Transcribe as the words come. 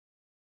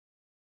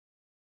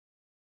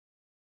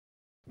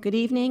Good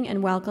evening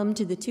and welcome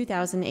to the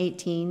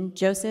 2018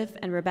 Joseph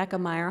and Rebecca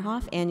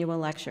Meyerhoff Annual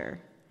Lecture.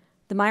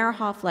 The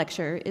Meyerhoff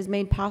Lecture is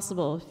made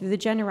possible through the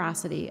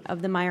generosity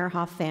of the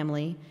Meyerhoff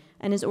family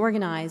and is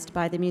organized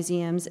by the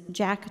museum's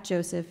Jack,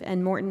 Joseph,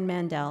 and Morton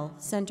Mandel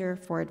Center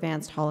for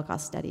Advanced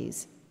Holocaust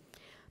Studies.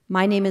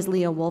 My name is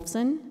Leah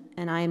Wolfson,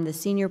 and I am the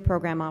Senior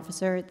Program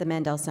Officer at the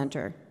Mandel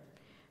Center.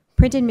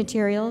 Printed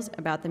materials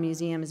about the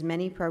museum's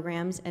many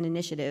programs and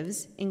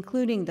initiatives,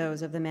 including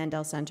those of the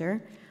Mandel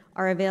Center,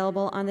 are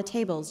available on the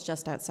tables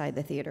just outside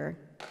the theater.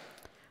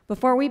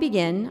 Before we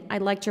begin,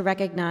 I'd like to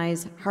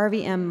recognize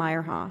Harvey M.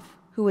 Meyerhoff,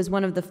 who was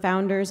one of the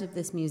founders of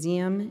this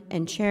museum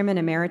and Chairman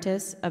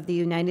Emeritus of the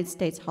United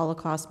States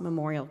Holocaust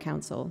Memorial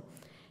Council,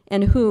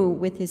 and who,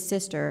 with his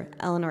sister,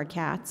 Eleanor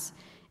Katz,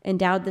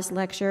 endowed this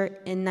lecture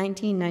in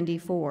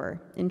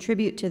 1994 in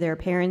tribute to their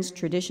parents'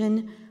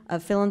 tradition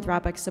of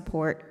philanthropic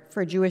support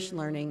for Jewish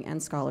learning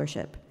and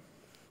scholarship.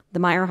 The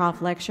Meyerhoff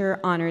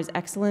Lecture honors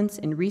excellence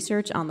in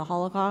research on the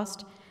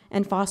Holocaust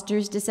and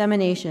fosters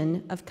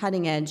dissemination of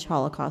cutting-edge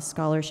Holocaust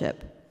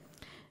scholarship.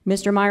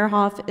 Mr.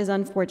 Meyerhoff is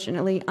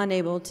unfortunately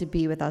unable to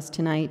be with us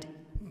tonight.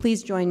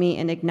 Please join me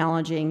in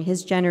acknowledging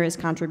his generous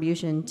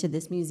contribution to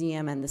this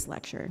museum and this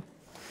lecture.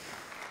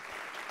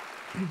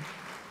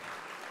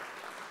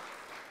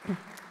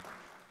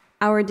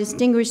 Our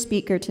distinguished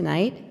speaker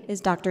tonight is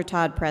Dr.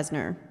 Todd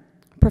Presner.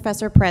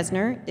 Professor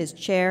Presner is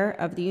chair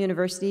of the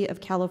University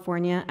of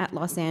California at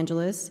Los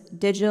Angeles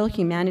Digital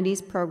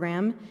Humanities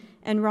Program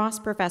and Ross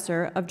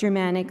Professor of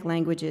Germanic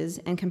Languages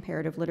and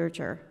Comparative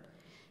Literature.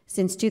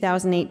 Since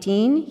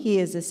 2018, he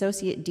is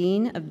Associate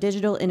Dean of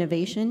Digital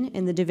Innovation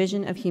in the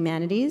Division of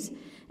Humanities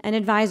and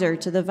advisor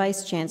to the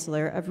Vice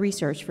Chancellor of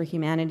Research for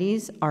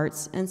Humanities,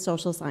 Arts, and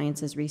Social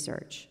Sciences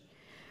Research.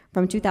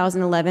 From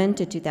 2011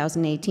 to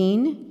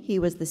 2018, he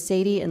was the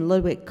Sadie and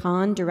Ludwig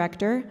Kahn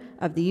Director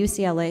of the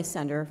UCLA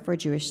Center for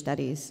Jewish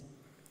Studies.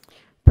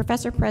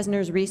 Professor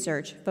Presner's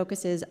research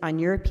focuses on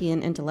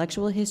European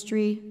intellectual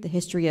history, the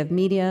history of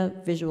media,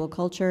 visual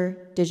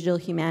culture, digital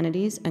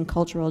humanities, and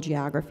cultural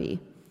geography.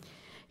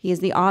 He is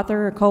the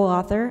author or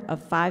co-author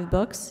of 5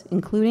 books,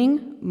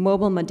 including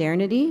Mobile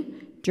Modernity,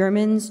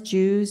 Germans,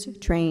 Jews,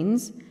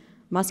 Trains,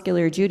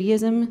 Muscular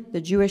Judaism,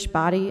 The Jewish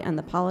Body and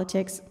the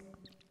Politics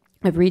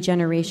of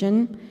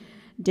Regeneration,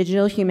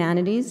 Digital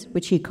Humanities,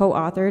 which he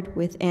co-authored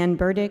with Anne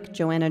Burdick,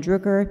 Joanna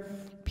Drucker,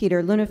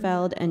 Peter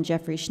Lunefeld, and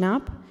Jeffrey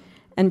Schnapp,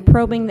 and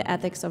Probing the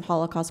Ethics of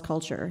Holocaust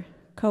Culture,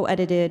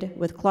 co-edited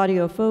with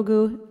Claudio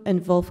Fogu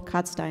and Wolf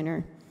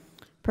Katzsteiner.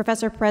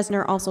 Professor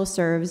Presner also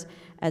serves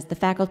as the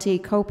faculty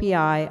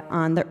co-PI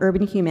on the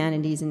Urban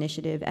Humanities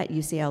Initiative at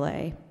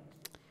UCLA.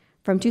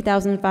 From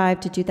 2005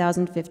 to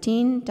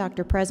 2015,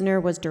 Dr.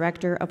 Presner was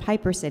director of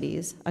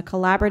Hypercities, a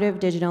collaborative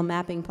digital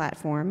mapping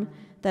platform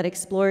that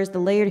explores the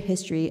layered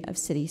history of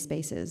city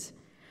spaces.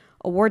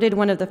 Awarded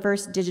one of the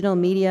first digital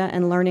media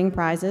and learning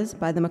prizes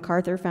by the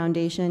MacArthur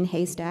Foundation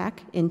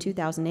Haystack in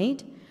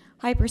 2008,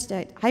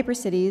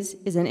 Hypercities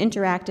is an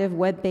interactive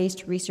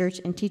web-based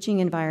research and teaching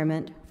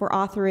environment for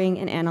authoring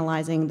and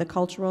analyzing the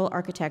cultural,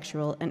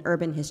 architectural, and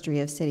urban history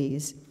of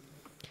cities.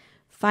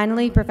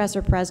 Finally,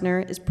 Professor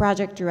Presner is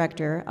project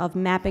director of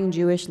Mapping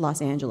Jewish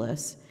Los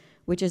Angeles,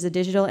 which is a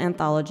digital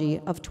anthology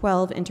of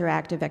 12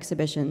 interactive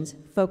exhibitions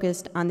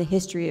focused on the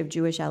history of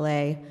Jewish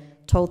LA,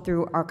 told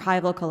through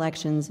archival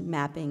collections,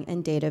 mapping,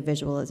 and data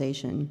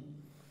visualization.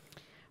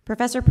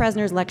 Professor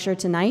Presner's lecture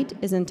tonight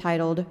is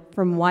entitled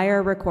From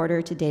Wire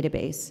Recorder to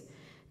Database,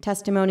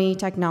 Testimony,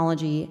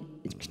 Technologies,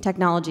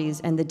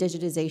 and the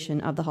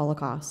Digitization of the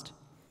Holocaust.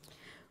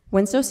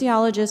 When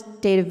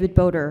sociologist David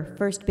Boder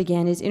first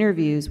began his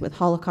interviews with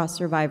Holocaust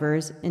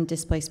survivors in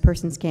displaced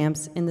persons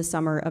camps in the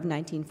summer of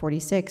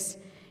 1946,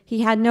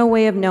 he had no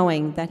way of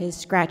knowing that his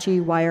scratchy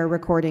wire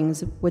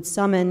recordings would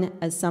summon,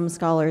 as some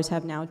scholars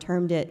have now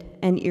termed it,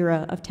 an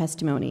era of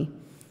testimony.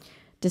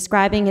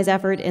 Describing his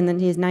effort in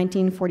his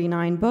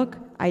 1949 book,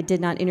 I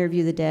Did Not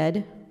Interview the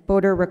Dead,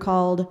 Boder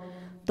recalled,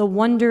 "The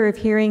wonder of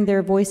hearing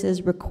their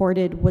voices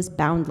recorded was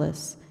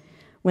boundless.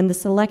 When the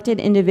selected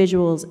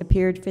individuals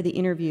appeared for the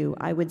interview,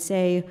 I would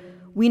say,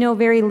 'We know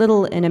very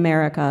little in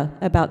America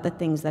about the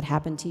things that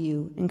happened to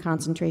you in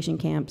concentration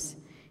camps.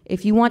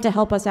 If you want to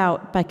help us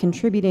out by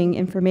contributing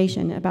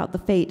information about the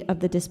fate of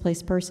the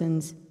displaced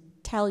persons,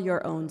 tell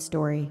your own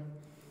story.'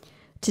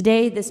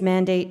 Today, this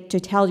mandate to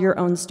tell your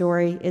own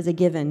story is a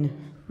given,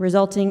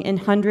 resulting in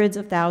hundreds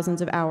of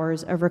thousands of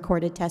hours of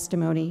recorded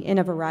testimony in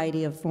a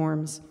variety of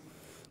forms.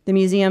 The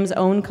museum's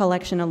own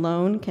collection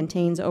alone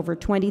contains over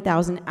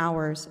 20,000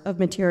 hours of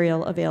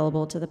material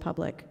available to the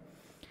public.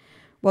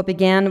 What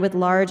began with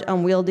large,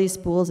 unwieldy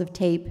spools of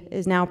tape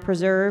is now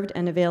preserved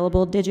and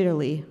available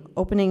digitally,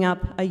 opening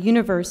up a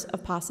universe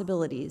of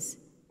possibilities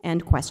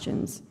and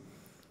questions.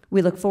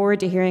 We look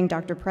forward to hearing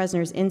Dr.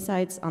 Presner's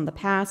insights on the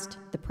past,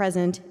 the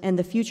present, and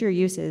the future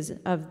uses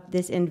of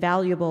this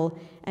invaluable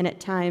and at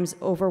times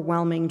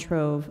overwhelming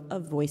trove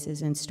of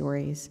voices and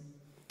stories.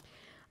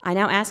 I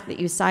now ask that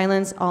you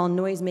silence all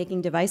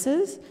noise-making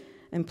devices,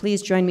 and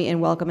please join me in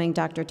welcoming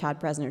Dr. Todd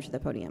Presner to the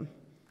podium.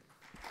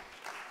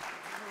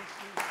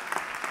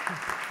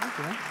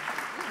 Thank you.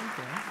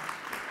 Thank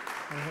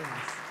you. Very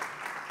nice.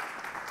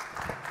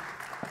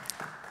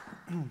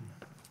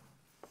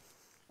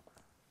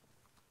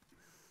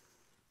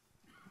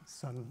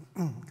 So I'm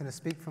going to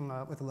speak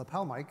from with a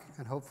lapel mic,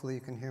 and hopefully you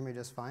can hear me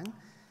just fine.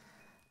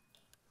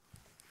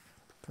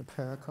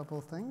 Prepare a couple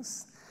of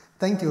things.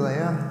 Thank you,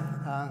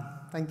 Leah.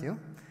 Thank you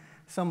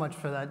so much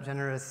for that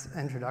generous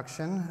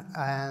introduction.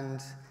 And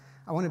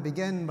I want to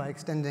begin by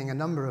extending a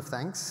number of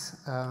thanks.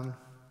 Let's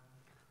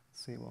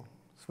see, we'll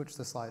switch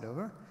the slide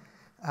over.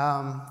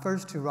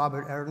 First to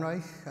Robert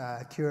Ehrenreich,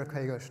 Kira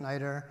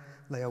Krago-Schneider,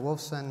 Leah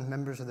Wolfson,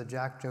 members of the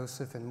Jack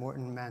Joseph and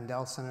Morton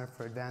Mandel Center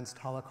for Advanced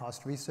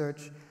Holocaust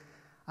Research.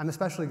 I'm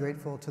especially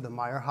grateful to the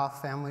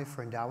Meyerhoff family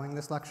for endowing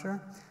this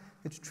lecture.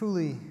 It's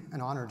truly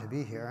an honor to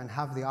be here and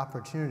have the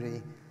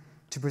opportunity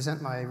to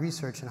present my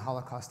research in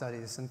Holocaust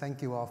studies, and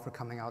thank you all for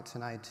coming out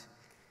tonight.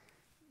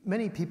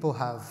 Many people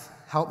have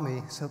helped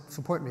me,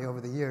 support me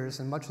over the years,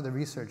 and much of the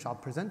research I'll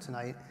present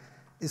tonight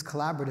is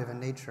collaborative in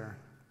nature.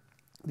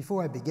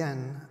 Before I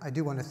begin, I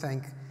do want to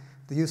thank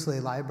the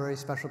UCLA Library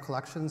Special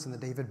Collections and the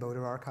David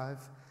Boder Archive,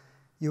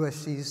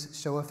 USC's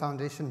Shoah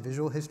Foundation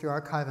Visual History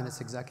Archive and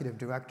its executive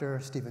director,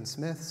 Stephen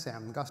Smith,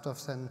 Sam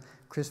Gustafson,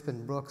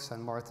 Crispin Brooks,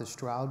 and Martha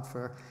Stroud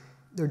for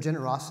their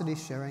generosity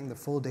sharing the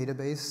full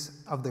database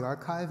of the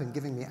archive and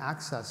giving me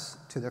access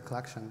to their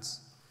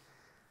collections.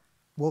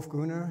 Wolf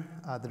Gruner,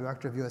 the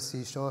director of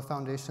USC's Shoah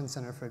Foundation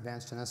Center for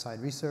Advanced Genocide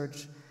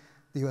Research,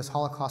 the U.S.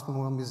 Holocaust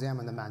Memorial Museum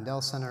and the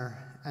Mandel Center,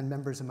 and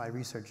members of my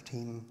research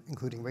team,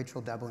 including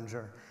Rachel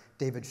Deblinger,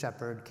 David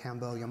Shepard,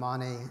 Campbell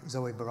Yamane,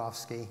 Zoe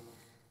Borofsky.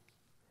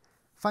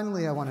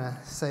 Finally, I want to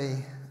say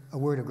a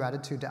word of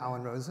gratitude to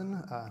Alan Rosen,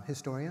 a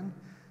historian,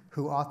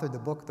 who authored the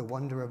book, The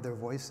Wonder of Their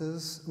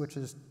Voices, which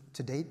is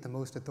to date the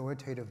most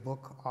authoritative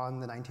book on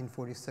the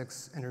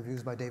 1946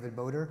 interviews by David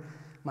Boder.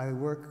 My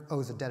work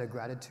owes a debt of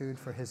gratitude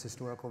for his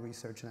historical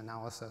research and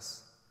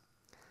analysis.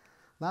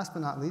 Last but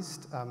not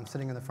least,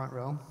 sitting in the front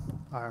row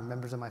are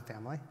members of my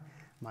family,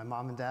 my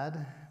mom and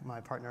dad, my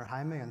partner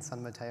Jaime, and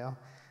son Mateo.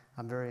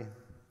 I'm very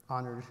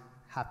honored,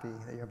 happy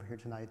that you're here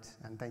tonight,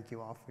 and thank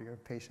you all for your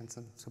patience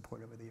and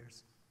support over the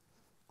years.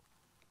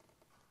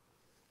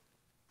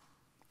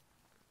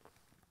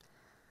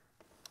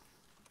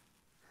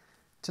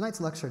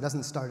 Tonight's lecture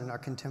doesn't start in our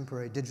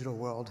contemporary digital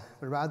world,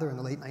 but rather in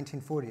the late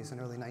 1940s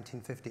and early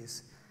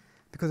 1950s,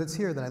 because it's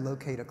here that I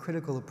locate a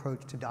critical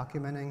approach to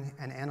documenting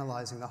and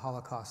analyzing the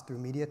Holocaust through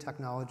media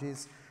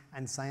technologies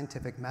and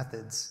scientific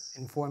methods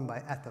informed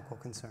by ethical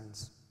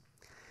concerns.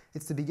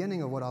 It's the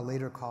beginning of what I'll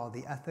later call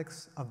the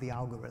ethics of the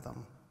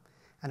algorithm,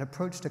 an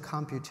approach to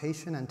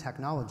computation and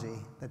technology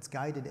that's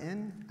guided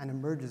in and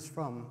emerges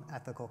from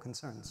ethical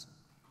concerns.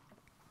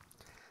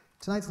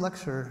 Tonight's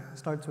lecture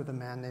starts with a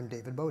man named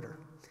David Boder.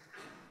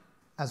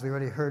 As we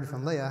already heard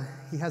from Leah,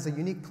 he has a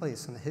unique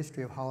place in the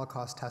history of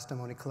Holocaust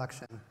testimony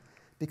collection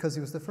because he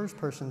was the first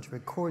person to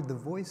record the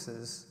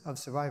voices of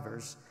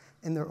survivors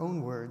in their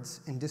own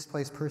words in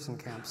displaced person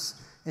camps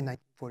in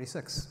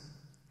 1946.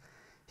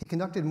 He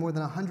conducted more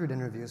than 100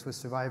 interviews with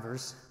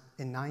survivors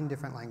in 9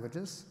 different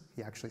languages,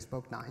 he actually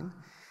spoke 9,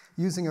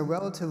 using a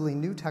relatively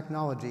new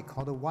technology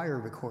called a wire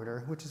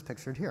recorder, which is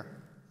pictured here.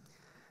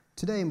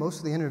 Today, most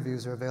of the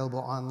interviews are available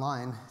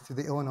online through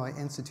the Illinois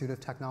Institute of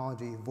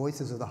Technology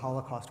Voices of the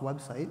Holocaust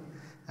website,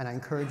 and I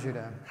encourage you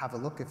to have a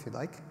look if you'd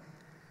like.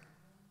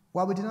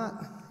 While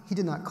he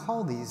did not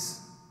call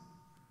these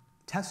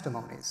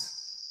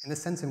testimonies in the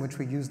sense in which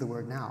we use the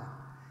word now,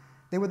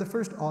 they were the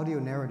first audio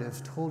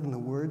narratives told in the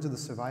words of the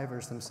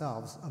survivors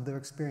themselves of their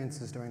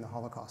experiences during the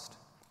Holocaust.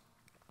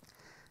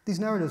 These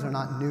narratives are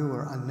not new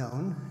or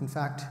unknown. In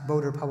fact,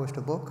 Boder published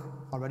a book,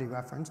 already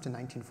referenced in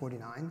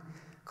 1949,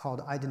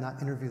 called I Did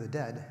Not Interview the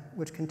Dead,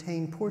 which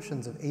contained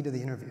portions of 8 of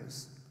the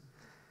interviews.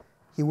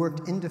 He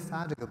worked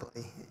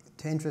indefatigably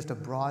to interest a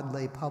broad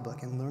lay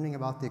public in learning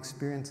about the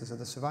experiences of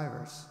the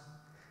survivors.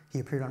 He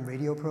appeared on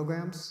radio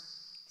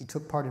programs. He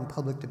took part in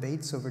public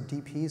debates over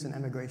DPs and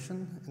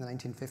emigration in the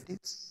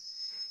 1950s.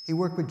 He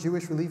worked with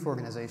Jewish relief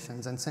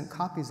organizations and sent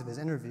copies of his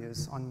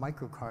interviews on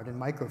microcard and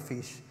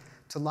microfiche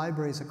to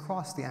libraries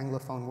across the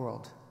Anglophone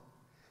world.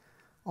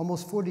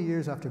 Almost 40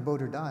 years after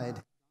Boder died,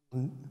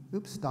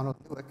 Donald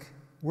Newick,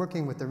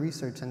 working with the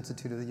Research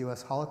Institute of the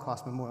U.S.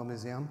 Holocaust Memorial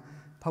Museum,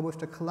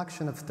 published a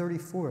collection of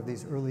 34 of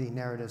these early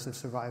narratives of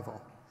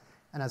survival.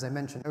 And as I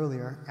mentioned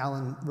earlier,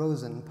 Alan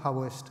Rosen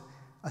published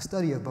a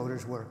study of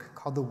Boder's work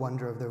called The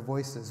Wonder of Their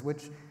Voices,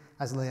 which,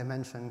 as Leah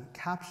mentioned,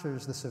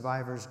 captures the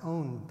survivors'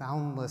 own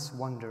boundless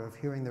wonder of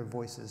hearing their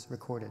voices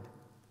recorded.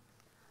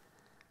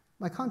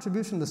 My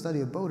contribution to the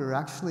study of Boder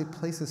actually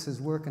places his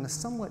work in a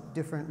somewhat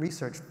different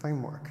research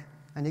framework,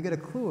 and you get a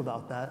clue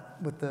about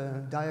that with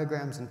the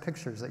diagrams and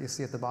pictures that you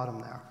see at the bottom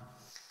there.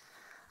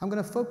 I'm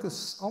going to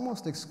focus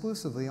almost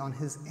exclusively on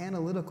his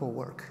analytical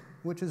work,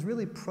 which is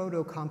really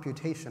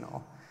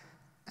proto-computational.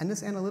 And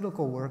this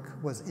analytical work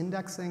was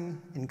indexing,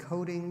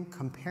 encoding,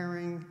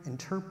 comparing,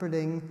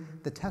 interpreting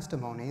the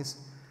testimonies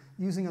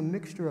using a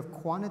mixture of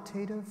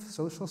quantitative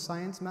social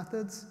science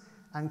methods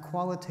and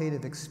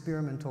qualitative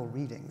experimental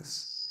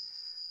readings.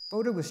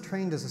 Boder was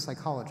trained as a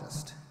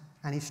psychologist,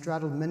 and he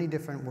straddled many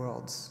different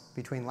worlds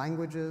between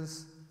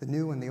languages, the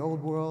new and the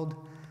old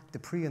world, the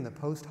pre and the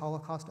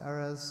post-Holocaust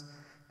eras,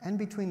 and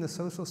between the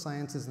social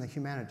sciences and the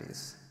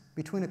humanities,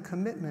 between a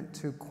commitment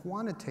to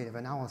quantitative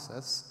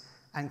analysis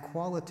and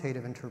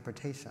qualitative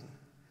interpretation.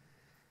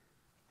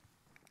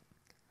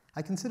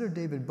 I consider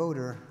David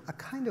Boder a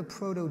kind of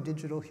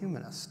proto-digital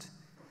humanist,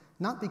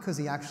 not because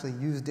he actually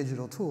used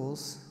digital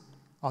tools,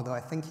 although I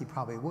think he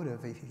probably would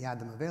have if he had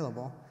them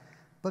available,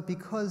 but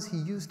because he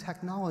used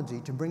technology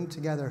to bring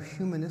together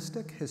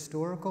humanistic,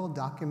 historical,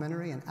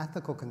 documentary, and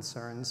ethical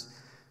concerns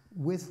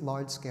with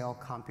large-scale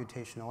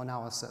computational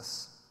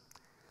analysis.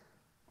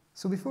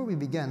 So before we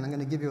begin, I'm going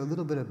to give you a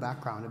little bit of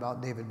background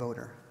about David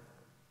Boder.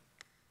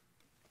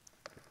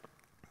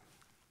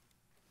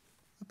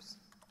 Oops,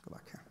 go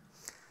back here.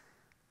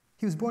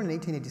 He was born in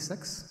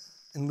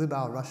 1886 in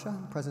Libau, Russia,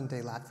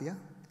 present-day Latvia.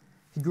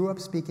 He grew up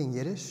speaking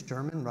Yiddish,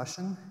 German,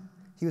 Russian.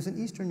 He was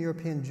an Eastern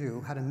European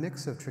Jew, had a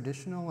mix of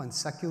traditional and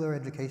secular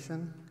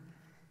education.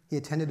 He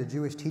attended a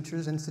Jewish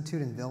Teachers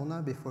Institute in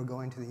Vilna before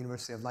going to the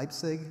University of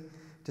Leipzig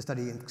to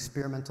study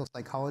experimental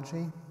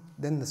psychology,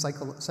 then the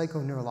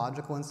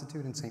Psychoneurological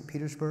Institute in St.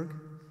 Petersburg.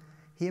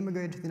 He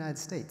immigrated to the United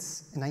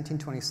States in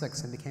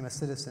 1926 and became a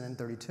citizen in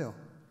 1932.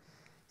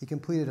 He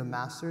completed a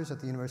master's at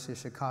the University of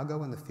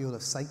Chicago in the field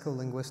of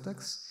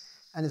psycholinguistics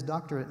and his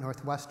doctorate at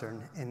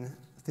Northwestern in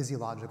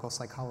physiological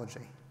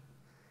psychology.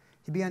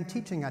 He began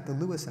teaching at the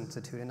Lewis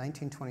Institute in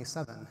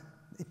 1927.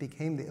 It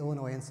became the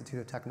Illinois Institute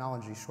of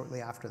Technology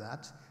shortly after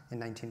that, in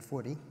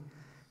 1940,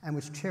 and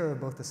was chair of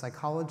both the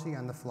psychology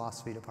and the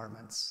philosophy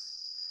departments.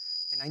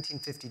 In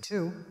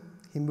 1952,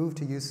 he moved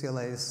to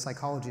UCLA's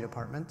psychology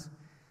department,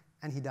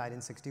 and he died in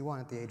 1961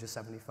 at the age of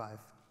 75.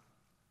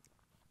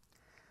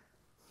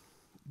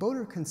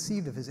 Boder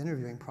conceived of his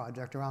interviewing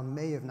project around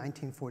May of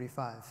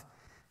 1945,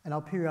 and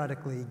I'll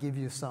periodically give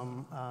you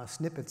some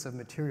snippets of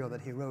material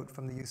that he wrote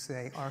from the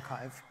UCLA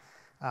archive.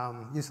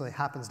 UCLA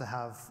happens to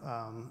have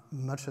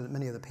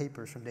many of the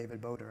papers from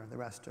David Boder. The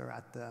rest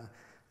are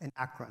in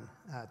Akron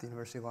at the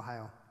University of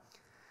Ohio.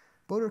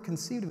 Boder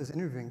conceived of his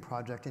interviewing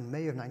project in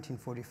May of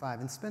 1945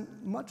 and spent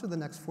much of the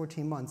next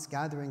 14 months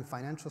gathering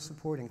financial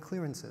support and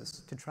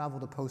clearances to travel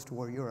to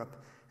post-war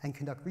Europe and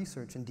conduct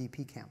research in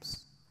DP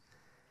camps.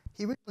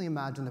 He originally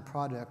imagined the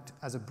project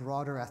as a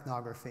broader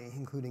ethnography,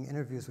 including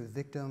interviews with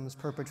victims,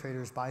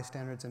 perpetrators,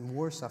 bystanders, and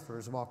war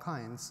sufferers of all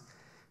kinds,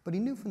 but he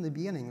knew from the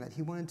beginning that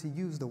he wanted to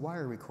use the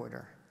wire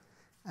recorder.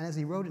 And as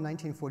he wrote in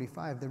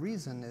 1945, the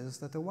reason is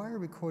that the wire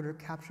recorder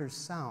captures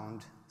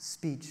sound,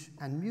 speech,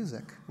 and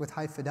music with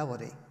high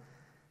fidelity.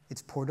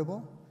 It's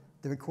portable,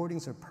 the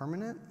recordings are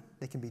permanent,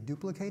 they can be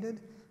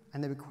duplicated,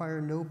 and they require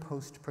no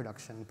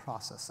post-production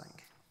processing.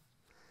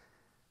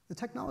 The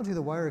technology of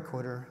the wire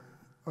recorder,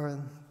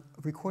 or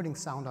recording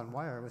sound on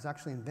wire, was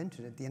actually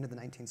invented at the end of the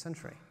 19th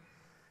century.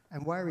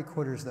 And wire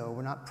recorders, though,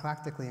 were not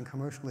practically and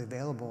commercially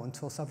available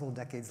until several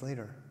decades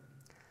later.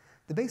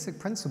 The basic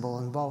principle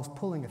involves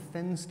pulling a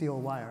thin steel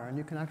wire, and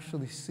you can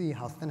actually see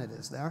how thin it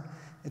is there.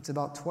 It's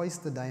about twice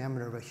the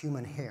diameter of a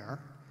human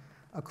hair,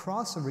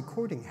 across a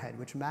recording head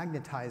which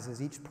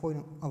magnetizes each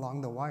point along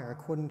the wire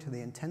according to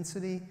the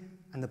intensity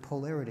and the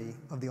polarity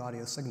of the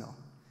audio signal.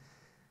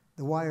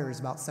 The wire is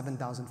about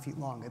 7,000 feet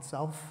long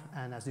itself,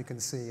 and as you can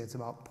see, it's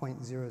about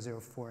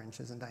 0.004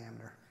 inches in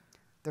diameter.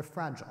 They're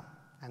fragile,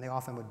 and they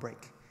often would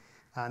break.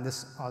 And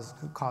this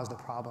caused a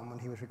problem when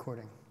he was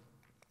recording.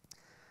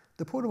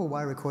 The portable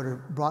wire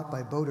recorder brought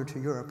by Boder to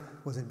Europe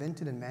was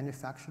invented and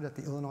manufactured at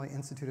the Illinois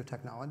Institute of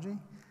Technology.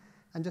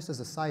 And just as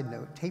a side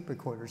note, tape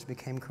recorders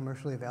became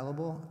commercially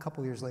available a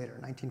couple years later,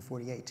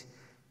 1948,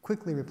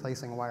 quickly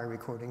replacing wire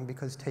recording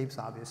because tapes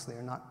obviously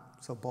are not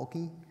so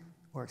bulky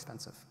or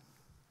expensive.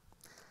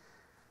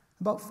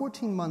 About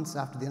 14 months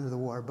after the end of the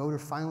war, Boder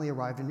finally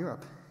arrived in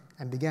Europe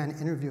and began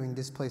interviewing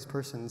displaced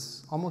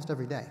persons almost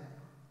every day.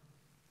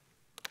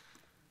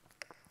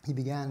 He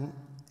began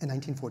in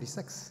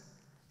 1946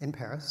 in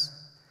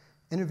Paris.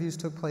 Interviews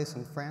took place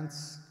in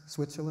France,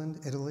 Switzerland,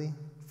 Italy,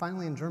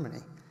 finally in Germany,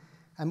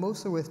 and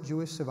mostly with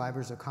Jewish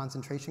survivors of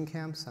concentration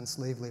camps and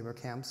slave labor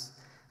camps,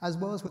 as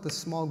well as with a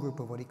small group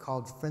of what he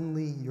called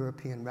friendly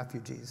European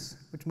refugees,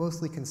 which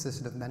mostly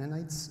consisted of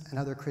Mennonites and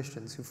other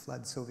Christians who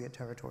fled Soviet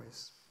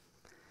territories.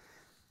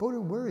 Boder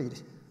worried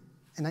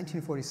in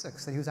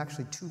 1946 that he was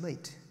actually too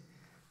late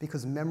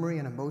because memory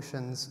and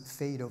emotions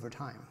fade over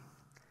time.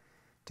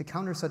 To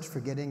counter such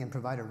forgetting and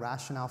provide a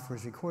rationale for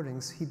his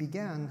recordings, he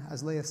began,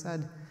 as Leah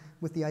said,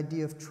 with the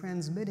idea of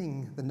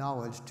transmitting the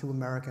knowledge to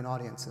American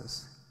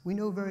audiences. We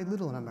know very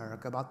little in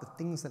America about the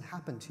things that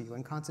happened to you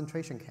in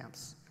concentration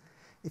camps.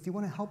 If you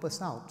want to help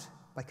us out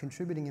by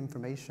contributing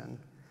information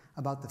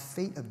about the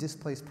fate of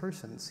displaced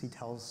persons, he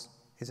tells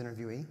his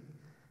interviewee,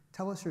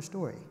 tell us your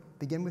story.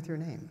 Begin with your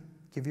name.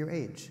 Give your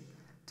age.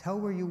 Tell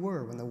where you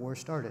were when the war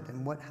started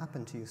and what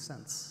happened to you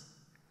since.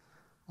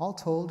 All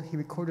told, he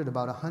recorded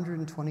about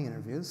 120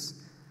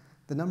 interviews.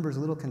 The number is a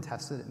little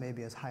contested. It may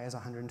be as high as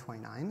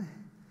 129. And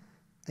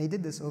he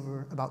did this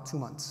over about 2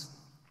 months.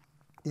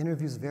 The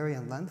interviews vary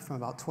in length from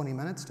about 20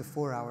 minutes to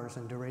 4 hours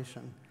in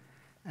duration.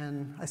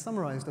 And I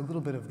summarized a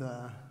little bit of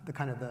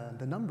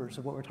the numbers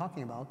of what we're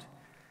talking about.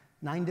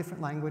 9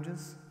 different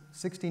languages,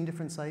 16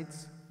 different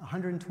sites,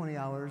 120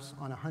 hours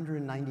on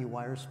 190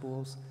 wire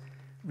spools,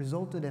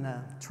 resulted in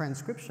a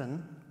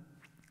transcription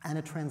and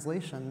a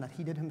translation that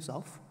he did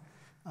himself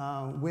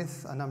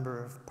with a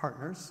number of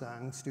partners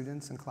and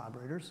students and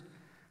collaborators.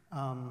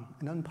 An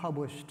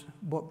unpublished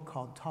book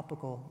called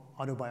Topical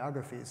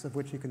Autobiographies, of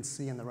which you can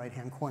see in the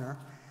right-hand corner.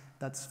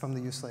 That's from the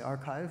UCLA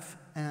archive,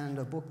 and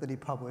a book that he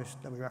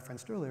published that we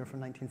referenced earlier from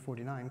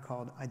 1949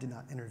 called I Did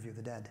Not Interview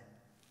the Dead.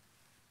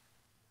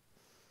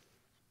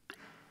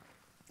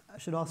 I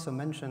should also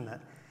mention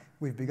that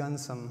we've begun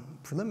some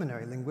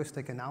preliminary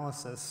linguistic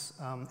analysis.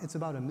 It's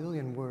about 1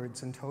 million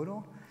words in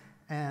total,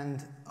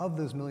 and of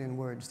those 1 million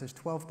words, there's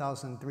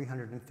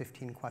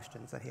 12,315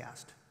 questions that he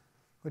asked,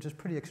 which is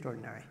pretty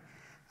extraordinary.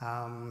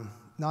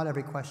 Not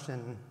every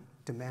question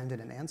demanded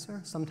an answer.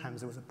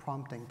 Sometimes there was a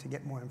prompting to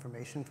get more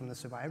information from the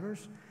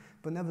survivors,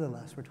 but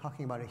nevertheless, we're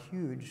talking about a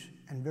huge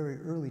and very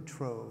early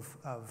trove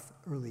of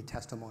early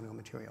testimonial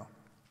material.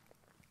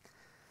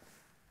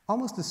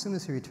 Almost as soon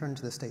as he returned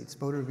to the States,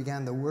 Boder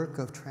began the work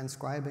of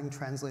transcribing,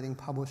 translating,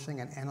 publishing,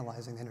 and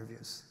analyzing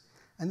interviews.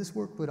 And this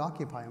work would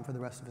occupy him for the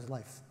rest of his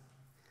life.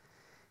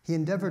 He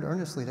endeavored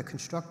earnestly to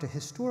construct a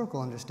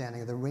historical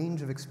understanding of the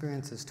range of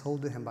experiences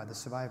told to him by the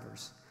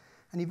survivors,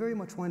 and he very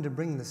much wanted to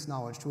bring this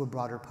knowledge to a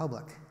broader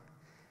public.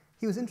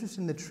 He was interested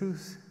in the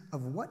truth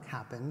of what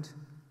happened,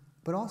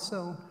 but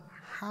also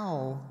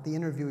how the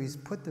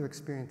interviewees put their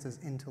experiences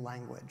into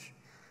language.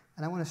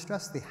 And I want to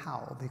stress the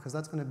how, because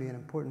that's going to be an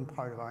important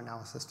part of our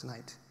analysis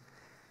tonight.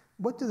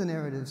 What do the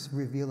narratives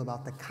reveal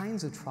about the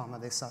kinds of trauma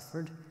they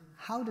suffered?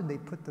 How did they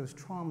put those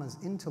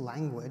traumas into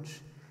language?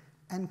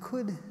 And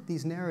could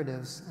these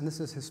narratives, and this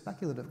is his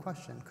speculative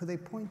question, could they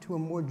point to a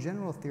more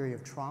general theory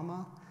of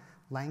trauma,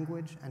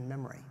 language, and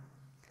memory?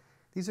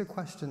 These are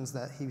questions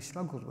that he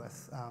struggled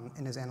with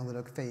in his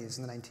analytic phase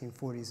in the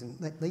 1940s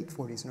and late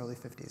 40s and early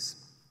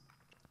 50s.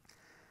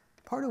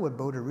 Part of what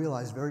Boder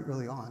realized very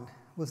early on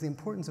was the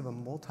importance of a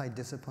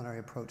multidisciplinary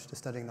approach to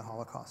studying the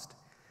Holocaust,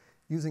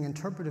 using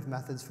interpretive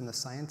methods from the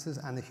sciences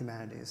and the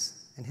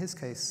humanities, in his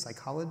case,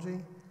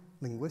 psychology,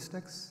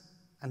 linguistics,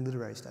 and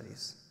literary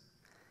studies.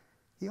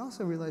 He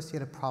also realized he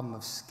had a problem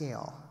of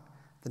scale.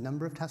 The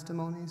number of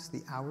testimonies,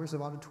 the hours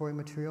of auditory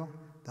material,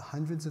 the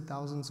hundreds of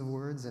thousands of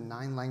words in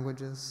 9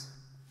 languages.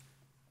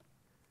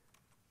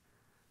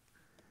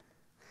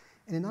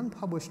 In an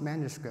unpublished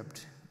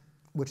manuscript,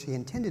 which he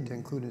intended to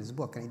include in his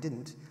book, and he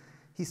didn't,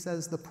 he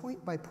says, the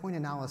point-by-point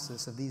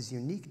analysis of these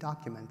unique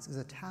documents is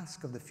a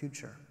task of the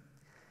future.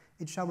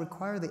 It shall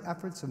require the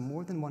efforts of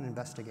more than one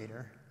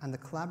investigator and the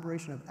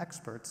collaboration of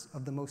experts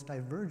of the most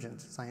divergent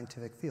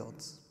scientific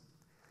fields.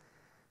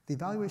 The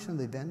evaluation of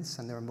the events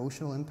and their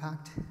emotional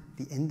impact,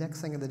 the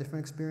indexing of the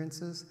different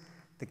experiences,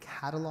 the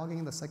cataloging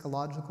of the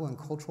psychological and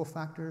cultural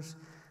factors,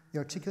 the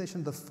articulation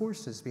of the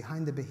forces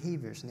behind the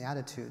behaviors and the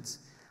attitudes,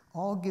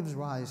 all gives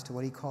rise to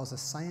what he calls a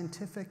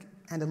scientific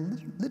and a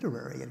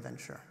literary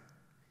adventure.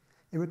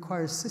 It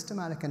requires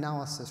systematic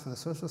analysis from the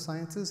social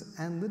sciences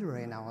and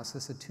literary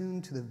analysis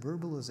attuned to the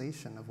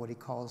verbalization of what he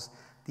calls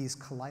these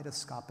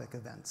kaleidoscopic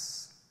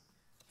events.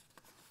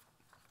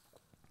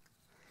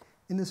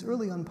 In this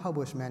early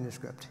unpublished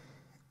manuscript,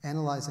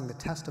 analyzing the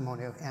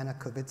testimony of Anna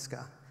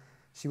Kowitska,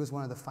 she was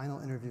one of the final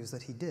interviews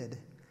that he did,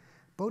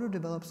 Boder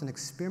develops an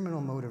experimental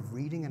mode of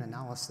reading and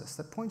analysis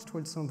that points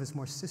towards some of his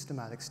more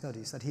systematic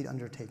studies that he'd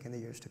undertake in the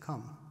years to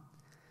come.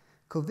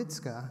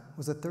 Kowitska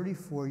was a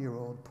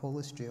 34-year-old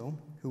Polish Jew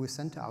who was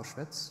sent to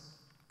Auschwitz,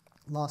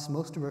 lost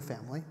most of her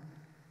family,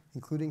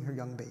 including her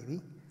young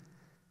baby,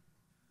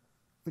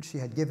 who she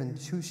had given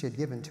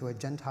to a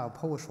Gentile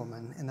Polish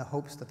woman in the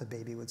hopes that the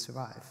baby would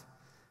survive.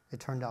 It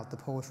turned out the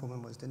Polish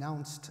woman was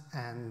denounced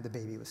and the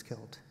baby was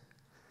killed.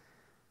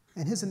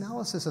 In his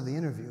analysis of the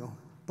interview,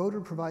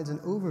 Boder provides an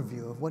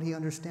overview of what he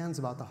understands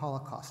about the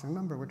Holocaust.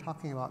 Remember, we're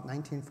talking about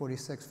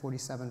 1946,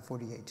 47,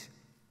 48.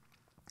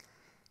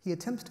 He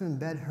attempts to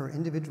embed her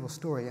individual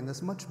story in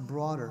this much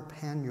broader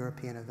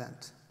pan-European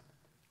event.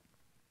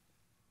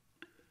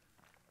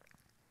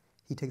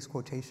 He takes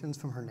quotations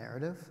from her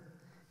narrative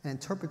and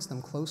interprets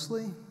them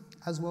closely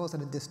as well as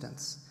at a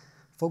distance,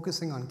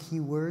 focusing on key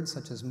words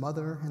such as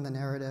mother in the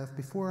narrative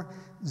before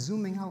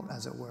zooming out,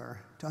 as it were,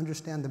 to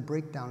understand the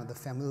breakdown of the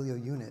familial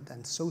unit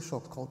and social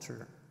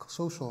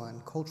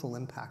and cultural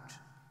impact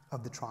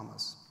of the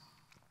traumas.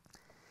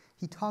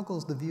 He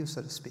toggles the view,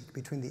 so to speak,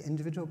 between the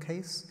individual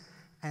case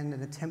and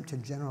an attempt to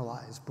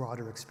generalize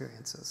broader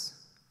experiences.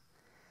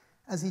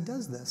 As he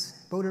does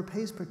this, Boder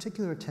pays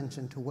particular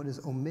attention to what is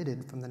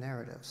omitted from the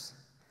narratives.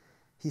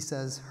 He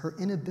says, her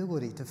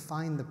inability to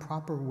find the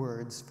proper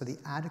words for the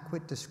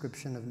adequate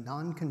description of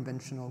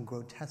non-conventional,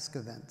 grotesque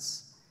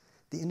events,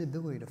 the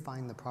inability to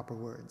find the proper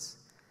words.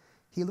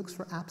 He looks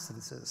for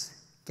absences,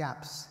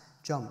 gaps,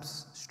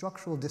 jumps,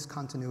 structural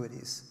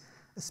discontinuities,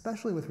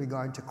 especially with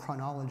regard to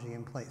chronology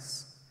and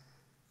place.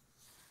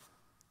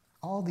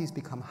 All these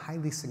become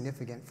highly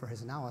significant for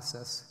his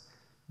analysis,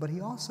 but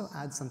he also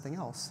adds something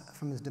else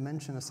from his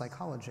dimension of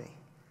psychology.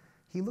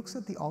 he looks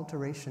at the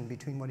alteration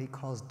between what he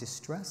calls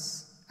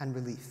distress and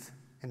relief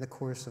in the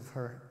course of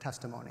her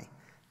testimony.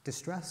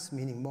 Distress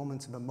meaning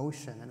moments of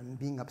emotion and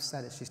being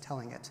upset as she's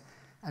telling it,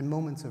 and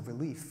moments of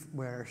relief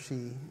where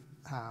she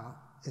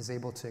is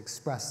able to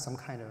express some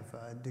kind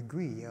of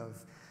degree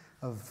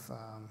of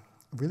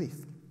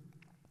relief.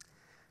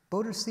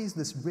 Boder sees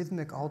this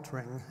rhythmic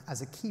altering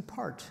as a key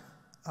part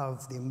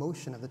of the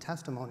emotion of the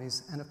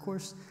testimonies, and of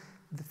course,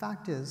 the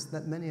fact is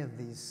that many of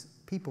these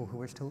people who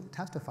were still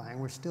testifying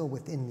were still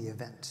within the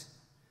event.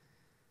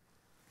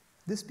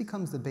 This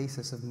becomes the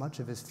basis of much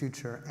of his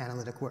future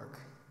analytic work.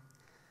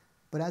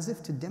 But as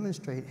if to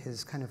demonstrate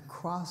his kind of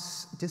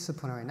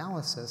cross-disciplinary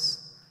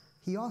analysis,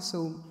 he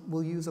also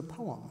will use a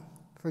poem.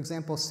 For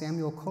example,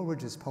 Samuel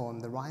Coleridge's poem,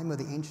 The Rime of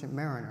the Ancient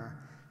Mariner,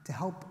 to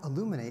help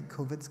illuminate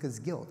Kowitska's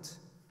guilt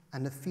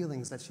and the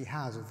feelings that she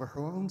has over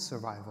her own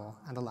survival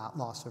and the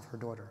loss of her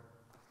daughter.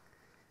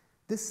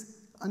 This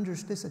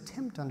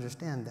attempt to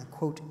understand the,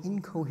 quote,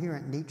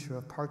 incoherent nature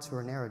of parts of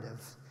her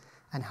narrative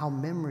and how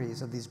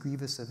memories of these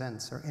grievous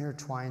events are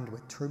intertwined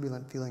with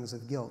turbulent feelings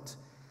of guilt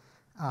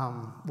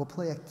will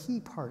play a key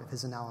part of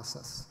his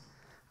analysis.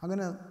 I'm going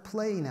to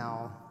play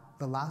now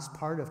the last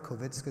part of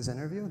Kowitska's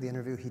interview, the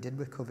interview he did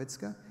with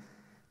Kowitska.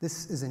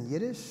 This is in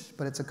Yiddish,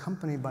 but it's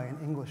accompanied by an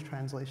English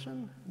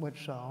translation,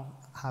 which I'll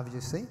have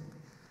you see.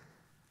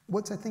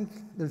 I think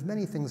there's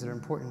many things that are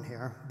important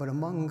here, but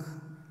among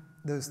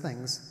those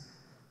things,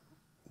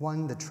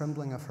 one, the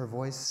trembling of her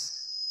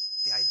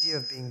voice, the idea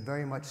of being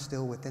very much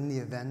still within the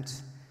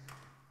event,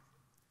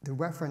 the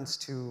reference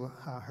to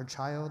her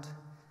child,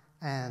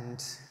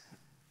 and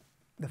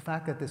the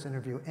fact that this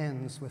interview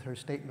ends with her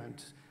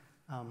statement,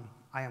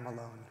 I am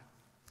alone.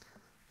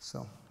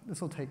 So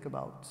this will take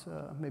about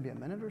maybe a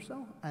minute or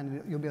so,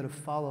 and you'll be able to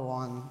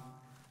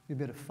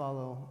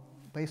follow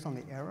based on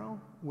the arrow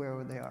where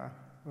we are.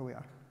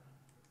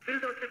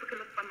 Bilder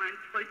zurückgelassen bei meinen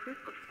Freunden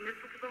und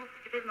Mitbewohner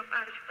gewesen auf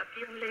arisches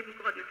Papier im Leben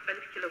geworden,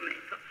 12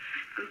 Kilometer.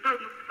 Am Bau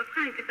musste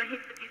befreien, da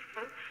hinter die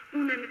Frau,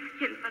 unheimliches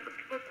Kind, was auf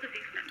die Brust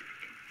sich nennt.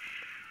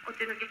 Und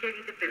dann gegeben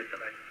die Bilder.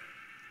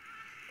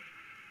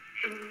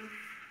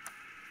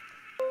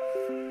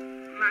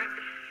 Mag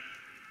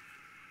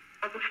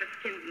ich, ob ich das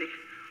Kind nicht,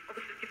 ob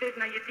es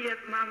gewesen eine Idee,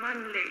 dass mein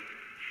Mann lebt.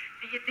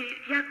 Die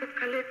Idee, Jakob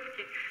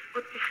Kalecki,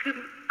 wird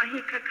geschrieben,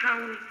 Ahika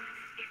Kaunitz,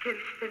 ich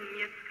kenne nicht den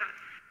Mietskatz.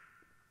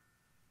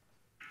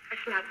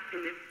 Ich lasse sie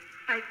nicht,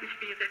 weiß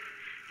nicht wie das,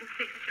 und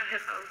sich nicht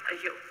heraus,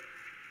 ajo.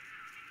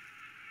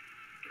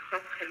 Ich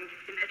hoffe, ich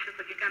bin etwas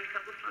so gegangen,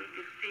 Russland,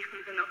 die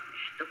sichern sie noch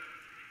nicht durch.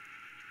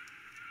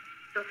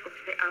 Das wird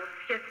sie aus,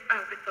 jetzt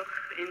arbeite doch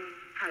in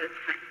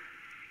Palsheim,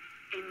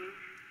 in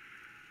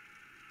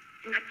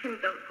einer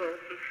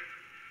Kindergarten,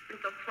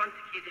 sind doch 20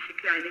 jüdische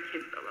kleine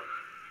Kinder noch.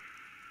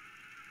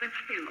 Dann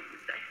spielen wir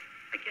mit sich,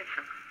 vergiss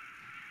auch,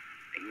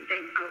 wegen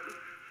den Augen.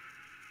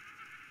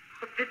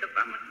 Ich hoffe, wieder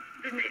bei mir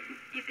daneben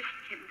jüdische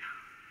Kinder,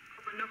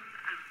 aber noch so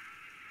aus.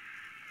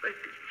 So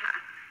ist es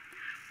Tag,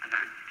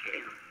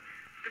 heranzugehen,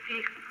 zu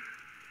sichern.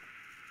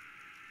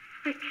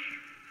 Frick,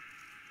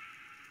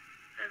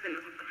 da sind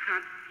unsere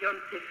Hand,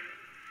 Jontif.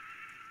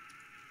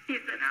 Die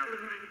sind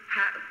alle meine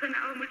Paare, sind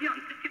alle mit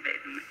Jontif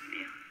gewesen mit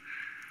mir.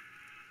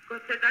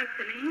 Gott sei Dank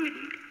sind die Himmel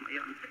mit mir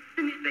Jontif,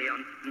 sind nicht der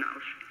Jontif in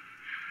Auschwitz.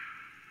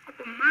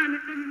 Aber meine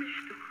sind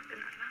nicht durch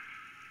den Allah.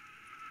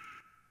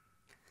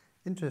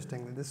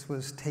 Interesting that this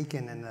was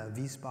taken in the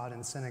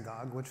Wiesbaden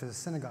synagogue, which was a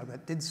synagogue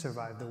that did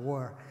survive the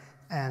war,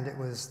 and it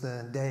was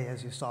the day,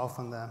 as you saw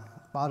from the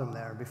bottom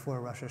there, before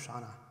Rosh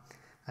Hashanah.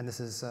 And this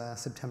is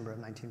September of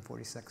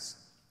 1946.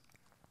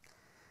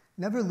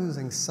 Never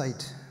losing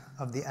sight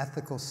of the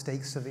ethical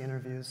stakes of the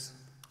interviews.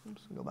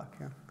 Oops, go back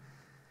here.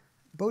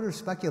 Boder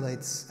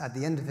speculates at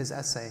the end of his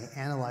essay,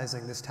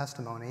 analyzing this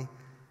testimony,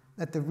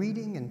 that the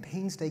reading and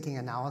painstaking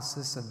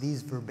analysis of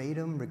these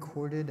verbatim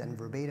recorded and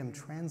verbatim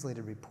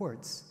translated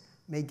reports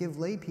may give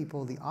lay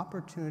people the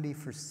opportunity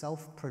for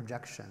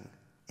self-projection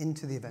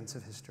into the events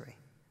of history.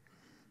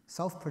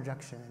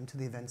 Self-projection into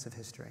the events of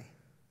history,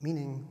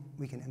 meaning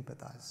we can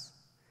empathize.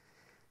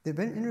 The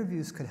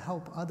interviews could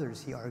help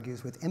others, he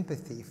argues, with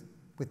empathy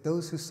with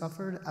those who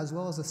suffered, as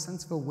well as a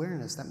sense of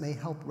awareness that may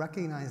help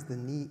recognize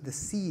the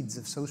seeds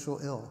of social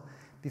ill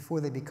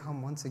before they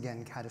become once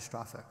again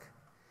catastrophic.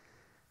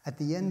 At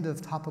the end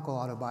of topical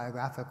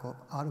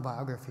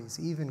autobiographies,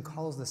 he even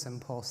calls this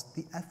impulse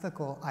the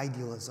ethical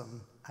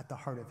idealism at the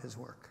heart of his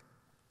work.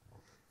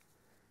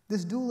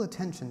 This dual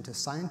attention to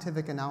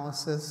scientific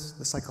analysis,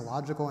 the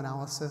psychological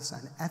analysis,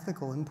 and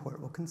ethical import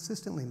will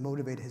consistently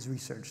motivate his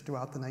research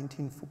throughout the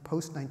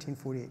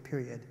post-1948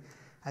 period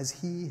as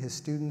he, his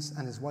students,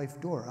 and his wife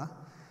Dora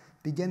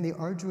begin the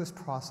arduous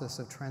process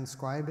of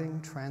transcribing,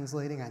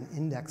 translating, and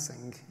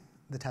indexing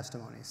the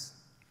testimonies.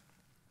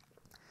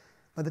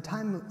 By the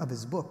time of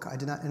his book, I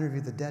Did Not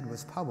Interview the Dead,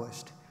 was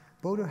published,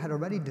 Boder had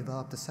already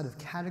developed a set of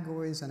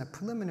categories and a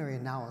preliminary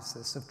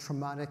analysis of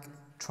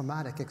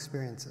traumatic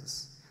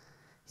experiences.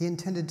 He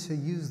intended to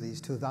use these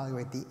to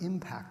evaluate the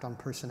impact on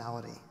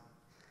personality.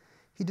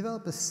 He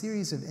developed a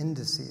series of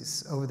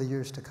indices over the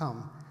years to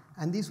come,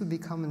 and these would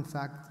become, in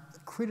fact,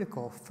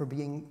 critical for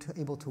being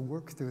able to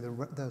work through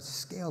the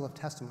scale of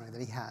testimony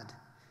that he had.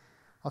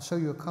 I'll show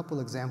you a couple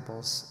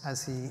examples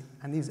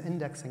and these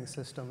indexing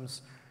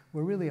systems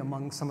were really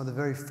among some of the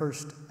very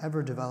first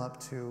ever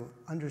developed to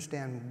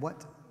understand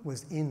what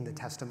was in the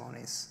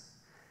testimonies.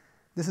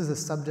 This is a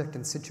subject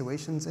and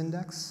situations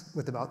index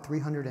with about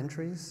 300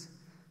 entries.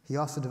 He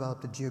also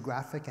developed a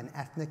geographic and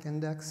ethnic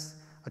index,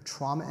 a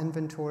trauma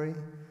inventory,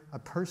 a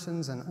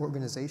persons and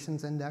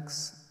organizations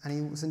index, and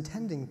he was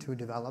intending to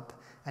develop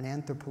an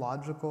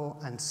anthropological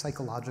and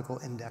psychological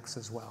index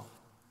as well.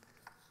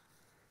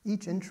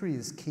 Each entry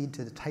is keyed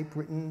to the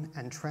typewritten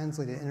and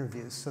translated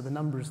interviews, so the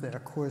numbers there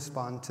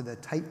correspond to the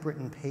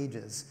typewritten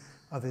pages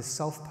of his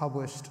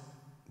self-published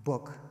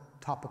book,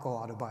 Topical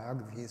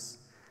Autobiographies,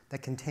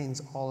 that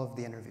contains all of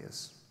the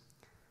interviews.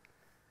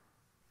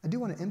 I do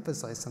want to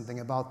emphasize something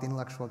about the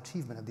intellectual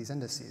achievement of these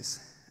indices.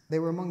 They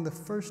were among the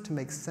first to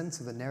make sense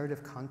of the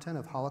narrative content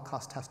of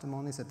Holocaust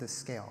testimonies at this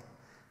scale.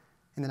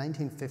 In the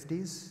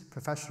 1950s,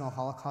 professional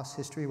Holocaust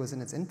history was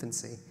in its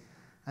infancy,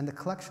 and the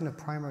collection of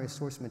primary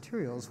source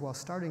materials, while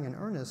starting in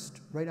earnest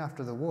right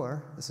after the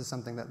war, this is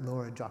something that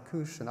Laura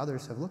Jacouche and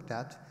others have looked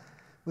at,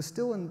 was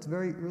still in its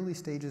very early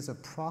stages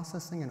of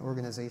processing and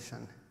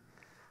organization.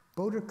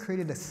 Boder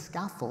created a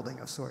scaffolding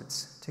of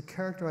sorts to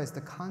characterize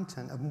the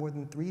content of more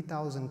than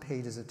 3,000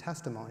 pages of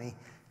testimony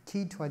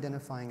keyed to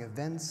identifying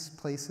events,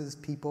 places,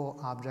 people,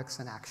 objects,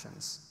 and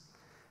actions.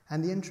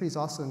 And the entries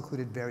also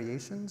included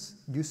variations,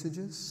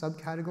 usages,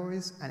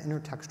 subcategories, and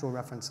intertextual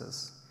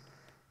references.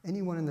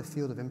 Anyone in the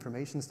field of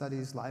information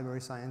studies,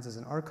 library sciences,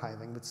 and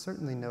archiving would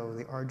certainly know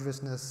the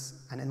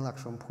arduousness and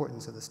intellectual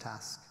importance of this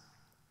task.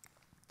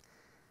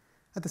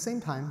 At the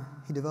same time,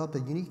 he developed a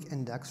unique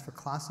index for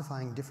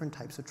classifying different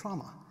types of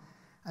trauma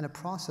and a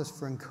process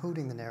for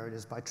encoding the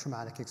narratives by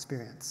traumatic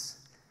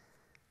experience.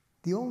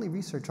 The only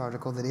research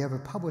article that he ever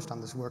published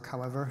on this work,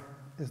 however,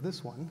 is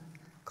this one,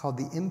 called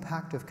The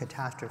Impact of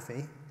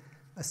Catastrophe,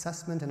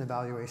 Assessment and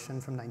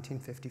Evaluation from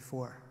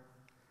 1954.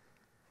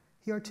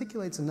 He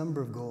articulates a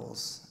number of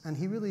goals, and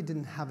he really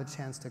didn't have a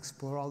chance to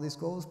explore all these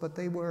goals, but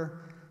he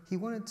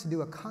wanted to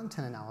do a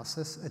content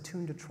analysis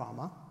attuned to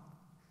trauma.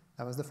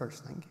 That was the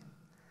first thing.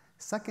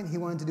 Second, he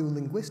wanted to do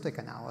linguistic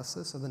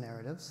analysis of the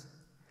narratives.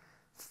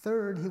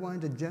 Third, he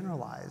wanted to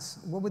generalize.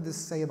 What would this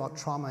say about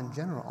trauma in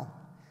general?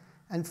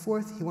 And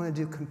fourth, he wanted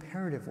to do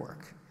comparative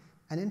work.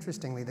 And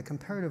interestingly, the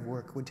comparative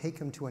work would take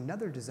him to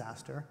another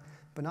disaster,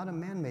 but not a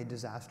man-made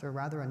disaster,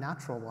 rather a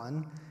natural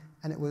one,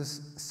 and it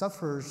was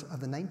sufferers of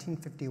the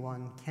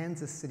 1951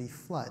 Kansas City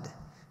flood.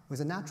 It was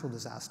a natural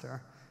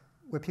disaster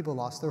where people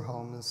lost their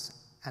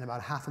homes and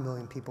about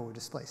 500,000 people were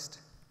displaced.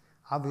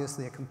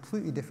 Obviously a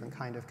completely different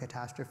kind of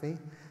catastrophe,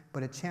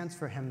 but a chance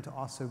for him to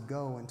also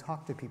go and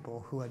talk to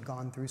people who had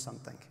gone through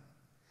something.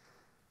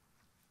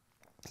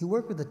 He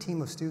worked with a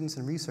team of students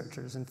and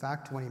researchers, in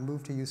fact, when he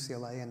moved to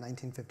UCLA in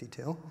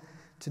 1952,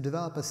 to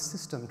develop a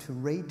system to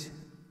rate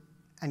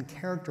and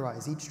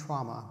characterize each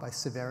trauma by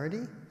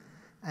severity,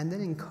 and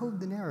then encode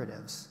the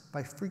narratives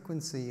by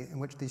frequency in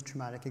which these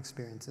traumatic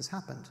experiences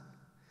happened.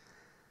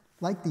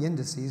 Like the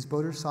indices,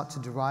 Boder sought to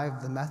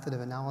derive the method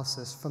of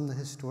analysis from the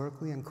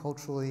historically and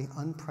culturally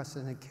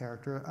unprecedented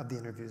character of the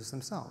interviews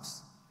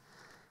themselves.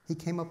 He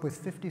came up with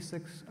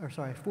 46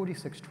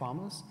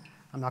 traumas.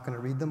 I'm not going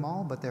to read them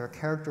all, but they're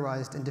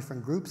characterized in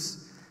different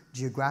groups: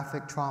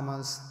 geographic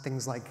traumas,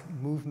 things like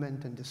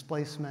movement and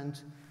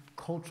displacement;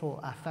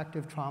 cultural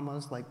affective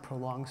traumas like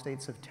prolonged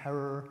states of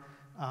terror,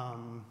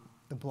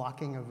 the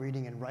blocking of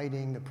reading and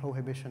writing, the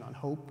prohibition on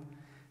hope;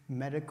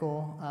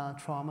 medical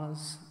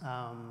traumas,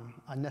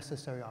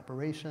 unnecessary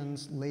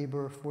operations,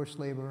 labor, forced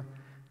labor,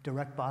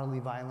 direct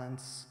bodily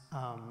violence,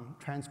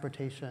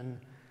 transportation,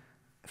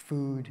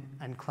 food,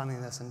 and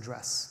cleanliness and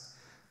dress.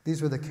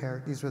 These were the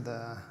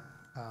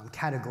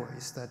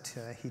categories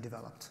that he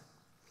developed.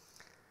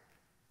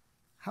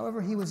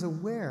 However, he was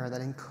aware that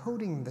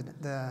encoding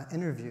the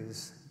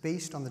interviews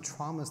based on the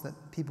traumas that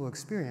people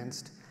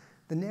experienced,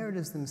 the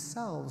narratives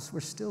themselves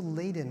were still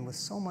laden with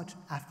so much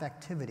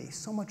affectivity,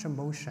 so much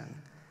emotion,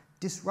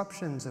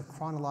 disruptions of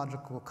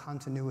chronological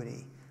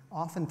continuity,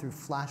 often through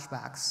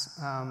flashbacks,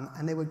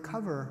 and they would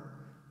cover,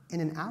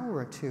 in an hour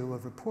or two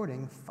of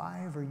reporting,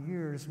 5 or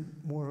years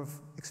more of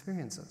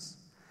experiences.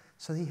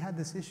 So he had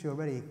this issue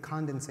already: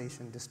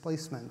 condensation,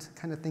 displacement,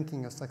 kind of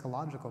thinking of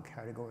psychological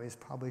categories,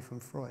 probably from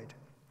Freud.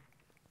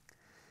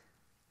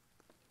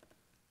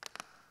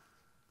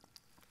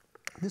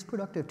 This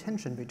productive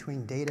tension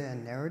between data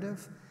and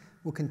narrative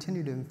will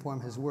continue to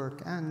inform his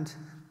work and,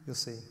 you'll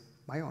see,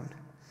 my own.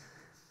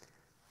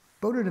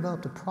 Boder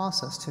developed a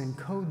process to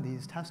encode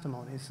these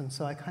testimonies, and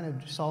so I kind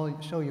of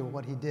show you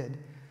what he did.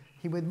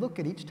 He would look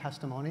at each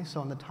testimony.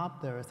 So on the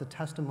top there is the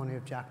testimony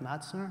of Jack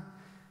Matzner.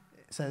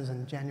 It says,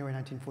 in January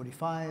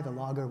 1945, the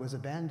lager was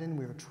abandoned.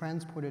 We were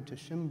transported to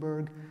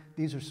Schimberg.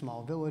 These are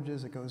small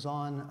villages. It goes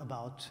on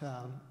about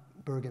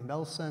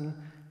Bergen-Belsen,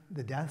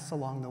 the deaths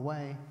along the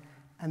way.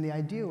 And the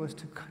idea was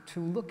to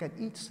look at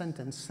each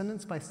sentence,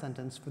 sentence by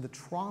sentence, for the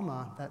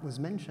trauma that was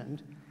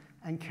mentioned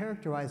and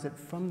characterize it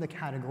from the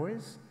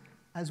categories,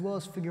 as well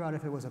as figure out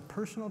if it was a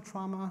personal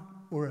trauma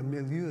or a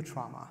milieu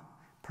trauma.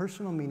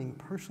 Personal meaning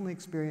personally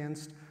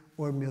experienced,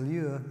 or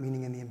milieu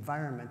meaning in the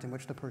environment in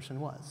which the person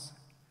was.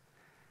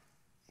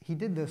 He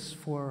did this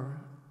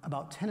for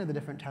about 10 of the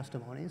different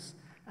testimonies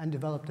and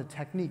developed a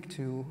technique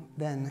to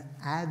then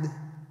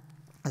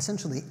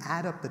essentially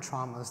add up the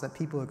traumas that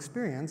people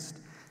experienced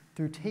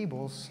through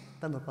tables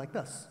that look like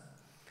this.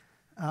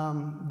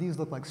 These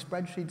look like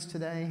spreadsheets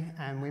today,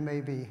 and we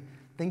may be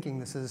thinking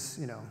this is,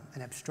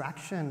 an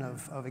abstraction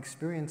of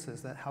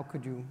experiences, that how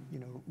could you,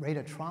 rate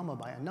a trauma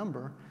by a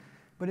number?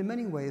 But in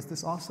many ways,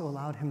 this also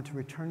allowed him to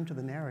return to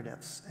the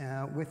narratives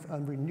with a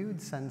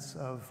renewed sense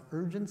of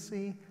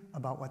urgency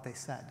about what they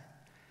said.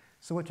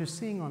 So what you're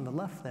seeing on the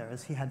left there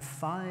is he had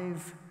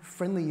 5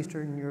 friendly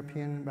Eastern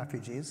European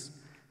refugees,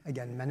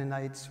 again,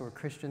 Mennonites or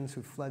Christians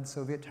who fled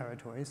Soviet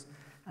territories,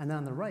 and then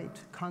on the right,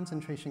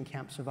 concentration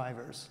camp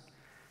survivors.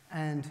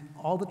 And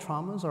all the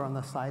traumas are on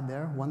the side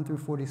there, 1 through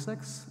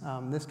 46.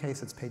 In this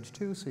case, it's page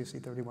 2, so you see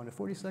 31 to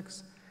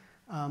 46.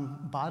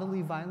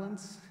 Bodily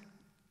violence,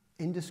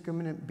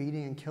 indiscriminate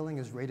beating and killing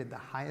is rated the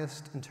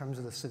highest in terms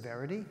of the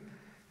severity,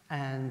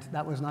 and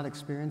that was not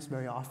experienced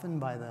very often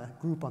by the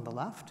group on the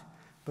left,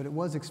 but it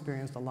was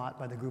experienced a lot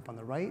by the group on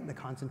the right, the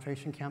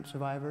concentration camp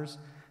survivors.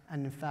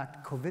 And in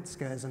fact,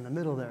 Kovitska is in the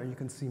middle there. You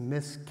can see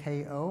Miss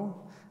K.O.,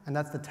 and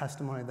that's the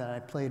testimony that I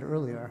played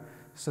earlier.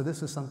 So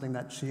this is something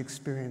that she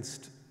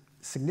experienced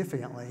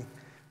significantly,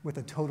 with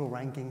a total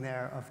ranking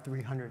there of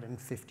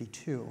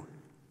 352.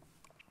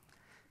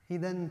 He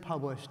then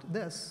published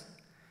this,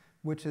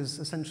 which is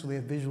essentially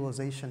a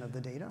visualization of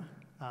the data.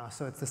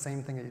 So it's the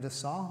same thing that you just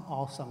saw,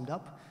 all summed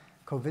up.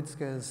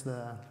 Kovitska is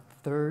the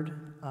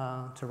third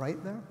to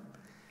right there.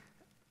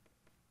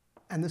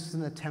 And this is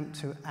an attempt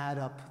to add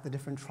up the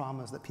different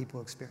traumas that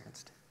people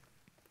experienced.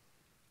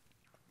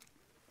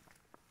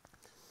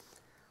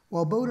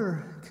 Well,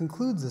 Boder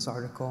concludes this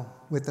article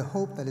with the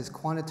hope that his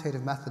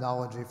quantitative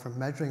methodology for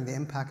measuring the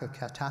impact of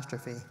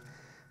catastrophe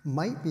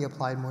might be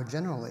applied more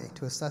generally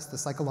to assess the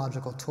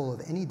psychological toll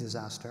of any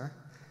disaster.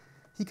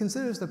 He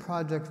considers the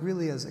project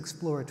really as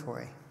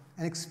exploratory,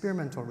 an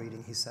experimental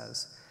reading, he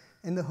says,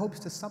 in the hopes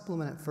to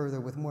supplement it further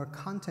with more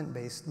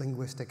content-based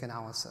linguistic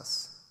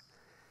analysis.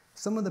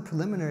 Some of the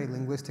preliminary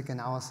linguistic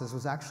analysis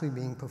was actually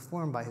being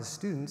performed by his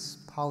students,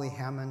 Polly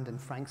Hammond and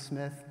Frank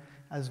Smith,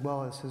 as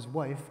well as his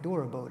wife,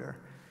 Dora Boder.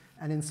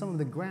 And in some of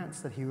the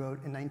grants that he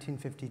wrote in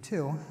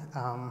 1952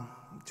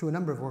 to a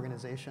number of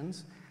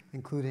organizations,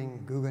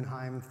 including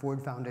Guggenheim,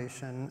 Ford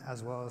Foundation,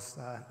 as well as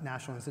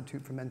National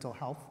Institute for Mental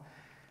Health,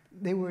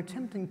 they were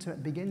attempting to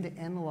begin to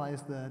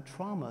analyze the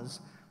traumas,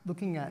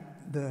 looking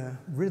at the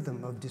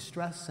rhythm of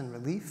distress and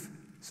relief,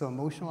 so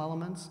emotional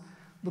elements,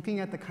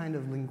 looking at the kind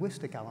of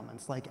linguistic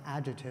elements like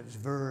adjectives,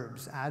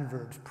 verbs,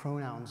 adverbs,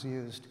 pronouns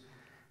used,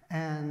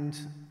 and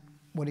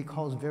what he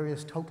calls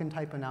various token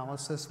type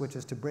analysis, which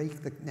is to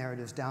break the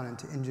narratives down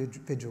into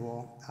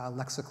individual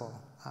lexical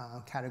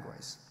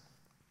categories.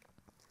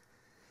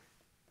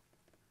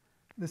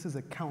 This is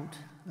a count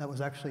that was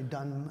actually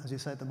done, as you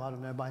said at the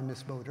bottom there, by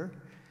Miss Boder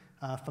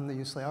from the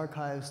UCLA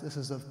archives. This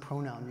is of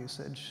pronoun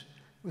usage.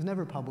 It was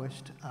never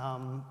published,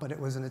 but it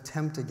was an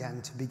attempt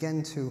again to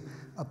begin to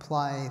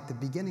apply the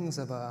beginnings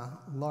of a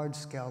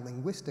large-scale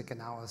linguistic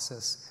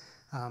analysis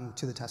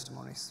to the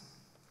testimonies.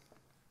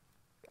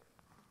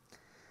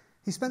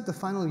 He spent the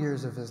final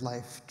years of his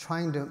life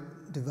trying to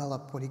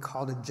develop what he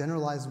called a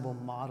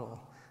generalizable model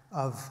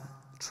of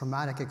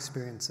traumatic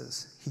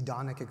experiences.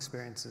 Hedonic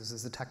experiences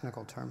is the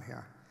technical term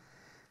here.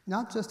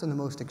 Not just in the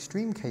most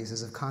extreme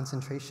cases of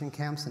concentration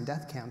camps and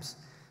death camps,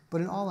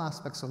 but in all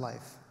aspects of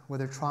life,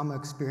 whether trauma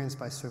experienced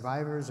by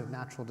survivors of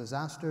natural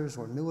disasters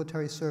or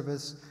military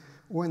service,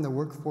 or in the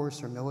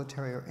workforce or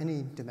military or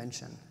any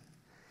dimension.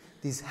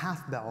 These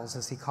half-bells,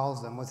 as he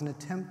calls them, was an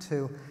attempt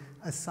to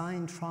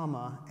assign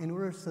trauma in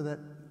order so that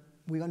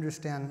we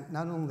understand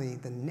not only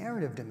the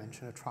narrative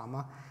dimension of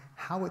trauma,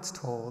 how it's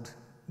told,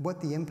 what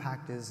the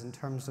impact is in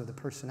terms of the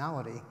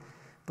personality,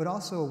 but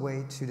also a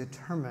way to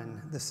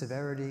determine the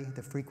severity,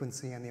 the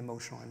frequency, and the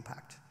emotional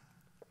impact.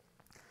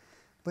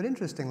 But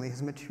interestingly,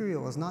 his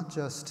material is not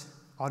just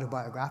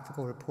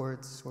autobiographical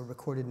reports or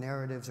recorded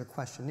narratives or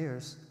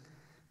questionnaires,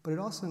 but it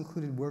also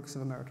included works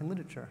of American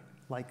literature,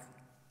 like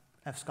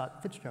F.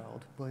 Scott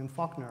Fitzgerald, William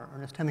Faulkner,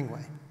 Ernest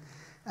Hemingway,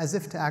 as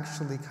if to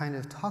actually kind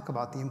of talk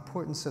about the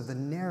importance of the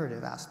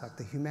narrative aspect,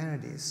 the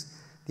humanities,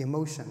 the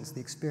emotions, the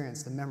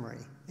experience, the memory,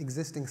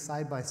 existing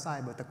side by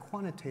side with the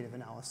quantitative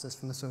analysis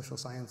from the social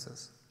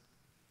sciences.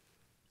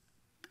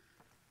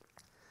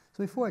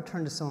 So before I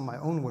turn to some of my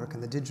own work in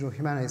the digital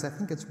humanities, I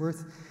think it's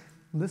worth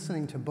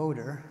listening to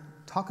Boder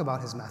talk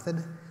about his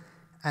method.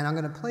 And I'm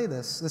going to play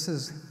this. This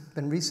has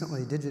been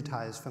recently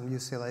digitized from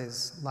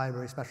UCLA's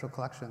Library Special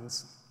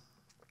Collections.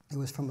 It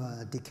was from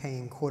a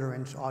decaying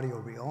quarter-inch audio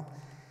reel.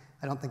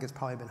 I don't think it's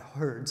probably been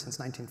heard since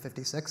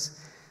 1956,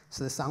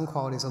 so the sound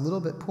quality is a little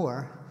bit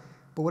poor.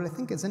 But what I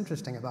think is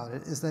interesting about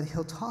it is that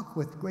he'll talk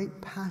with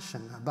great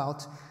passion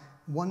about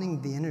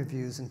wanting the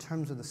interviews in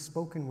terms of the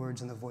spoken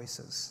words and the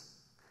voices.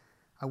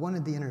 I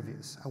wanted the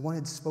interviews. I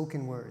wanted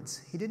spoken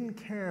words. He didn't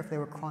care if they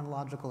were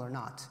chronological or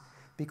not,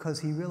 because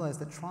he realized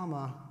that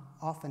trauma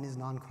often is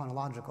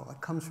non-chronological.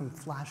 It comes from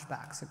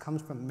flashbacks, it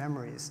comes from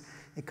memories,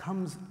 it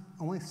comes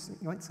almost,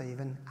 you might say,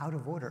 even out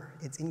of order.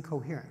 It's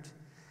incoherent.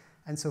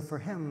 And so for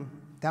him,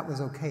 that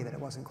was okay that it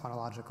wasn't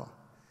chronological.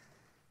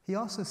 He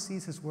also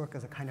sees his work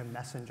as a kind of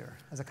messenger,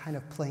 as a kind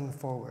of playing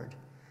forward.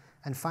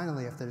 And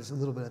finally, if there's a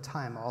little bit of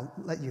time, I'll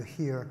let you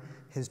hear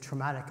his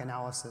traumatic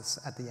analysis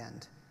at the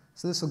end.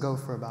 So this will go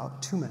for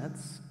about 2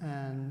 minutes,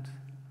 and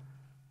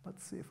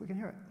let's see if we can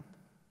hear it.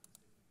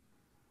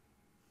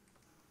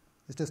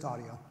 It's just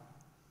audio.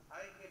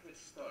 I have a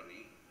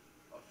story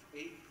of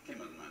Abe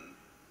Kimmelman.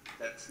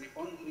 That's the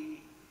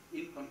only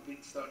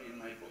incomplete story in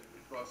my book.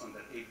 It was on the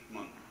 8th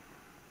month.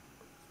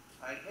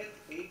 I had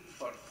Abe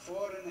for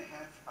 4.5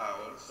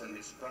 hours, and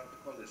his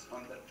protocol is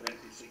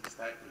 126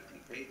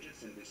 typewritten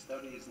pages, and the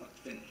story is not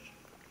finished.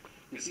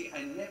 You see,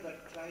 I never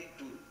tried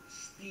to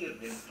steer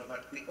them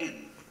toward the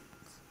end,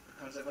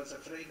 because I was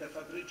afraid of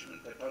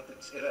abridgment. I thought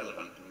it's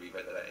irrelevant to me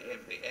whether I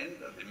have the end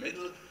or the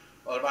middle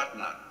or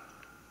whatnot.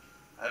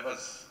 I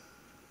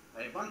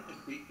wanted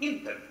the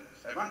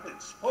interviews. I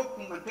wanted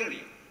spoken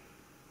material.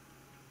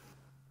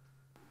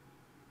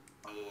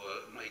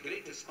 My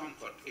greatest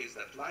comfort is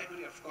that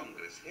Library of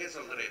Congress has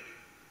already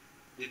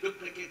the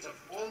duplicates of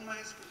all my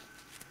schools.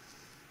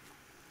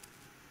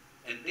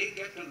 And they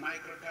get on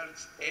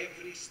microcards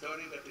every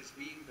story that is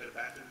being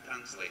verbatim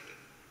translated.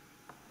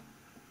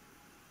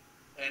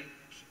 And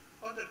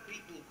other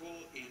people go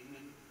in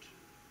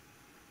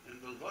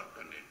and will work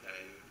on it.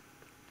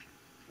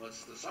 I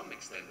was to some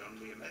extent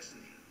only a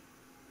messenger.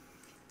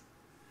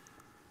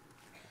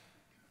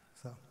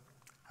 So,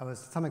 I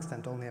was to some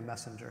extent only a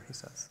messenger, he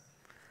says.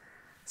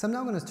 So I'm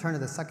now going to turn to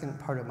the second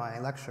part of my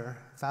lecture,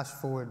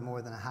 fast forward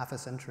more than a half a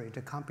century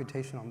to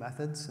computational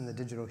methods in the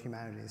digital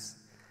humanities.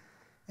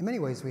 In many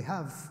ways, we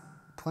have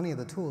plenty of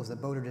the tools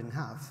that Boder didn't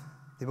have.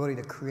 The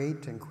ability to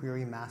create and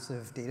query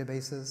massive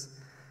databases,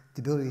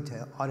 the ability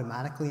to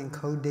automatically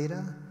encode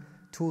data,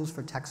 tools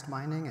for text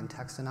mining and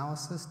text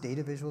analysis,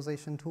 data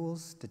visualization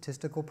tools,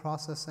 statistical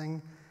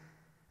processing,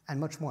 and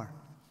much more.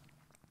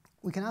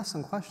 We can ask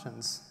some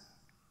questions.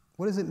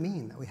 What does it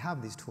mean that we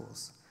have these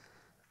tools?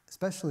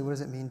 Especially, what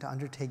does it mean to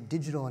undertake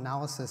digital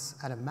analysis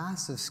at a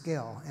massive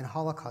scale in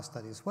Holocaust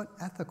studies? What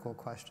ethical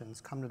questions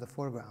come to the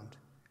foreground?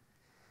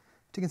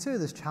 To consider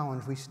this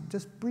challenge, we should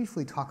just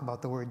briefly talk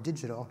about the word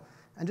digital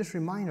and just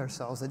remind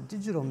ourselves that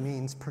digital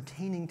means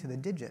pertaining to the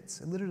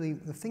digits, literally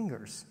the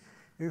fingers.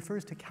 It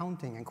refers to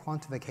counting and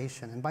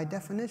quantification, and by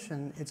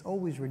definition, it's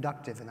always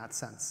reductive in that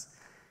sense,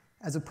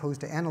 as opposed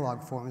to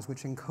analog forms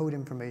which encode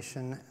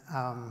information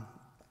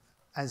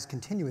as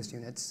continuous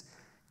units.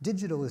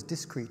 Digital is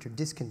discrete or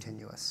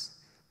discontinuous.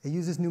 It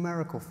uses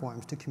numerical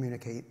forms to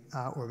communicate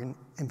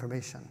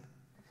information.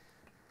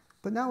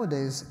 But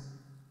nowadays,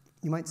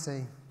 you might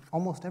say,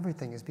 almost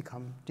everything has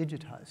become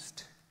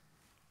digitized.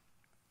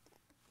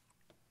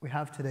 We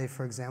have today,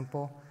 for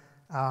example,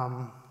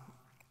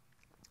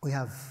 we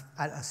have,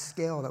 at a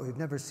scale that we've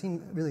never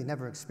seen, really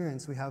never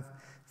experienced, we have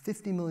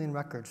 50 million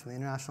records from the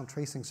International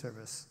Tracing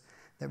Service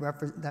that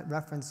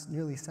reference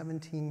nearly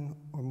 17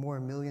 or more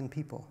million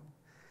people.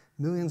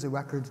 Millions of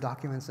records,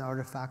 documents, and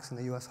artifacts in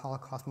the US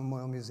Holocaust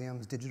Memorial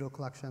Museum's digital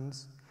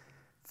collections,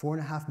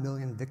 4.5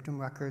 million victim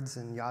records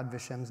in Yad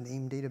Vashem's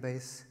name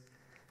database,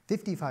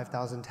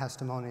 55,000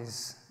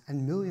 testimonies,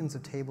 and millions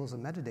of tables of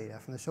metadata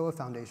from the Shoah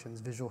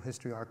Foundation's Visual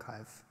History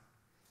Archive.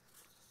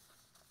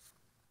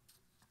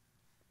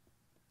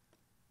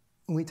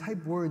 When we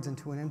type words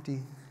into an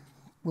empty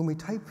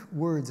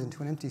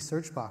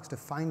search box to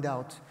find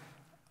out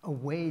a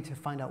way to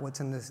find out what's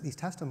in these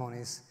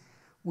testimonies,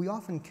 we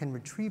often can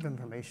retrieve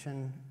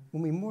information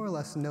when we more or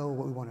less know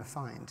what we want to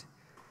find.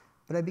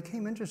 But I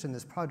became interested in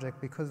this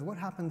project because what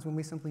happens when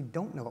we simply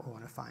don't know what we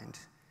want to find?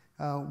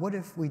 What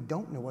if we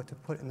don't know what to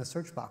put in the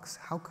search box?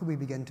 How could we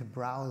begin to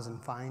browse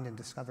and find and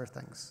discover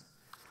things?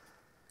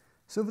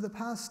 So over the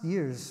past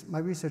years, my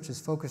research has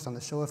focused on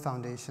the Shoah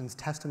Foundation's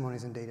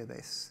testimonies and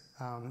database,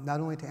 not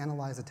only to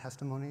analyze the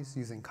testimonies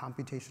using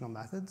computational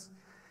methods,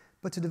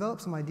 but to develop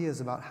some ideas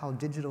about how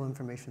digital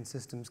information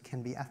systems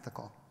can be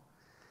ethical.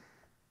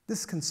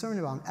 This concern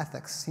about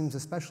ethics seems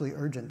especially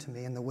urgent to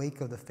me in the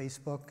wake of the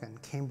Facebook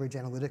and Cambridge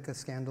Analytica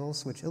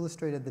scandals, which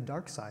illustrated the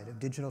dark side of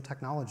digital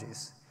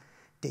technologies.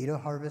 Data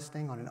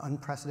harvesting on an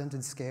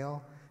unprecedented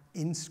scale,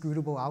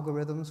 inscrutable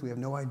algorithms, we have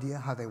no idea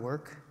how they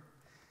work.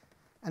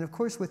 And of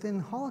course, within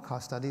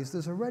Holocaust studies,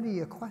 there's already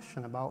a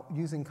question about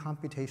using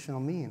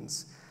computational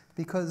means,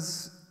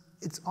 because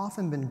it's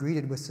often been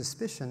greeted with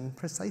suspicion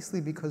precisely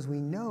because we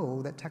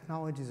know that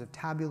technologies of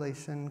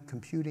tabulation,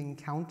 computing,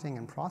 counting,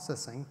 and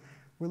processing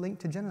were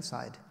linked to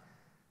genocide.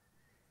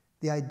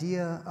 The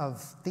idea of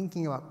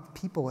thinking about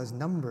people as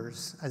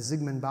numbers, as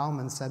Zygmunt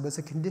Bauman said, was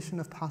a condition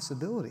of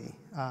possibility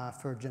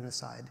for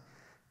genocide.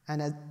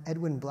 And as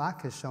Edwin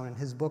Black has shown in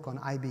his book on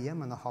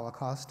IBM and the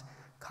Holocaust,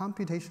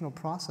 computational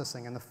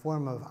processing in the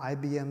form of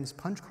IBM's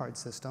punch card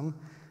system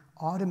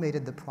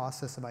automated the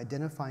process of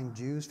identifying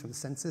Jews from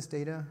census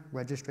data,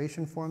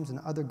 registration forms, and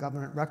other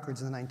government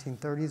records in the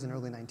 1930s and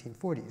early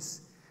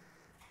 1940s.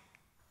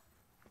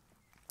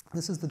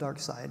 This is the dark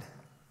side,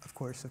 of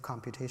course, of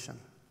computation.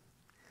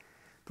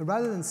 But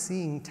rather than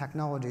seeing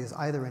technology as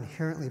either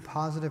inherently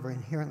positive or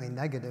inherently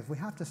negative, we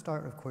have to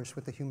start, of course,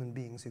 with the human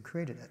beings who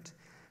created it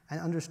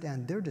and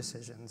understand their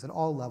decisions at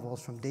all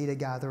levels, from data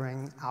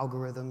gathering,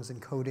 algorithms,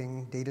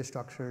 encoding, data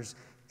structures,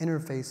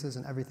 interfaces,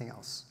 and everything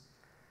else.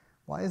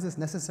 Why is this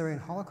necessary in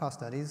Holocaust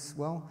studies?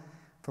 Well,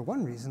 for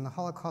one reason, the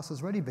Holocaust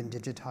has already been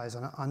digitized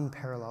on an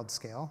unparalleled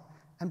scale,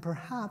 and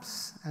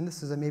perhaps, and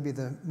this is maybe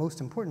the most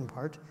important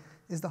part,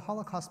 is the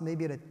Holocaust may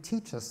be able to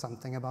teach us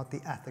something about the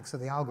ethics of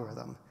the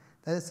algorithm.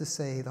 That is to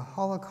say, the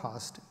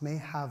Holocaust may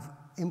have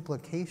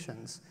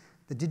implications,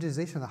 the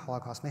digitization of the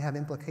Holocaust may have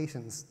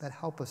implications that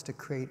help us to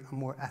create a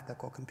more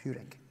ethical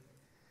computing.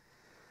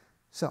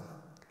 So,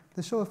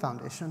 the Shoah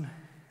Foundation.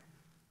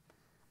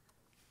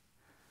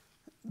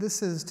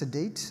 This is, to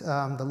date,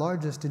 the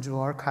largest digital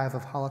archive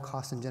of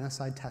Holocaust and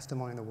genocide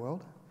testimony in the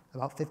world,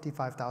 about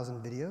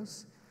 55,000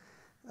 videos.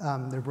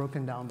 They're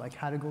broken down by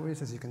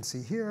categories, as you can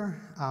see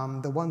here.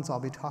 The ones I'll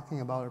be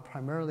talking about are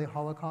primarily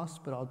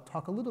Holocaust, but I'll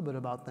talk a little bit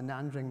about the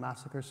Nanjing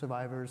massacre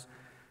survivors,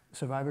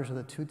 survivors of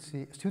the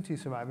Tutsi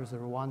survivors of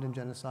the Rwandan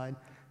genocide,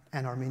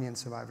 and Armenian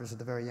survivors at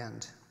the very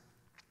end.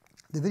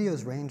 The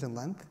videos range in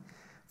length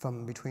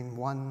from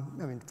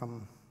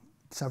from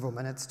several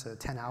minutes to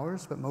 10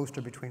 hours, but most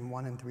are between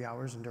 1 and 3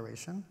 hours in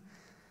duration.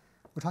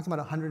 We're talking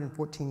about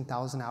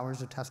 114,000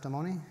 hours of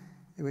testimony.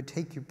 It would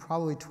take you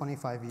probably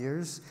 25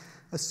 years,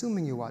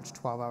 assuming you watch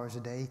 12 hours a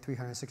day,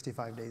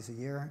 365 days a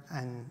year,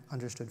 and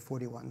understood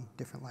 41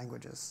 different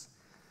languages.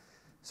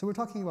 So we're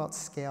talking about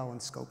scale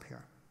and scope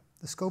here.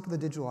 The scope of the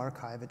digital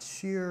archive, its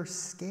sheer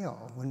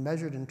scale, when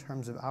measured in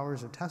terms of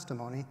hours of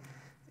testimony,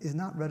 is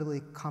not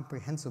readily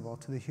comprehensible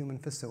to the human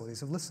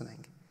facilities of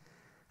listening.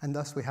 And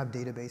thus we have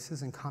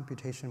databases and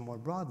computation more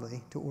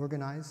broadly to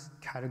organize,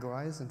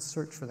 categorize, and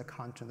search for the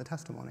content of the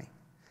testimony.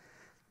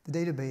 The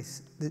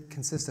database that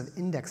consists of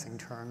indexing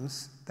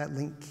terms that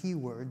link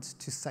keywords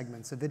to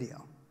segments of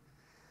video.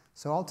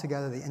 So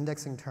altogether, the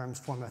indexing terms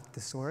form a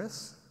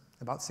thesaurus,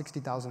 about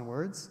 60,000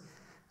 words,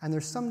 and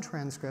there's some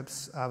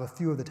transcripts of a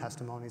few of the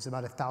testimonies,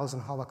 about 1,000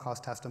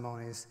 Holocaust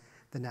testimonies,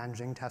 the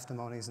Nanjing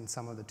testimonies, and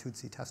some of the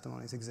Tutsi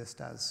testimonies exist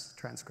as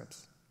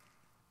transcripts.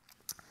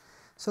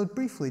 So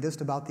briefly,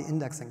 just about the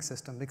indexing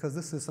system, because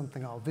this is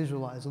something I'll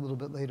visualize a little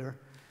bit later.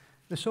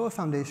 The Shoah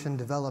Foundation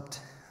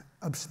developed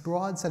a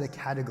broad set of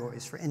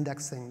categories for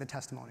indexing the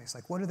testimonies.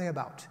 Like, what are they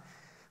about?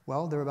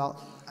 Well, they're about,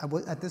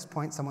 at this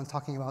point, someone's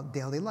talking about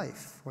daily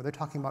life, or they're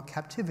talking about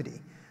captivity,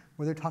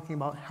 or they're talking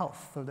about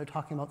health, or they're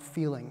talking about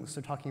feelings,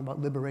 they're talking about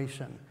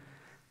liberation.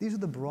 These are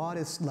the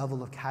broadest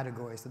level of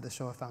categories that the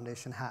Shoah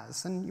Foundation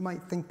has. And you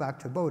might think back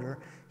to Boder.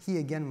 He,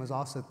 again, was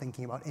also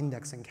thinking about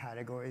indexing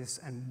categories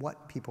and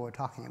what people are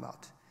talking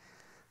about.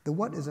 The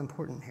what is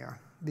important here,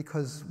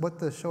 because what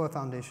the Shoah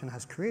Foundation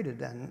has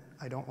created, and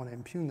I don't want to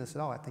impugn this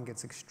at all, I think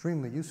it's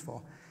extremely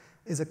useful,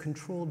 is a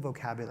controlled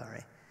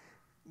vocabulary,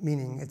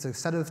 meaning it's a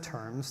set of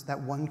terms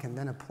that one can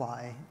then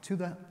apply to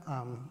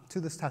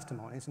the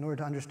testimonies in order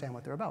to understand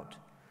what they're about.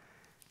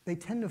 They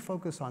tend to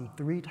focus on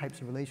 3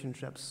 types of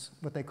relationships,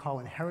 what they call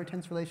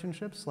inheritance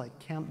relationships, like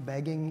camp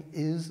begging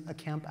is a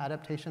camp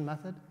adaptation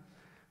method,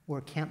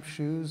 or camp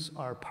shoes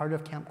are part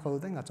of camp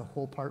clothing, that's a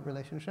whole part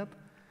relationship,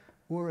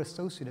 or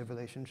associative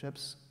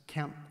relationships,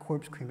 camp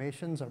corpse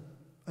cremations are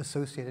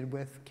associated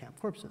with camp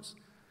corpses.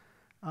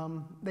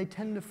 They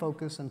tend to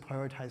focus and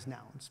prioritize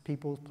nouns,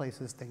 people,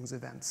 places, things,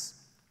 events.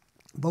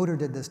 Boder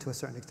did this to a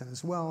certain extent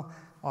as well,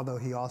 although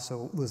he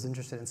also was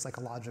interested in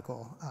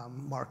psychological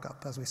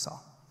markup, as we saw.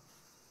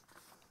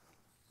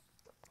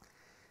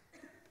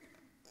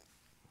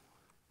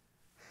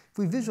 If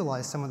we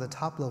visualize some of the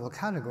top-level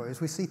categories,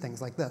 we see things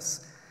like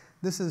this.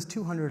 This is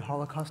 200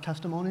 Holocaust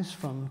testimonies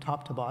from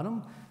top to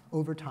bottom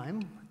over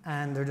time,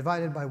 and they're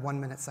divided by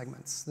 1-minute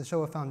segments. The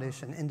Shoah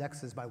Foundation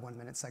indexes by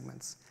 1-minute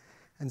segments.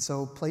 And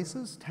so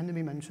places tend to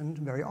be mentioned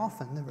very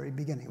often in the very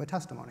beginning of a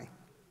testimony.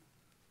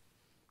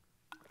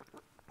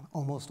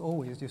 Almost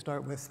always you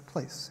start with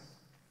place.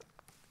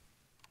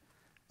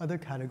 Other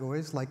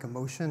categories like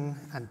emotion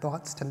and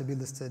thoughts tend to be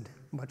listed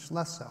much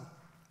less so.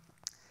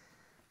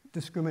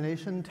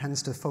 Discrimination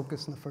tends to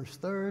focus in the first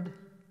third,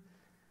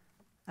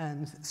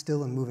 and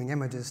still and moving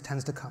images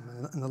tends to come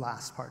in the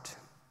last part.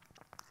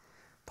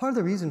 Part of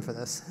the reason for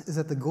this is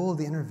that the goal of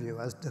the interview,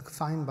 as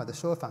defined by the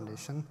Shoah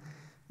Foundation,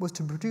 was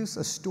to produce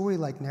a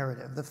story-like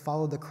narrative that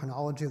followed the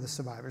chronology of the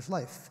survivor's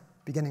life,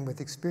 beginning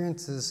with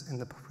experiences in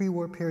the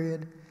pre-war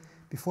period,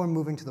 before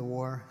moving to the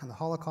war and the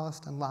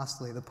Holocaust, and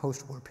lastly, the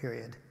post-war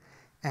period,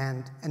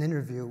 and an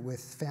interview with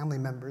family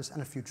members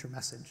and a future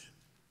message.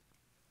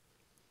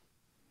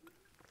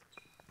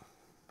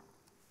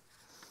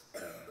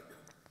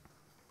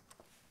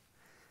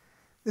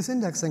 This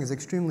indexing is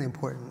extremely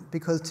important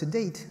because to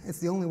date, it's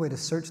the only way to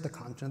search the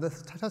content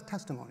of the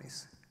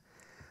testimonies.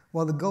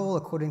 While the goal,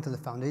 according to the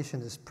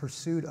Foundation, is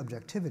pursued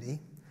objectivity,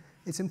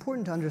 it's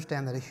important to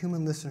understand that a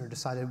human listener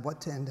decided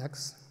what to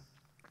index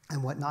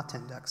and what not to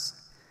index.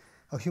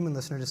 A human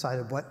listener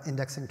decided what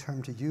indexing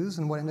term to use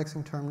and what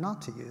indexing term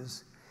not to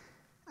use.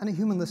 And a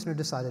human listener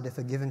decided if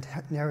a given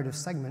narrative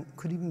segment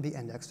could even be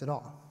indexed at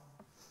all.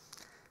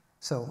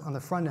 So on the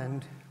front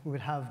end, we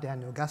would have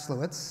Daniel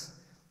Geslowitz,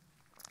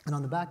 and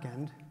on the back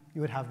end,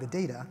 you would have the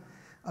data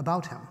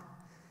about him.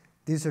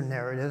 These are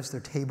narratives, they're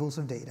tables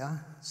of data,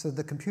 so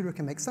the computer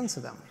can make sense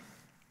of them.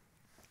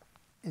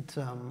 It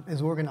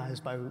is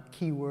organized by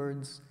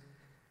keywords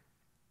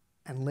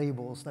and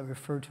labels that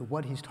refer to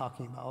what he's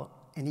talking about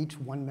in each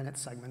 1-minute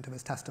segment of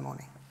his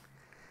testimony.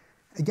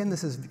 Again,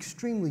 this is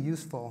extremely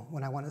useful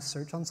when I want to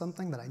search on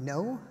something that I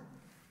know.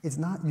 It's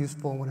not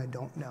useful when I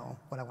don't know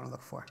what I want to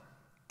look for.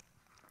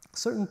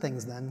 Certain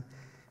things then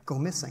go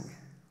missing,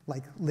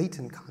 like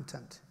latent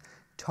content,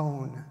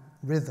 tone,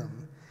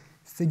 rhythm,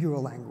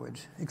 figural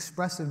language,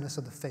 expressiveness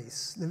of the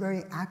face, the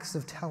very acts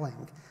of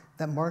telling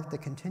that mark the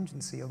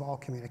contingency of all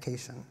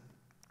communication.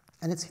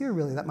 And it's here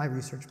really that my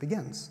research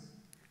begins.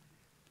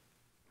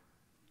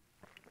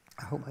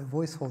 I hope my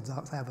voice holds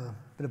out. I have a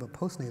bit of a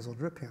postnasal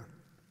drip here.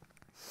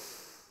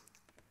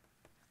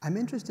 I'm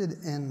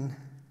interested in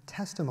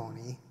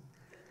testimony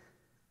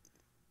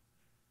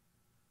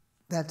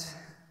that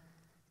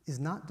is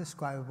not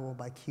describable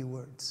by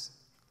keywords.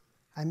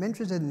 I'm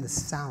interested in the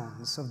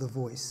sounds of the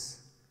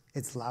voice,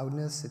 its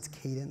loudness, its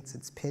cadence,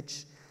 its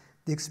pitch,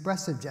 the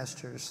expressive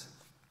gestures,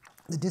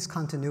 the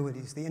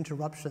discontinuities, the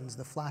interruptions,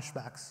 the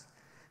flashbacks,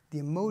 the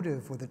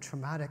emotive or the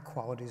traumatic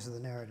qualities of the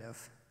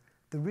narrative,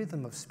 the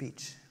rhythm of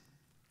speech,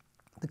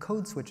 the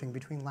code switching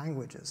between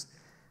languages,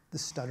 the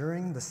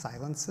stuttering, the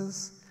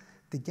silences,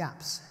 the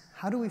gaps.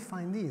 How do we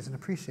find these and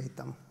appreciate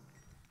them?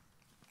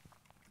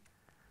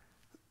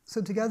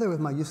 So together with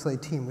my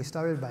UCLA team, we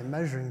started by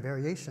measuring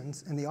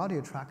variations in the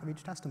audio track of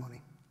each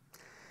testimony.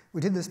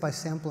 We did this by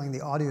sampling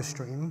the audio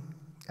stream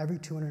every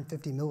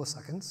 250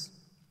 milliseconds,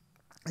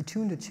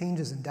 attuned to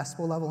changes in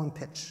decibel level and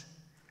pitch.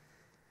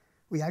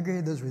 We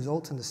aggregated those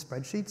results into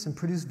spreadsheets and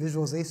produced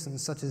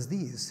visualizations such as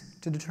these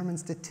to determine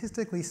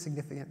statistically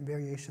significant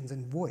variations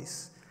in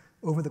voice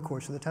over the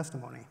course of the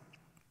testimony.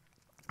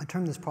 I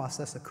term this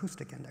process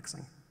acoustic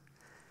indexing.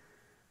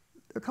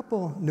 There are a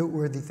couple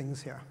noteworthy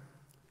things here.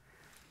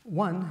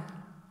 One,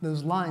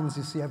 those lines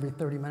you see every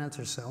 30 minutes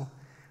or so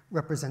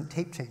represent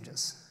tape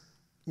changes.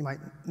 You might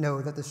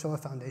know that the Shoah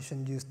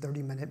Foundation used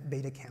 30-minute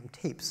Betacam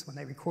tapes when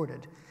they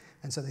recorded,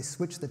 and so they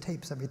switched the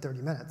tapes every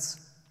 30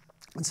 minutes.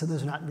 And so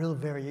those are not real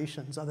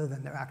variations other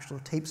than their actual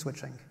tape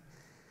switching.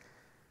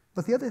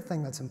 But the other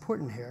thing that's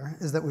important here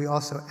is that we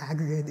also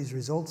aggregated these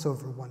results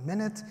over 1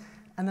 minute,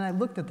 and then I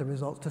looked at the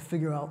results to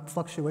figure out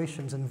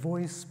fluctuations in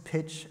voice,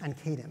 pitch, and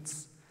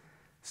cadence.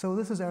 So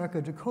this is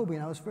Erica Jacoby,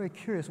 and I was very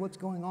curious what's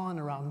going on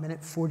around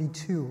minute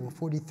 42,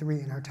 43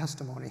 in her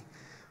testimony.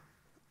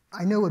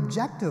 I know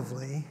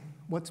objectively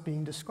what's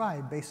being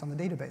described based on the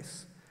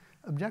database.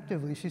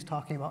 Objectively, she's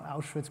talking about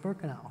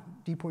Auschwitz-Birkenau,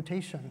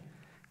 deportation,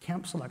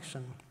 camp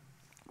selection,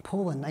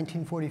 Poland,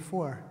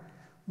 1944,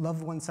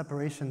 loved one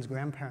separations,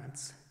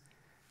 grandparents.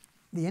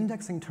 The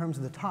indexing terms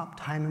at the top,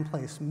 time and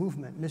place,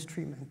 movement,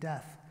 mistreatment,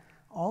 death,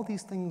 all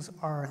these things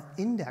are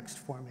indexed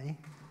for me,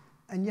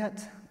 and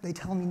yet they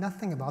tell me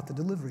nothing about the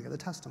delivery of the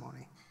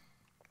testimony.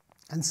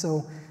 And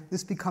so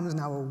this becomes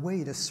now a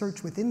way to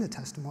search within the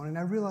testimony, and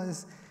I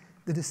realize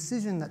the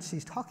decision that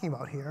she's talking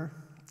about here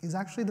is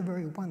actually the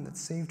very one that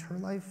saved her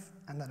life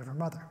and that of her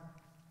mother.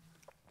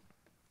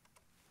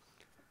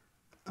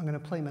 I'm going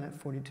to play minute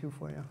 42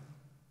 for you.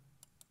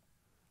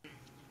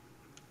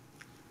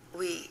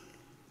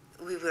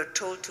 We were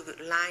told to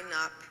line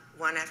up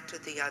one after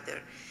the other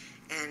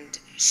and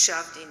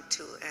shoved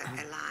into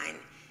a line.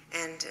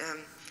 And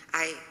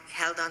I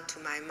held on to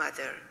my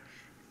mother.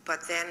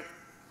 But then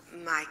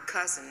my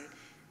cousin,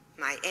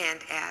 my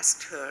aunt,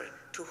 asked her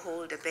to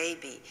hold a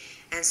baby.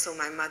 And so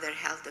my mother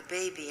held the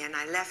baby, and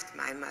I left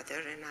my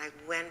mother, and I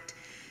went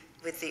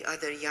with the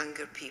other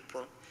younger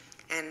people.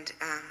 And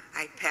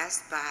I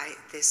passed by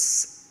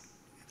this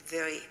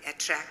very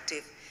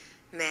attractive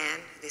man,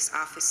 this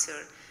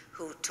officer,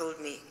 who told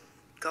me,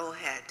 "Go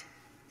ahead,"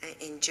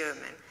 in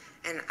German.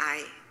 And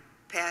I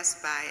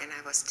passed by, and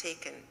I was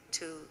taken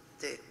to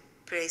the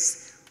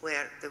place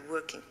where the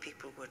working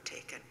people were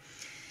taken.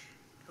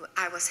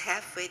 I was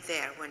halfway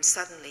there when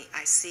suddenly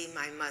I see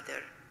my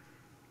mother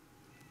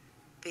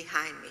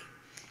behind me.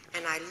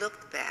 And I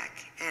looked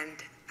back,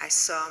 and I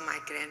saw my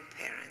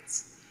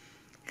grandparents.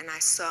 And I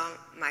saw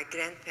my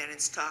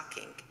grandparents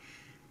talking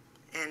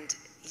and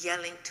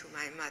yelling to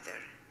my mother.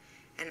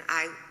 And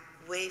I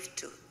waved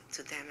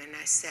to them, and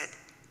I said,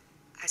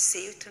 "I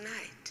see you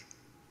tonight."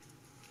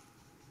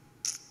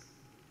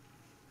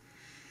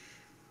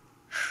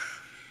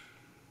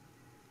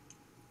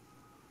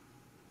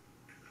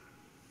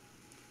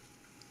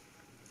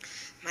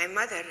 My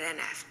mother ran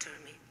after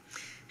me.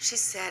 She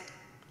said,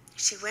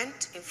 she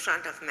went in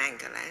front of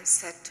Mengele and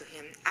said to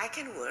him, "I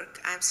can work,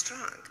 I'm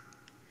strong."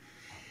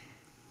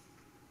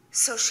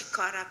 So she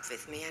caught up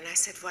with me, and I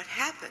said, "What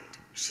happened?"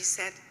 She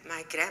said,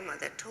 "My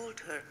grandmother told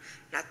her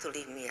not to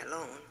leave me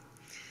alone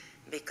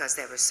because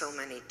there were so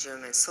many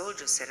German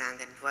soldiers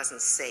around and it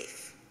wasn't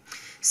safe."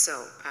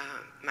 So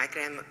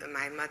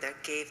my mother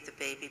gave the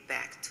baby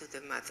back to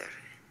the mother,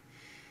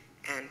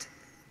 and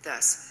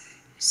thus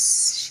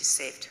she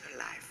saved her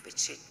life, which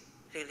she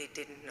really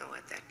didn't know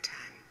at that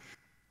time.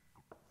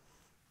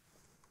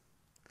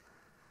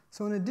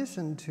 So in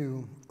addition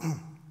to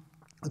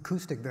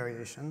acoustic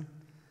variation,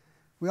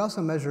 we also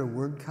measure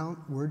word count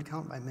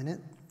by minute,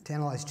 to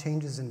analyze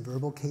changes in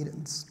verbal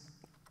cadence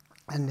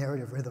and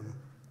narrative rhythm.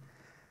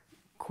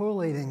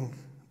 Correlating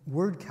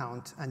word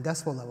count and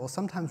decibel level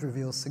sometimes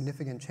reveals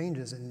significant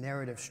changes in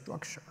narrative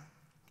structure,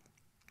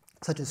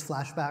 such as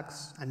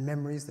flashbacks and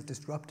memories that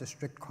disrupt a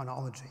strict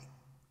chronology.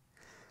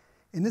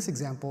 In this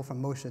example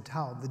from Moshe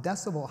Taub, the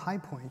decibel high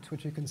point,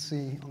 which you can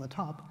see on the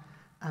top,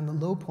 and the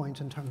low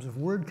point in terms of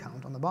word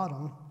count on the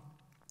bottom,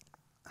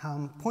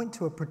 point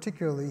to a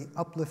particularly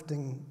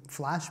uplifting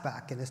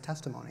flashback in his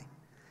testimony.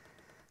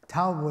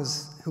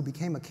 Taub, who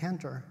became a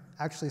cantor,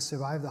 actually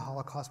survived the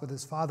Holocaust with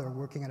his father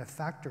working at a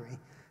factory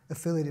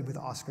affiliated with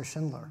Oskar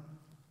Schindler.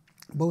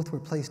 Both were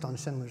placed on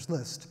Schindler's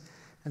List,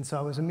 and so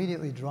I was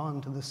immediately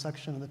drawn to this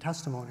section of the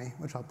testimony,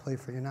 which I'll play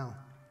for you now.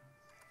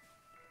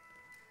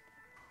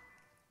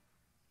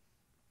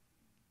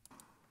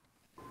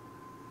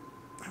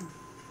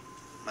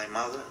 My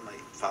mother and my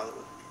father,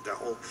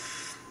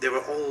 they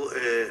were all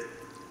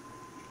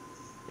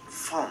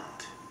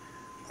fond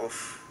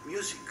of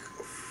music,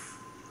 of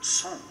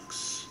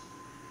songs,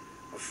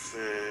 of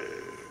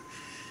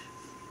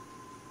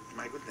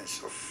my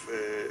goodness, of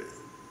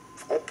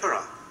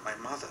opera. My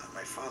mother,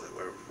 my father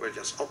were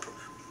just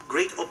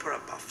great opera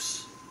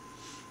buffs.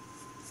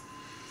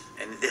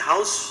 And the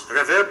house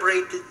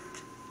reverberated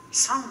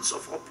sounds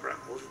of opera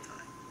all the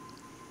time.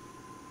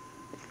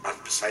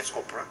 But besides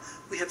opera,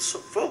 we had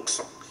folk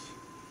songs.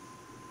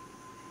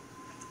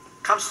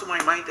 Comes to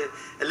my mind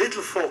a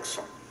little folk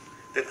song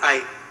that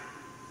I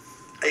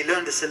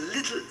learned as a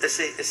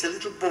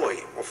little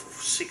boy of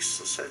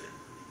 6 or 7.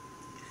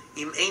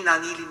 Im ein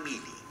anili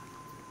mili.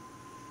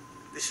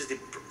 This is the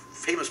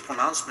famous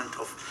pronouncement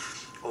of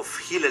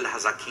Hillel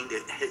Hazakin,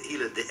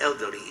 Hillel the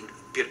elderly in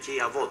Pirkei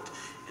Avot,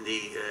 in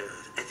the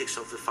Ethics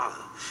of the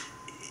Father.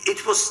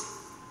 It was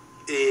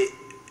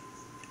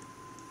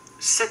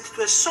set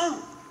to a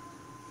song.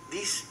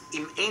 This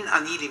Im ein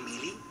anili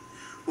mili,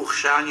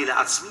 uchshani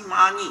la'atzmi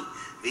ma'ani,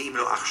 ve'im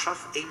lo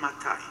achshav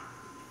eimatai.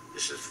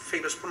 This is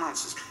famous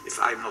pronouncements. If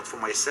I'm not for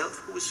myself,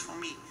 who is for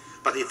me?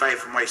 But if I am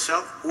for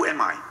myself, who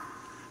am I?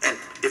 And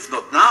if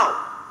not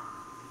now,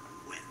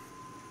 when?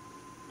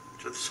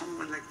 So the song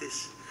went like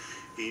this.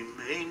 Im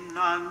ein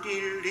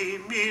anili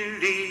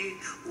mili,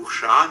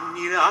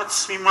 uchshani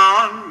la'atzmi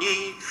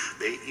ma'ani,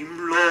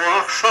 ve'im lo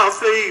achshav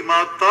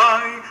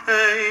eimatai,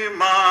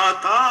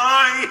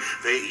 eimatai,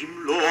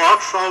 ve'im lo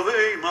achshav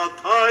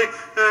eimatai,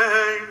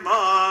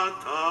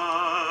 eimatai.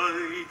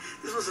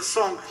 This was a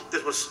song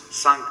that was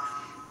sung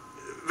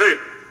very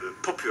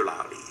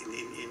popularly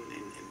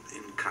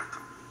in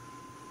Krakow.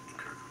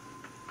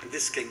 And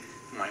this came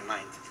to my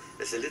mind.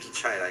 As a little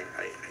child,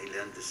 I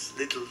learned this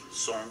little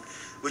song,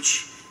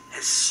 which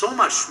has so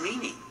much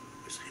meaning.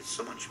 It has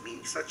so much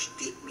meaning, such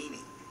deep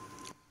meaning.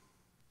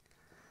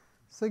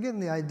 So again,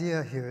 the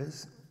idea here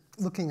is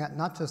looking at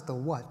not just the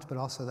what, but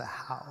also the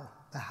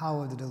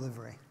how of the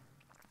delivery.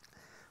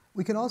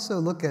 We can also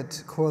look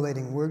at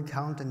correlating word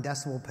count and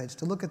decibel pitch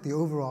to look at the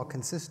overall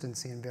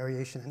consistency and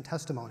variation in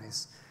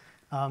testimonies.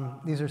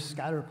 These are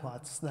scatter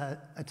plots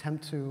that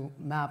attempt to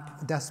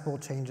map decibel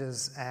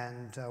changes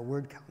and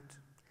word count.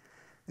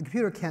 The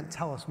computer can't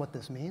tell us what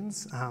this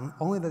means,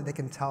 only that they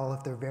can tell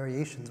if there are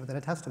variations within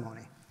a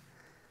testimony.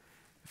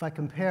 If I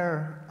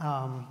compare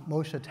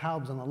Moshe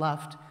Taub's on the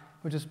left,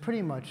 which is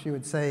pretty much, you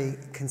would say,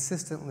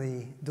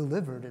 consistently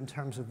delivered in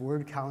terms of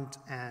word count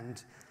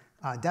and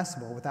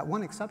decibel, with that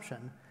one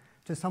exception,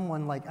 to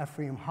someone like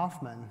Ephraim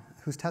Hoffman,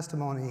 whose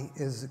testimony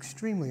is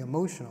extremely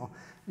emotional,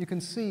 you can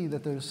see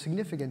that there's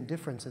significant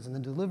differences in the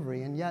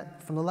delivery, and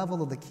yet from the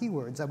level of the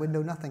keywords, I would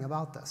know nothing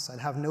about this. I'd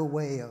have no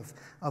way of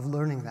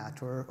learning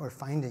that or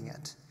finding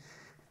it.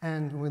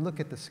 And when we look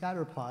at the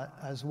scatter plot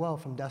as well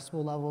from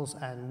decibel levels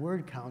and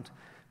word count,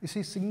 you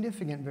see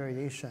significant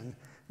variation,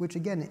 which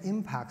again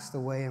impacts the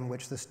way in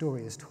which the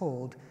story is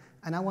told.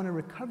 And I want to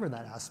recover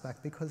that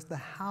aspect because the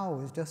how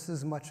is just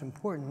as much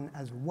important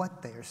as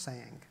what they are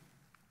saying.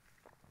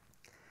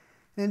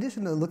 In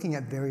addition to looking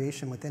at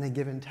variation within a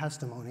given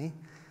testimony,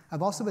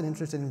 I've also been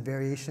interested in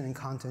variation and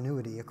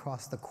continuity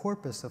across the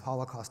corpus of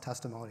Holocaust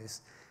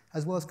testimonies,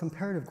 as well as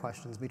comparative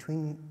questions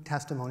between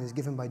testimonies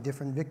given by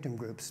different victim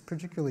groups,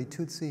 particularly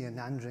Tutsi and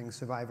Nanjing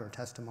survivor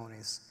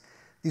testimonies.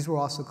 These were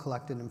also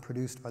collected and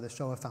produced by the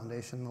Shoah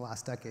Foundation in the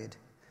last decade.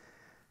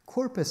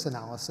 Corpus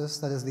analysis,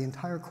 that is the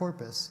entire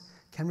corpus,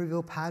 can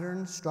reveal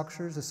patterns,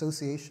 structures,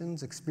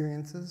 associations,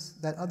 experiences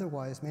that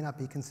otherwise may not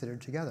be considered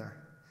together.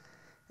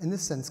 In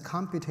this sense,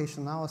 computational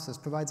analysis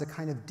provides a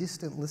kind of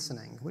distant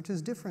listening, which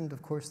is different,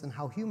 of course, than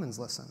how humans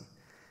listen,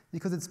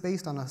 because it's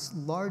based on a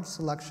large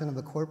selection of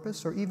the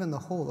corpus or even the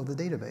whole of the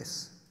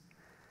database.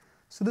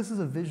 So this is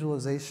a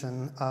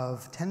visualization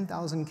of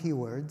 10,000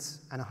 keywords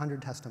and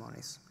 100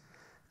 testimonies.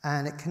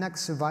 And it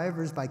connects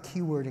survivors by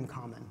keyword in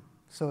common.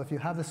 So if you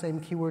have the same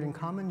keyword in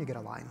common, you get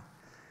a line.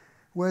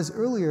 Whereas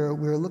earlier,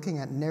 we were looking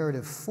at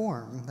narrative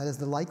form, that is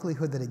the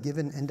likelihood that a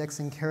given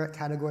indexing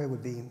category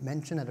would be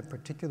mentioned at a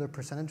particular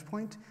percentage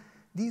point.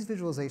 These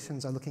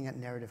visualizations are looking at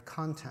narrative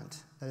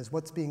content, that is,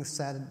 what's being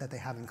said that they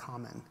have in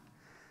common.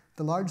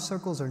 The large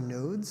circles are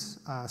nodes,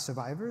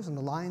 survivors, and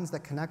the lines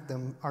that connect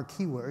them are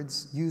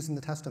keywords used in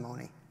the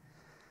testimony.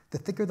 The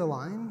thicker the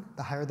line,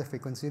 the higher the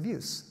frequency of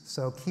use.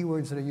 So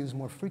keywords that are used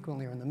more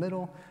frequently are in the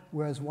middle,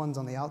 whereas ones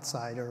on the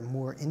outside are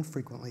more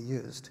infrequently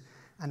used.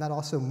 And that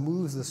also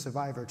moves the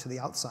survivor to the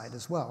outside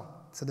as well.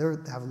 So they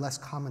have less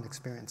common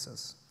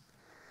experiences.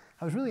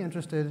 I was really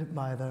interested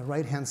by the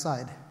right-hand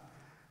side.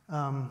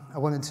 I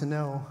wanted to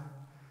know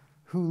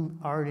who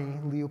Artie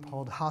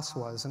Leopold Haas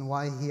was and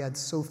why he had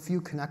so few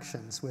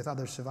connections with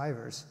other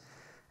survivors.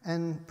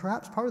 And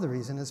perhaps part of the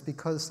reason is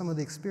because some of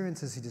the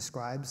experiences he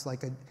describes,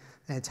 like an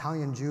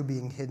Italian Jew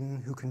being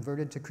hidden who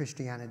converted to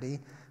Christianity,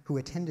 who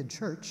attended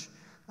church,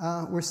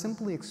 were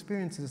simply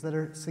experiences that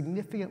are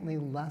significantly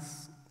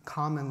less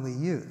commonly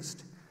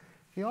used.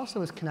 He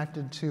also is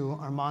connected to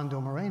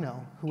Armando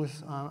Moreno, who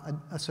was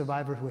a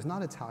survivor who was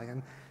not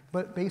Italian,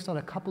 but based on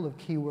a couple of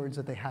keywords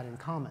that they had in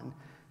common.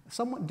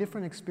 Somewhat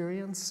different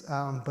experience,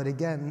 but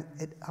again,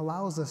 it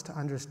allows us to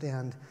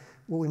understand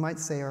what we might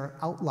say are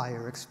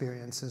outlier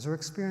experiences, or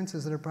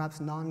experiences that are perhaps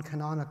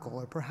non-canonical,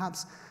 or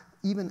perhaps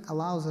even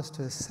allows us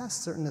to assess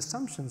certain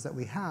assumptions that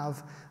we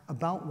have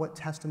about what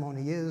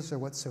testimony is or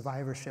what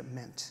survivorship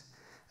meant.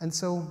 And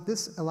so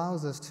this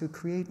allows us to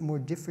create more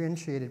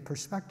differentiated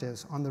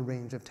perspectives on the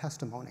range of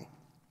testimony.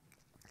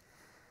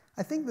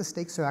 I think the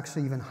stakes are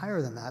actually even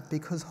higher than that,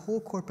 because whole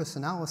corpus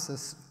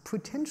analysis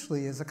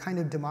potentially is a kind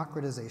of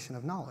democratization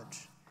of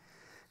knowledge.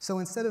 So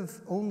instead of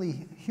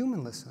only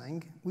human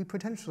listening, we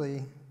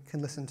potentially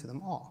can listen to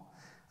them all.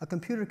 A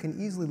computer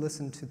can easily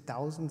listen to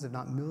thousands, if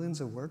not millions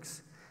of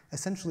works,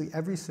 essentially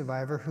every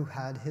survivor who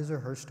had his or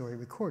her story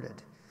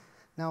recorded.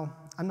 Now,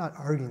 I'm not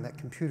arguing that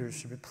computers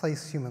should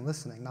replace human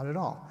listening, not at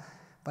all.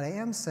 But I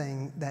am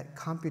saying that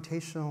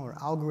computational or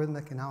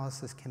algorithmic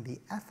analysis can be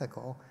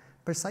ethical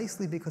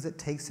precisely because it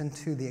takes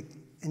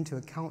into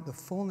account the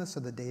fullness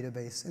of the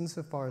database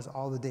insofar as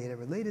all the data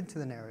related to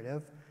the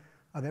narrative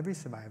of every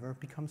survivor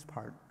becomes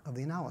part of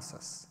the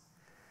analysis.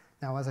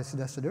 Now, as I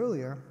suggested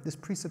earlier, this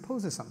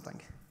presupposes something.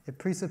 It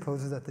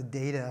presupposes that the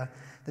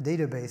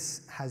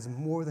database has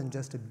more than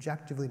just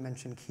objectively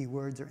mentioned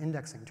keywords or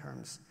indexing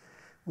terms.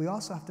 We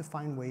also have to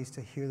find ways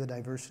to hear the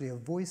diversity of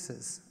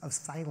voices, of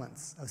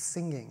silence, of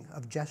singing,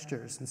 of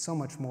gestures, and so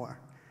much more.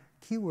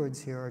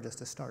 Keywords here are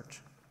just a start.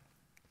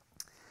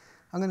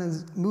 I'm going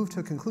to move to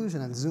a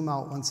conclusion and zoom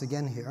out once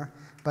again here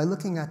by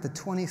looking at the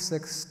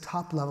 26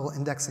 top-level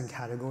indexing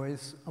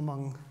categories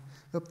among,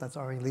 that's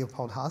already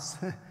Leopold Haas.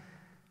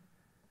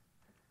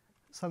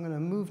 So I'm going to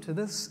move to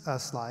this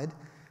slide,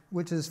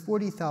 which is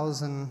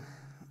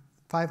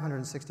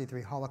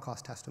 40,563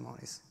 Holocaust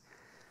testimonies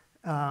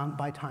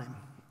by time.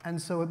 And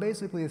so it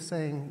basically is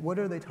saying, what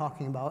are they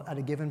talking about at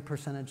a given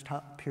percentage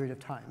period of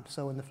time?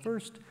 So in the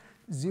first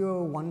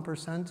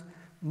 0.1%,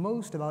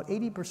 most, about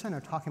 80%,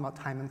 are talking about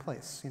time and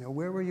place. You know,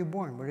 where were you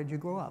born? Where did you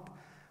grow up?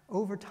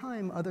 Over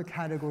time, other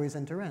categories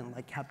enter in,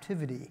 like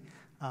captivity,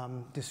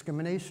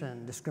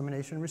 discrimination,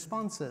 discrimination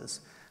responses.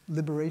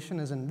 Liberation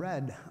is in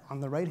red on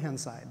the right-hand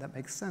side. That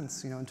makes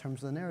sense, you know, in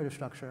terms of the narrative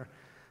structure.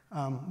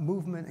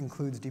 Movement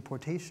includes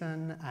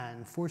deportation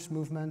and forced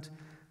movement.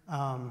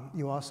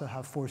 You also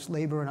have forced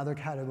labor and other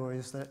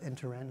categories that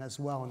enter in as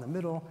well in the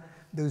middle.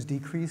 Those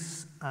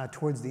decrease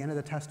towards the end of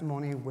the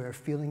testimony where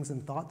feelings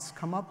and thoughts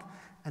come up,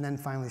 and then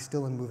finally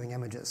still and moving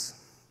images.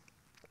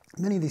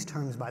 Many of these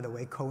terms, by the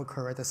way,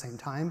 co-occur at the same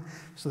time,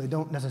 so they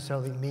don't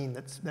necessarily mean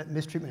that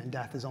mistreatment and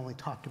death is only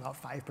talked about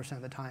 5%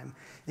 of the time.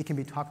 It can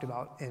be talked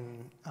about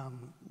in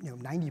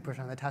 90%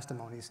 of the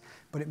testimonies,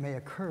 but it may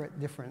occur at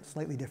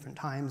slightly different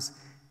times,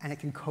 and it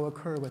can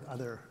co-occur with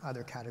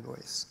other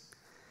categories.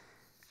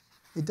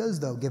 It does,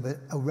 though, give it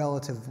a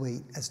relative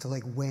weight as to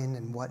like when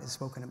and what is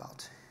spoken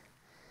about.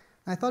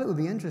 And I thought it would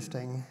be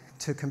interesting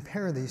to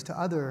compare these to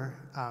other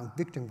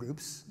victim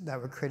groups that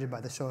were created by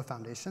the Shoah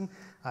Foundation,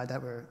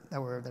 that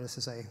is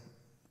to say,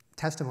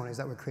 testimonies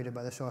that were created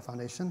by the Shoah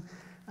Foundation.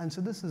 And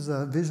so this is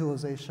a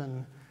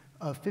visualization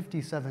of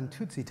 57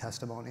 Tutsi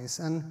testimonies.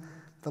 And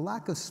the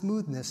lack of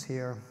smoothness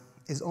here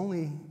is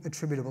only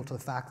attributable to the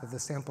fact that the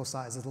sample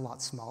size is a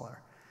lot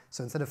smaller.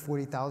 So instead of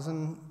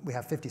 40,000, we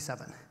have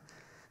 57.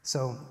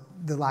 So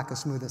the lack of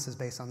smoothness is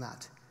based on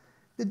that.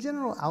 The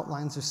general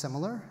outlines are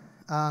similar.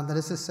 That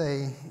is to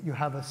say, you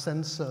have a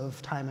sense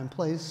of time and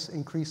place,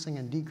 increasing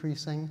and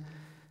decreasing.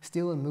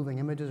 Still and moving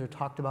images are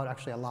talked about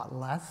actually a lot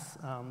less.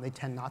 They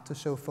tend not to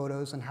show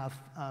photos and have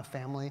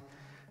family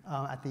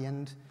at the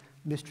end.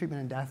 Mistreatment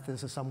and death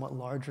is a somewhat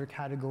larger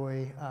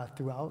category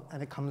throughout,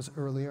 and it comes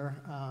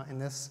earlier in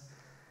this.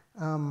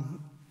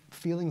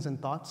 Feelings and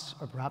thoughts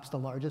are perhaps the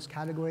largest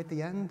category at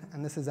the end,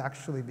 and this is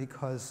actually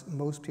because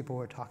most people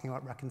were talking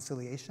about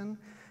reconciliation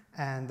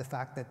and the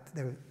fact that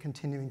they're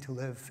continuing to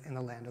live in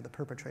the land of the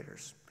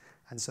perpetrators.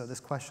 And so this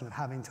question of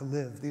having to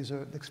live, these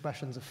are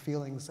expressions of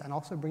feelings, and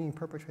also bringing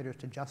perpetrators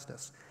to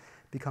justice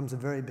becomes a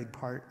very big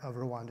part of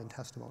Rwandan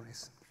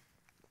testimonies.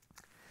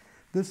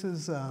 This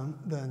is the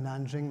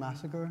Nanjing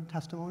massacre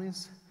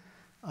testimonies.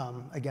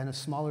 Again, a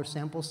smaller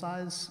sample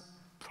size.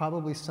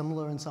 probably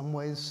similar in some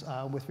ways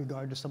with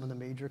regard to some of the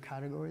major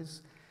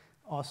categories.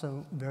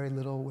 Also, very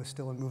little with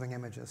still and moving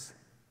images.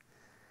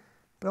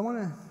 But I want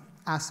to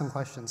ask some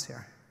questions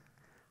here.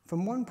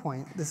 From one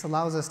point, this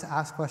allows us to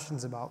ask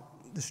questions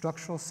about the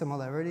structural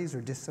similarities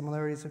or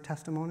dissimilarities of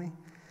testimony.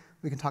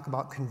 We can talk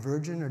about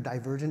convergent or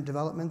divergent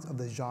development of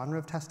the genre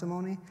of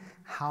testimony,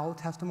 how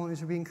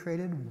testimonies are being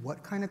created,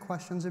 what kind of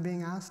questions are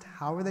being asked,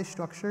 how are they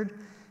structured,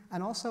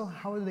 and also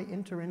how do they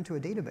enter into a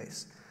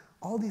database.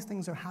 All these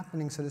things are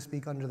happening, so to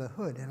speak, under the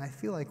hood, and I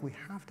feel like we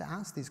have to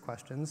ask these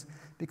questions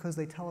because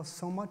they tell us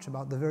so much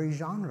about the very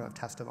genre of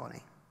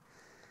testimony.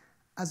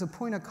 As a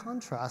point of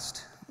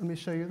contrast, let me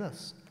show you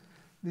this.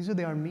 These are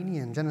the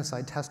Armenian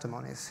genocide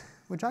testimonies,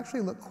 which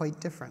actually look quite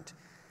different.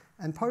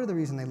 And part of the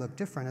reason they look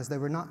different is they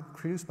were not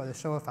produced by the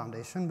Shoah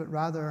Foundation, but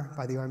rather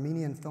by the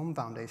Armenian Film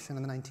Foundation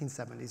in the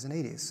 1970s and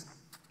 80s.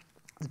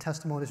 The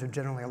testimonies are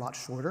generally a lot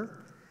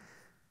shorter.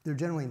 They're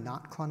generally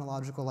not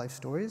chronological life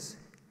stories.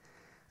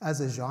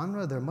 As a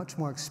genre, they're much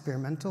more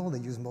experimental. They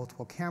use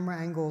multiple camera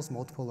angles,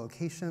 multiple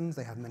locations.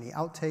 They have many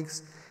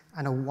outtakes,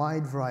 and a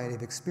wide variety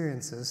of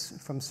experiences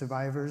from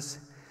survivors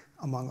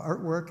among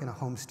artwork in a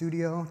home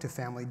studio to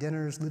family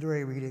dinners,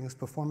 literary readings,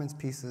 performance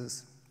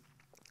pieces,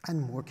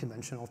 and more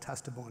conventional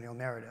testimonial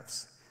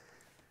narratives.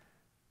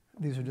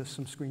 These are just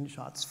some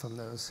screenshots from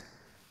those.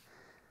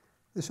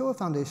 The Shoah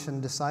Foundation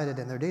decided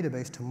in their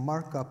database to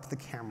mark up the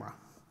camera.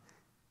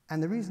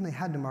 And the reason they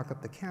had to mark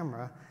up the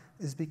camera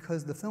is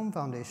because the Film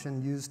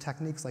Foundation used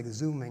techniques like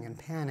zooming and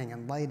panning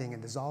and lighting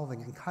and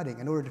dissolving and cutting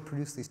in order to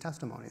produce these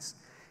testimonies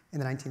in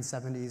the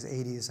 1970s,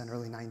 80s, and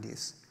early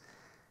 90s.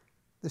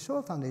 The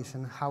Shoah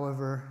Foundation,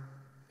 however,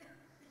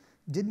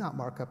 did not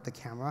mark up the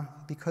camera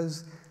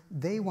because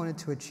they wanted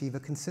to achieve a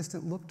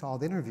consistent look to all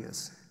the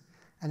interviews,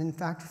 and in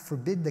fact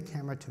forbid the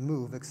camera to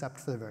move except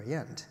for the very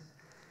end.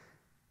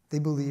 They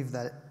believed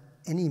that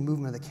any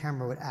movement of the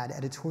camera would add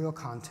editorial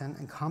content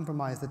and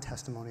compromise the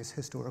testimony's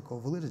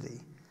historical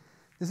validity.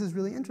 This is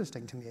really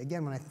interesting to me,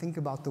 again, when I think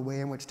about the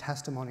way in which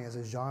testimony as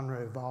a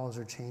genre evolves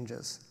or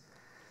changes.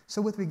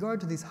 So with regard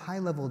to these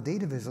high-level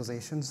data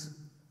visualizations,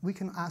 we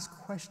can ask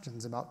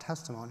questions about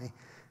testimony.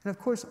 And of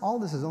course, all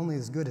this is only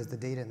as good as the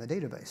data in the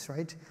database,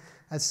 right?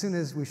 As soon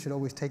as we should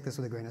always take this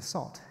with a grain of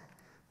salt.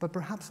 But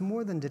perhaps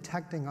more than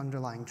detecting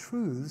underlying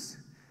truths,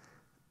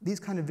 these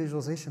kind of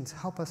visualizations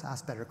help us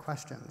ask better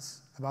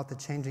questions about the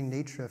changing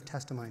nature of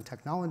testimony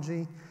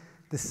technology,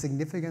 the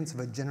significance of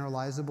a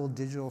generalizable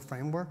digital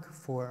framework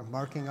for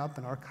marking up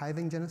and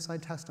archiving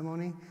genocide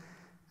testimony,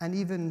 and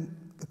even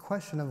the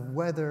question of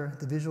whether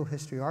the Visual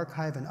History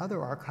Archive and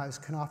other archives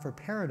can offer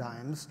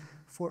paradigms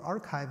for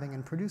archiving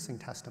and producing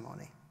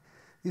testimony.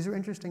 These are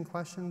interesting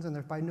questions, and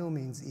they're by no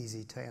means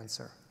easy to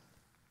answer.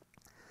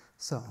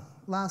 So,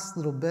 last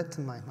little bit,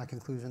 and my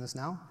conclusion is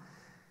now.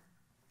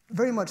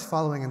 Very much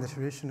following in the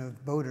tradition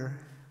of Boder,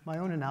 my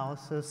own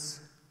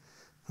analysis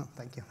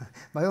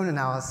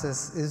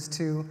is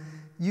to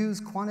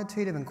use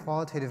quantitative and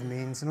qualitative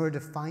means in order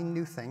to find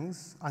new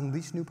things,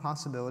 unleash new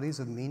possibilities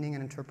of meaning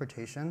and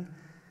interpretation.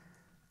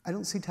 I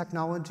don't see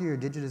technology or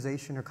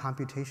digitization or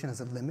computation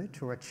as a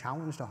limit or a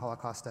challenge to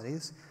Holocaust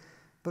studies,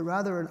 but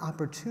rather an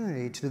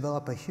opportunity to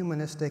develop a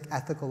humanistic,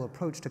 ethical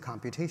approach to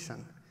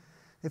computation.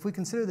 If we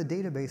consider the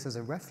database as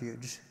a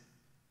refuge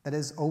that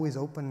is always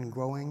open and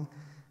growing,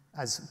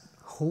 as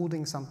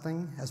holding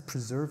something, as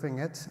preserving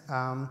it,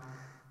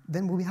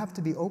 then we have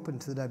to be open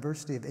to the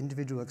diversity of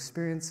individual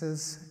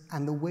experiences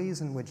and the ways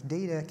in which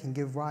data can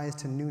give rise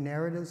to new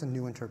narratives and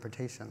new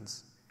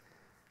interpretations.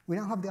 We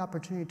now have the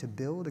opportunity to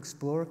build,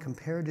 explore,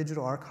 compare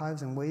digital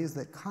archives in ways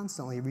that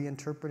constantly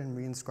reinterpret and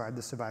reinscribe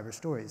the survivor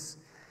stories.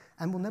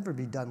 And we'll never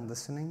be done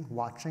listening,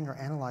 watching, or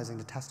analyzing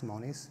the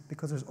testimonies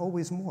because there's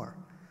always more.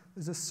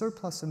 There's a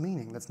surplus of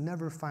meaning that's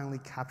never finally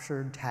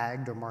captured,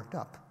 tagged, or marked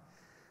up.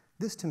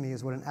 This, to me,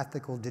 is what an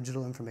ethical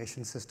digital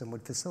information system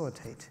would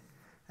facilitate.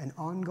 An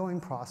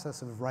ongoing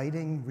process of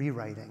writing,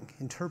 rewriting,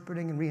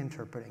 interpreting and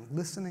reinterpreting,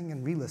 listening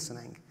and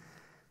re-listening,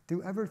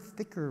 through ever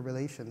thicker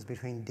relations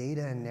between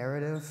data and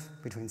narrative,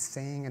 between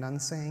saying and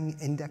unsaying,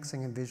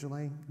 indexing and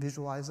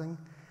visualizing.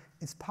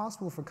 It's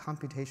possible for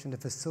computation to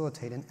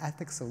facilitate an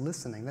ethics of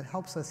listening that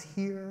helps us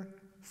hear,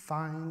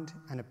 find,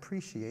 and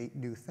appreciate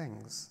new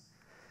things.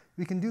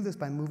 We can do this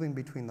by moving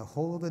between the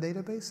whole of the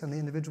database and the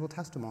individual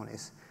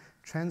testimonies,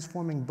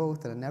 transforming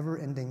both in a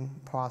never-ending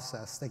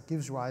process that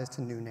gives rise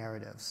to new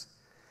narratives.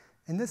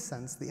 In this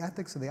sense, the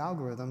ethics of the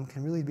algorithm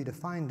can really be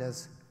defined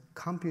as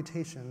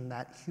computation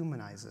that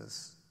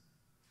humanizes.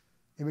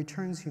 It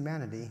returns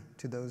humanity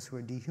to those who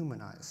are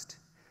dehumanized.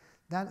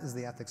 That is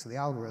the ethics of the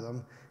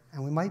algorithm,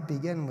 and we might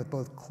begin with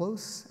both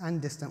close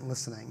and distant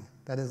listening.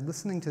 That is,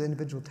 listening to the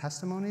individual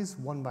testimonies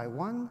one by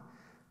one,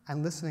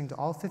 and listening to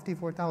all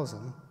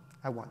 54,000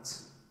 at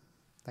once.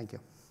 Thank you.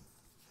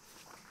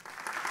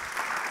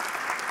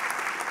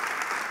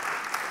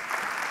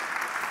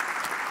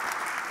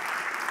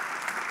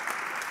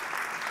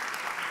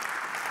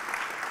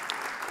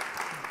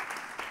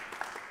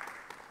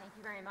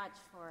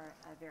 For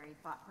a very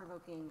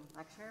thought-provoking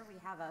lecture. We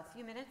have a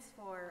few minutes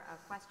for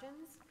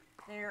questions.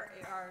 There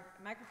are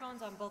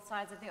microphones on both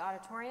sides of the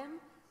auditorium.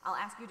 I'll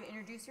ask you to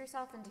introduce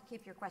yourself and to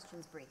keep your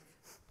questions brief.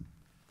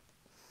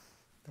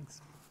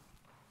 Thanks.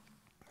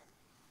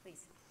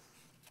 Please.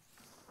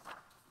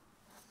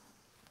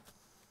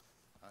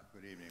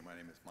 Good evening. My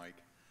name is Mike.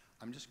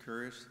 I'm just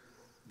curious,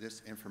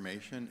 this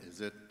information,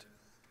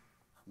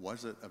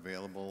 was it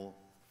available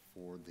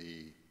for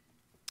the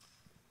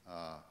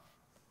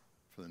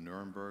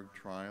Nuremberg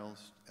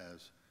trials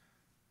as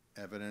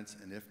evidence?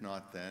 And if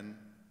not, then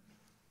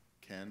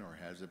can or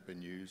has it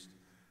been used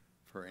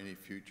for any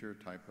future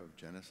type of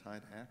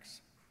genocide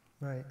acts?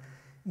 Right.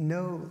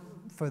 No,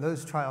 for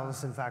those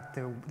trials, in fact,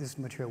 this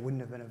material wouldn't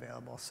have been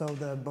available. So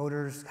the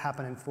Boders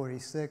happened in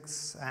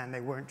 '46, and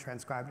they weren't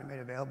transcribed and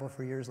made available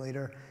for years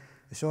later.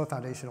 The Shoah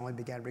Foundation only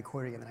began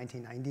recording in the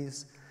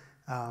 1990s.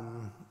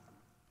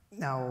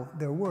 Now,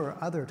 there were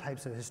other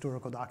types of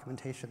historical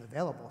documentation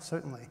available,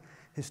 certainly.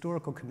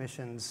 Historical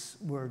commissions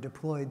were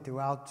deployed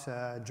throughout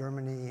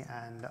Germany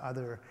and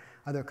other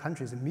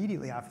countries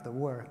immediately after the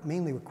war,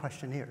 mainly with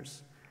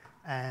questionnaires.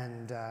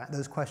 And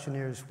those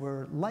questionnaires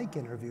were like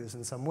interviews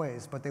in some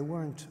ways, but they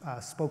weren't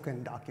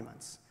spoken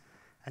documents.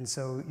 And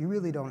so you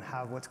really don't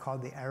have what's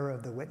called the era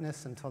of the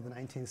witness until the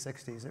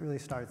 1960s. It really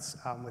starts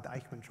with the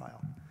Eichmann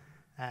trial.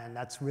 And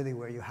that's really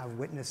where you have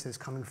witnesses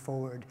coming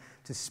forward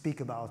to speak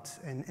about,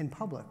 in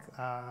public,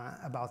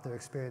 about their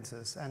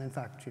experiences. And in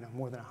fact,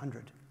 more than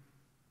 100.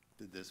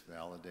 Did this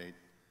validate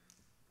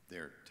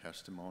their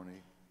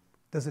testimony?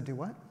 Does it do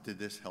what? Did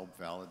this help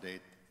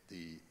validate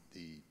the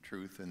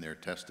truth in their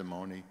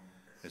testimony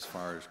as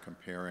far as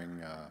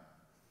comparing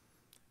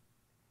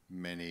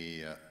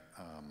many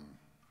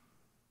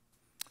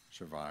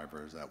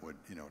survivors that would,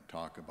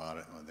 talk about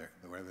it,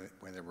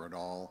 whether it would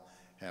all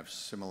have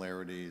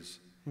similarities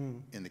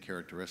in the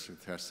characteristic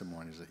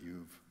testimonies that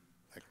you've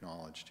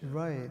acknowledged here?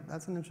 Right,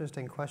 that's an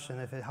interesting question,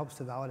 if it helps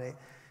to validate.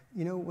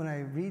 When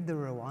I read the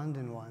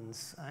Rwandan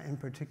ones in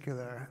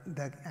particular,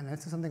 and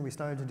this is something we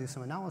started to do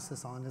some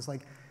analysis on,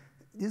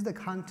 is the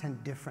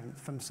content different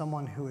from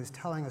someone who is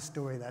telling a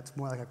story that's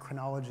more like a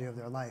chronology of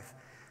their life?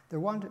 The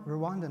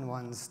Rwandan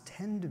ones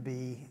tend to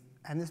be,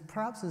 and this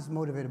perhaps is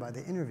motivated by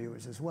the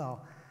interviewers as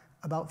well,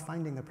 about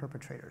finding the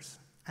perpetrators.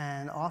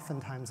 And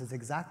oftentimes it's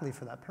exactly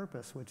for that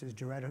purpose, which is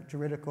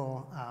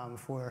juridical,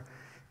 for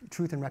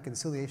truth and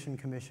reconciliation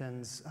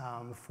commissions,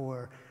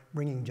 for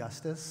bringing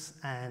justice,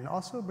 and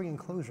also bringing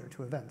closure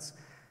to events.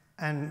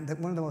 And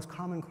one of the most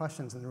common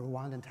questions in the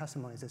Rwandan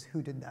testimonies is,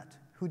 who did that?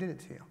 Who did it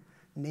to you?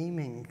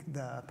 Naming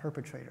the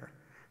perpetrator.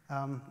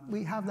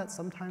 We have that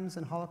sometimes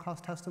in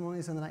Holocaust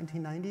testimonies in the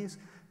 1990s,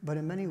 but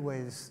in many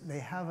ways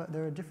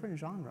they're a different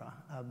genre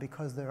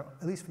because they're,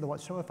 at least for the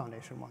Shoah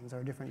Foundation ones,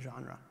 are a different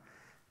genre.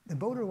 The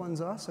Boder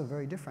ones are also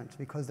very different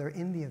because they're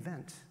in the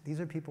event. These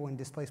are people in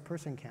displaced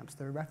person camps.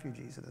 They're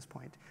refugees at this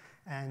point.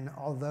 And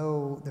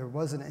although there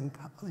was an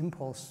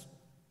impulse,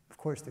 of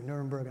course, through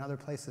Nuremberg and other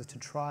places to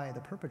try the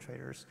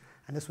perpetrators,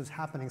 and this was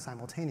happening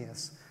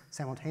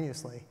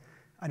simultaneously,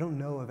 I don't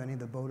know of any of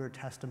the Boder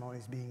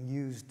testimonies being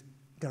used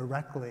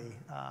directly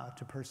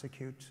to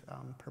persecute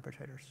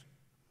perpetrators.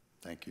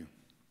 Thank you.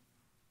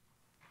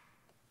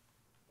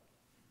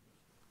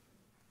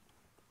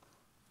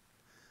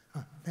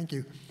 Thank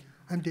you.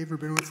 I'm David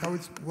Boder. I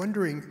was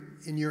wondering,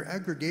 in your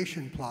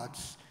aggregation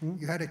plots,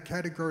 you had a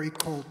category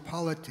called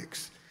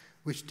politics,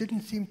 which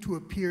didn't seem to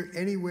appear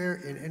anywhere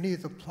in any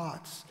of the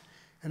plots.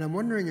 And I'm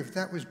wondering if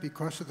that was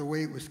because of the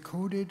way it was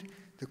coded,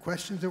 the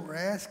questions that were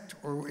asked,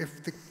 or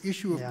if the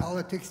issue of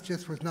politics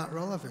just was not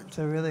relevant. It's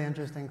a really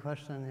interesting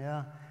question,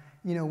 yeah.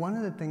 One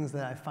of the things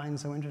that I find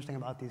so interesting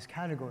about these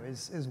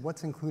categories is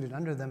what's included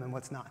under them and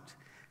what's not.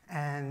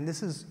 And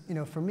this is,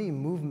 for me,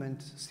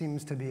 movement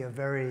seems to be a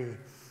very,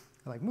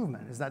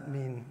 movement. Does that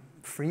mean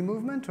free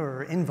movement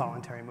or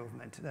involuntary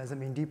movement? Does it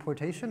mean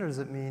deportation, or does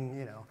it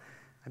mean,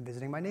 I'm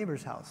visiting my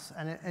neighbor's house?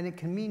 And it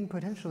can mean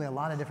potentially a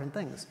lot of different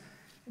things.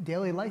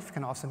 Daily life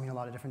can also mean a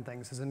lot of different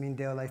things. Does it mean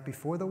daily life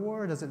before the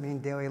war, or does it mean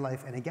daily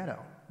life in a ghetto?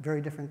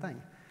 Very different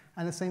thing.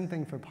 And the same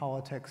thing for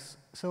politics.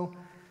 So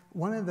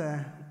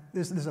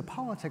there's a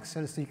politics,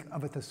 so to speak,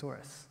 of a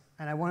thesaurus.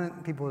 And I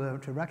want people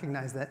to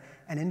recognize that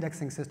an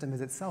indexing system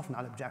is itself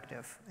not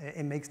objective.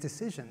 It makes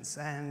decisions,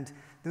 and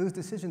those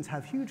decisions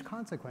have huge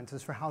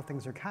consequences for how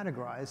things are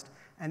categorized.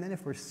 And then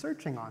if we're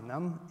searching on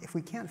them, if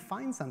we can't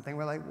find something,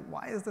 we're like,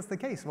 why is this the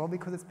case? Well,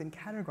 because it's been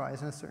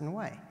categorized in a certain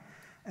way.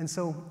 And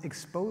so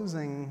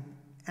exposing,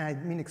 and I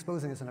mean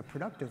exposing this in a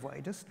productive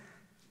way, just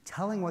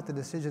telling what the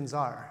decisions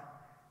are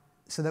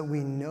so that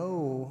we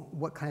know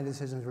what kind of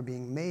decisions were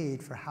being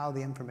made for how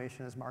the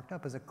information is marked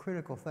up is a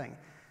critical thing.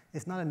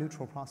 It's not a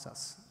neutral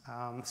process.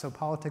 So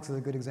politics is a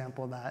good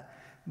example of that,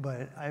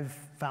 but I've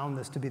found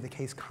this to be the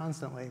case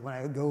constantly.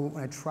 When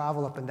I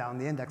travel up and down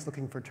the index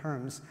looking for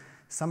terms,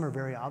 some are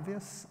very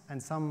obvious,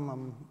 and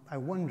some I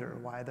wonder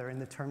why they're in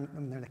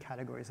the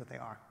categories that they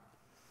are.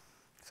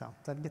 So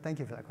thank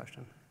you for that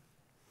question.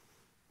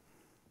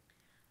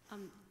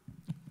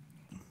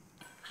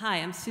 Hi,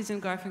 I'm Susan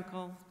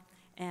Garfinkel,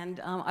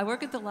 And I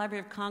work at the Library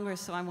of Congress,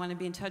 so I want to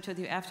be in touch with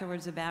you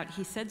afterwards about,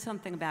 he said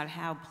something about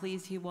how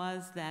pleased he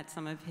was that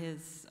some of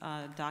his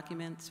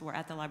documents were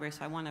at the library,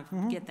 so I want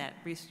to get that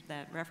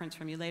reference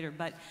from you later.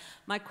 But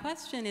my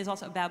question is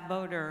also about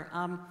Boder.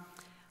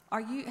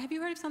 Have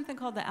you heard of something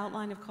called the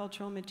Outline of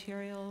Cultural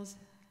Materials?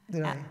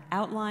 Did I?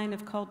 Outline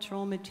of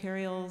Cultural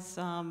Materials,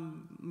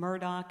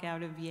 Murdoch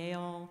out of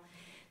Yale.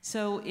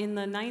 So in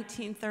the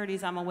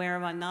 1930s, I'm aware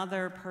of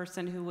another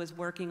person who was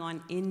working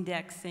on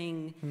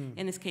indexing.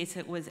 In this case,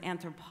 it was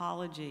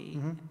anthropology.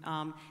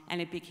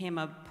 And it became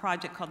a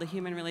project called the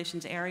Human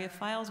Relations Area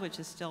Files, which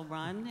is still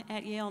run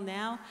at Yale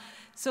now.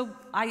 So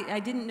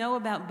I didn't know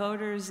about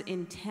Boder's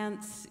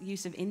intense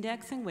use of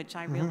indexing, which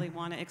I really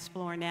want to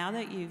explore now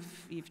that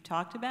you've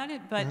talked about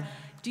it. But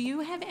do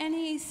you have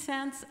any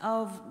sense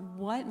of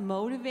what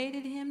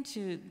motivated him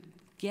to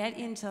get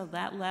into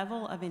that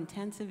level of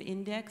intensive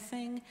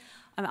indexing?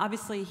 I mean,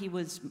 obviously, he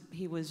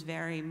was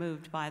very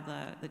moved by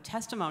the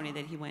testimony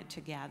that he went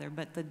to gather,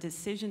 but the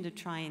decision to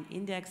try and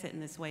index it in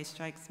this way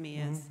strikes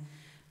me as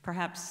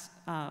perhaps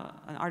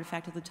an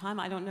artifact of the time.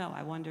 I don't know.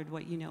 I wondered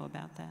what you know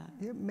about that.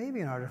 Yeah,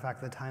 maybe an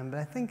artifact of the time, but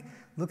I think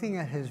looking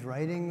at his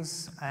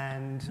writings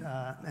and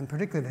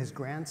particularly his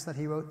grants that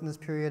he wrote in this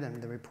period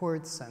and the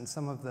reports and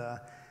some of the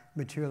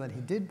material that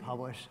he did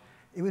publish,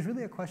 it was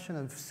really a question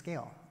of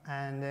scale.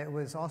 And it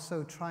was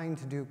also trying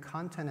to do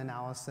content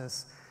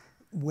analysis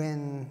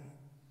when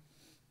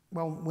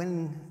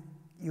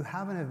you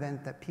have an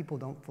event that people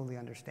don't fully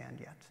understand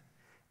yet.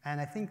 And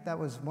I think that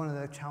was one of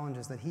the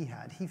challenges that he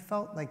had. He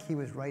felt like he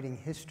was writing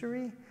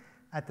history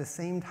at the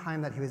same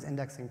time that he was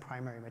indexing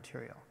primary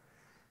material.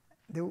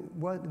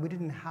 We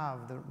didn't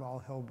have the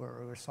Raoul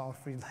Hilber or Saul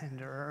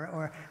Friedlander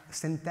or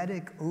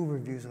synthetic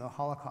overviews of the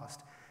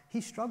Holocaust.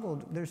 He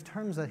struggled. There's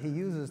terms that he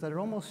uses that are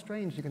almost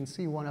strange. You can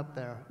see one up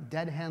there.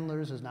 Dead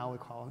handlers is now we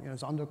call,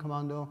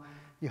 Sonderkommando.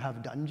 You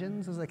have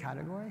dungeons as a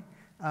category.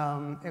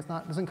 It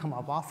doesn't come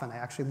up often. I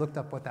actually looked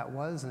up what that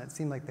was, and it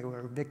seemed like they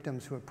were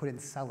victims who were put in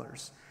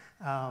cellars.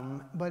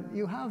 But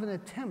you have an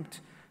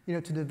attempt,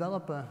 to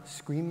develop a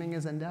screaming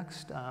as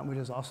indexed, which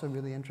is also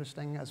really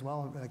interesting as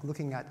well, like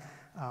looking at,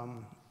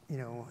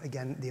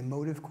 again, the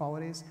emotive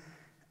qualities.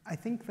 I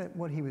think that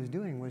what he was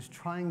doing was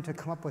trying to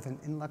come up with an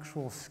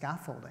intellectual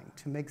scaffolding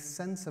to make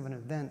sense of an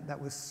event that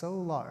was so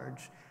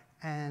large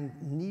and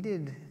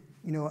needed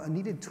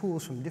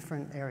tools from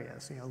different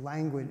areas,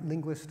 language,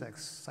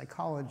 linguistics,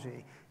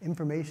 psychology,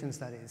 information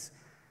studies.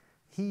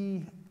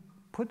 He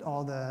put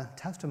all the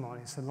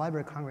testimonies, so the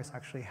Library of Congress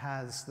actually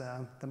has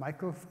the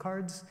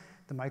microcards,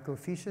 the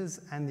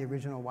microfiches, and the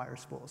original wire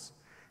spools.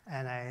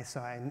 And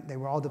they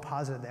were all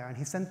deposited there, and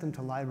he sent them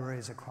to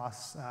libraries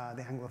across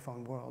the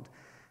Anglophone world.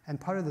 And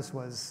part of this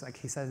was, like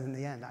he said in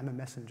the end, I'm a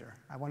messenger.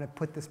 I want to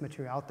put this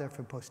material out there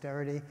for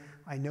posterity.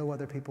 I know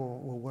other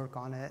people will work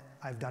on it.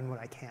 I've done what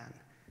I can.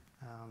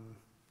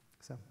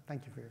 So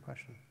thank you for your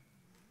question.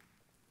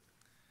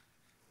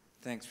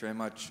 Thanks very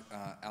much,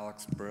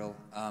 Alex Brill.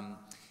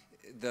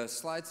 The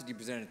slides that you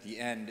presented at the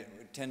end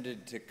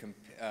tended to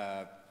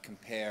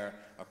compare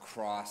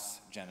across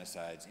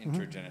genocides,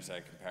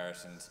 inter-genocide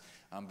comparisons.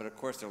 But of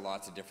course, there are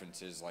lots of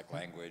differences like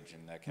language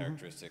and the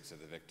characteristics of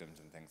the victims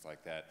and things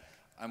like that.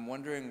 I'm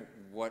wondering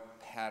what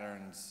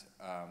patterns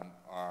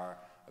are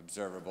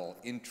observable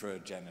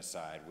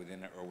intra-genocide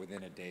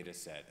within a data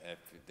set,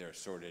 if they're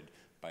sorted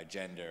by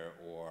gender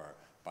or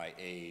by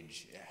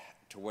age.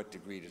 To what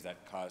degree does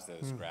that cause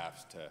those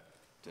graphs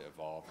to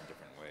evolve in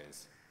different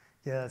ways?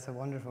 Yeah, that's a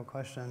wonderful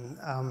question.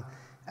 And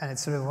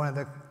it's sort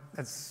of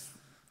that's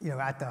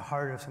at the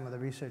heart of some of the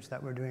research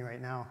that we're doing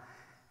right now.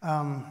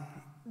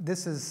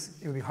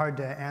 It would be hard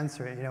to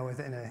answer it,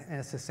 in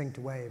a succinct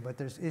way, but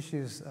there's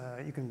issues,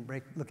 you can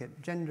look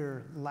at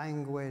gender,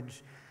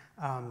 language,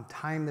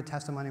 time the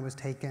testimony was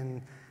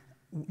taken,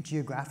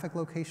 geographic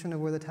location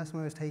of where the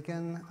testimony was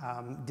taken,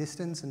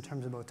 distance in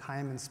terms of both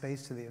time and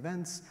space to the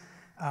events,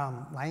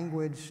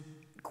 language,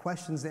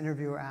 questions the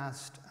interviewer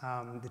asked,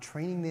 the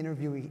training the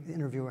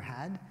interviewer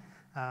had,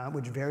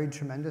 which varied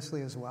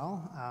tremendously as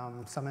well.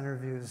 Some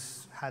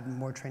interviews had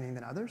more training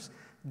than others.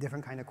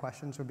 Different kind of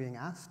questions were being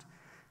asked.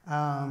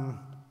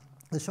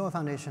 The Shoah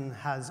Foundation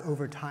has,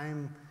 over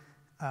time,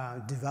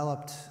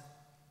 developed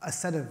a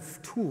set of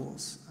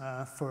tools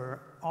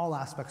for all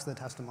aspects of the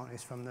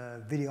testimonies, from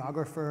the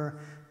videographer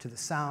to the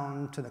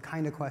sound to the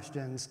kind of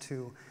questions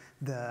to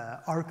the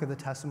arc of the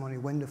testimony,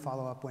 when to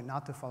follow up, when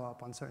not to follow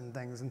up on certain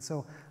things. And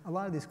so a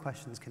lot of these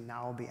questions can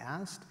now be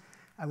asked.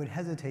 I would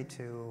hesitate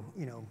to,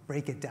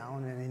 break it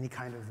down in any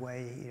kind of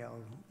way,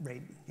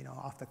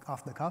 off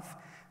the cuff.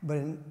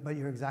 But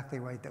you're exactly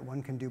right that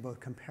one can do both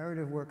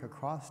comparative work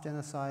across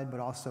genocide, but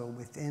also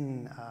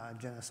within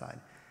genocide.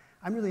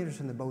 I'm really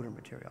interested in the Boder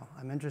material.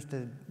 I'm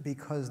interested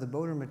because the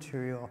Boder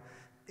material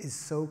is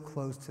so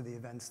close to the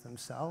events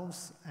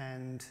themselves,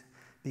 and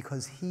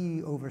because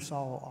he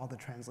oversaw all the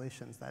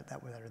translations that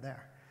are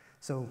there.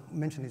 So I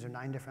mentioned these are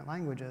 9 different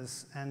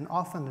languages, and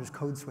often there's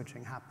code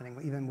switching happening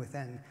even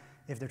within.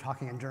 If they're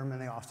talking in German,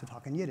 they also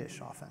talk in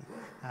Yiddish often.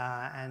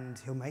 And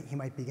he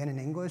might begin in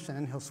English, and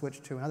then he'll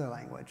switch to another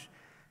language.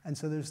 And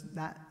so there's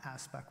that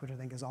aspect, which I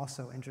think is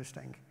also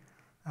interesting.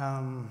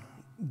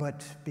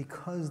 But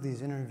because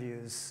these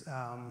interviews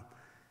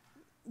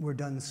were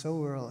done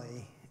so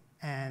early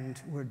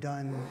and were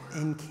done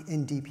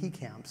in DP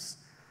camps,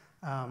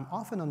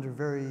 often under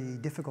very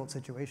difficult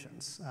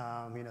situations.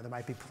 There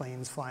might be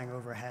planes flying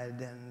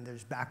overhead and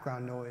there's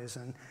background noise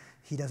and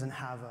he doesn't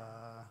have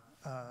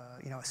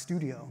a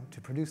studio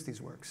to produce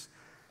these works.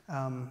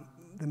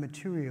 The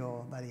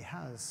material that he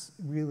has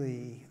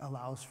really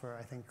allows for,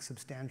 I think,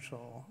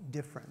 substantial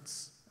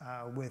difference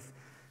with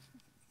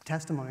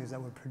testimonies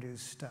that were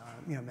produced,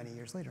 many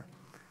years later.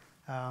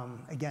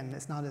 Again,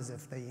 it's not as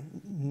if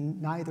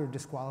neither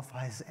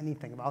disqualifies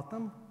anything about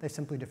them, they're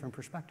simply different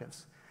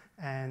perspectives.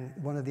 And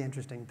one of the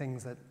interesting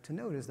things to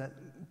note is that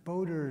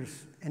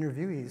Boder's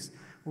interviewees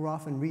were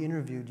often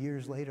re-interviewed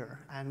years later.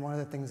 And one of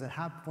the things that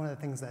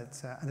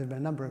there's been a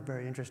number of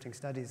very interesting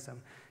studies, in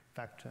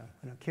fact,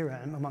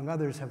 Kira, and among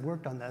others, have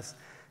worked on this,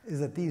 is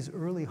that these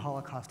early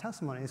Holocaust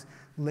testimonies,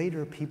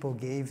 later people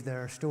gave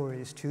their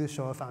stories to the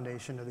Shoah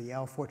Foundation or the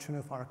Yale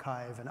Fortunoff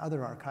Archive and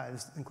other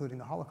archives, including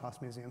the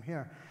Holocaust Museum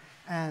here.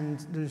 And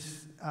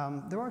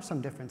there are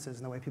some differences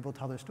in the way people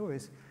tell their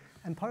stories.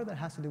 And part of that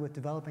has to do with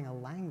developing a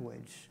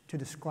language to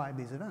describe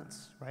these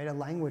events, right? A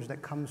language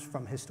that comes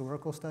from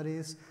historical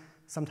studies,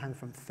 sometimes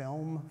from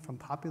film, from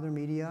popular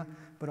media,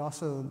 but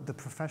also the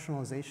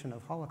professionalization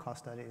of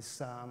Holocaust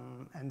studies.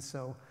 And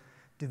so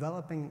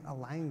developing a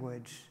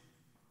language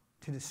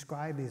to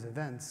describe these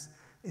events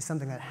is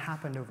something that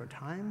happened over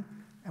time.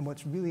 And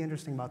what's really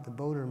interesting about the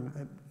Boder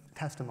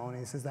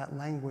testimonies is that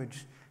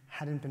language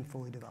hadn't been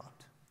fully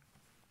developed.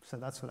 So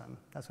that's what I'm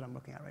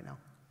looking at right now.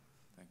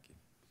 Thank you.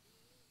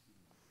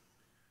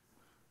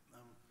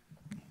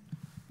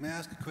 May I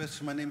ask a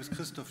question? My name is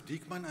Christoph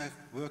Diekmann. I've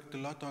worked a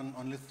lot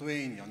on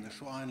Lithuania, on the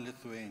Shoah in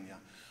Lithuania.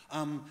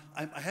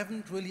 I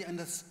haven't really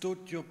understood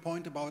your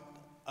point about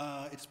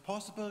it's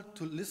possible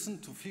to listen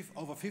to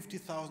over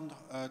 50,000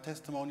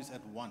 testimonies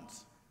at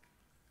once.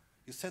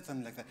 You said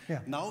something like that.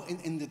 Yeah. Now,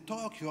 in the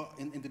talk,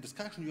 in the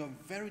discussion, you are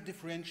very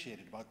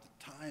differentiated about the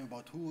time,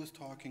 about who is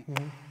talking.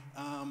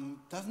 Mm-hmm.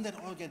 Doesn't that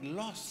all get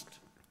lost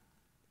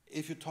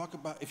if you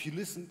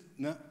listen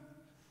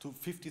to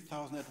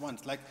 50,000 at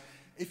once? Like,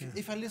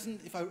 if I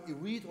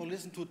read or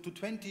listen to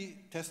 20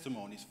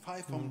 testimonies,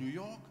 5 from New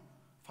York,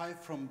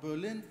 5 from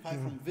Berlin,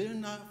 5 from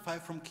Vilna,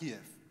 5 from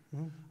Kiev,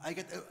 I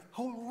get a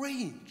whole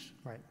range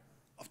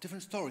of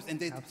different stories, and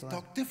they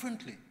talk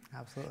differently.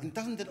 Absolutely. And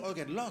doesn't that all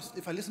get lost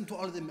if I listen to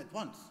all of them at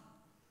once?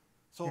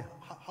 So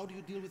how do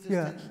you deal with this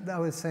tension? I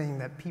was saying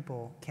that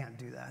people can't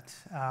do that.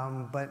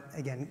 But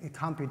again,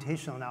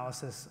 computational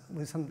analysis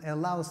it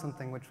allows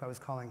something which I was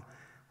calling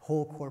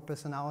whole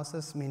corpus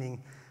analysis,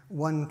 meaning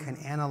one can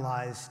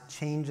analyze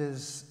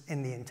changes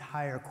in the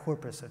entire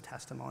corpus of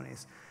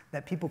testimonies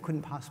that people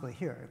couldn't possibly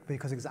hear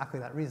because exactly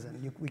that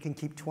reason. We can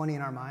keep 20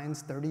 in our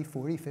minds, 30,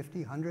 40,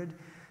 50, 100.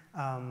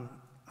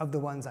 Of the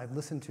ones I've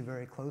listened to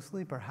very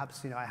closely,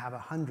 perhaps I have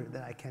 100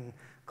 that I can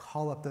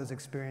call up those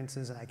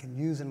experiences and I can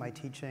use in my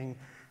teaching,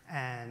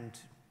 and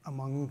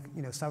among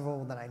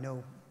several that I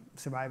know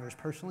survivors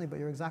personally. But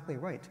you're exactly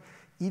right.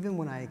 Even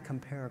when I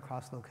compare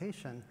across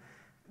location,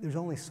 there's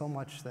only so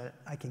much that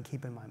I can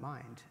keep in my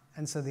mind.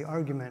 And so the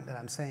argument that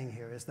I'm saying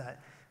here is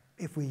that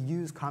if we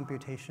use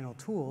computational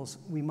tools,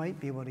 we might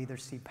be able to either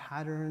see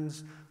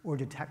patterns or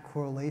detect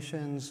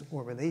correlations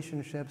or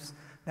relationships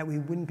that we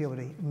wouldn't be able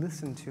to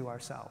listen to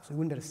ourselves. We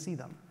wouldn't be able to see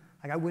them.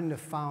 Like I wouldn't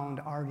have found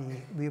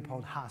Arnie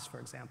Leopold Haas, for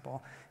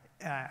example.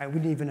 I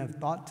wouldn't even have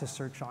thought to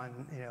search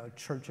on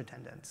church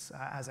attendance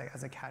as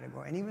a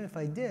category. And even if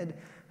I did,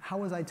 how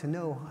was I to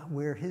know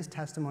where his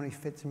testimony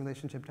fits in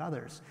relationship to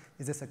others?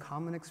 Is this a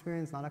common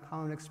experience, not a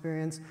common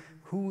experience?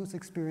 Whose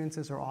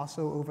experiences are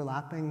also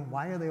overlapping?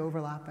 Why are they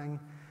overlapping?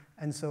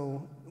 And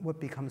so what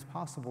becomes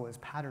possible is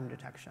pattern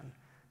detection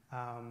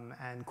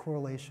and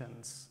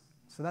correlations.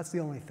 So that's the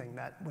only thing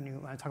that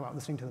when I talk about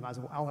listening to them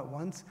all at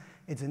once,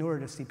 it's in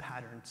order to see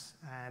patterns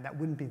that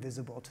wouldn't be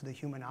visible to the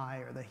human eye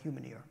or the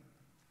human ear.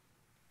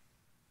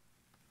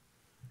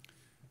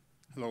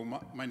 Hello,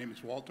 my name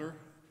is Walter,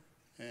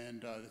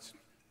 and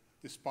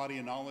this body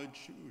of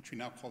knowledge, which we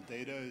now call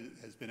data,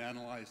 has been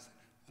analyzed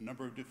a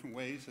number of different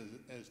ways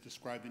as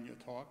described in your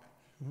talk.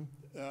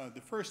 Mm-hmm.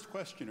 The first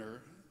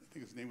questioner, I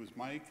think his name was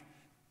Mike,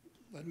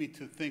 led me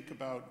to think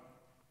about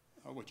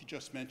what you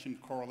just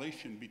mentioned,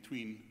 correlation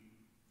between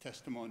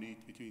testimony,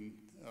 between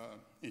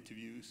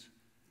interviews.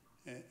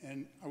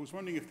 And I was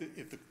wondering if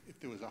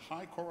there was a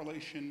high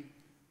correlation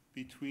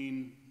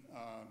between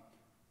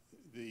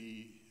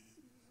the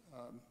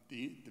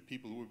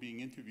people who were being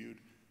interviewed.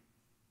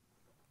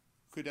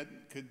 Could that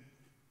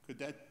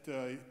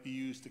be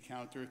used to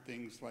counter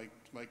things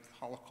like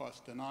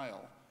Holocaust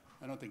denial?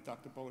 I don't think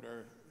Dr.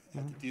 Boder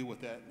had to deal with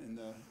that in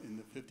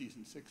the 50s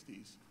and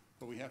 60s,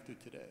 but we have to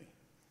today.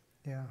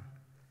 Yeah.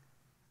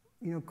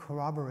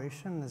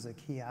 Corroboration is a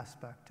key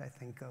aspect, I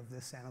think, of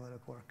this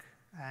analytic work.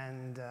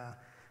 And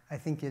I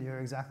think you're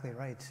exactly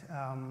right,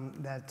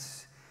 that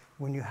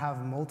when you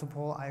have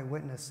multiple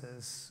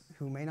eyewitnesses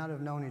who may not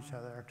have known each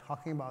other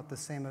talking about the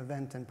same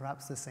event in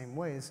perhaps the same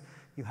ways,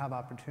 you have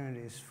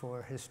opportunities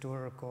for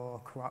historical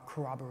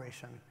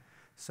corroboration.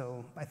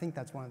 So I think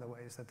that's one of the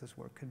ways that this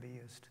work could be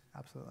used,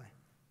 absolutely.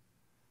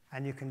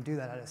 And you can do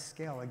that at a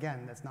scale,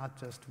 again, that's not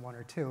just one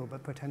or two,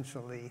 but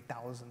potentially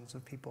thousands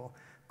of people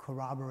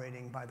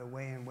corroborating by the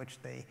way in which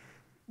they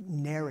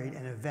narrate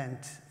an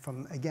event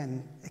from,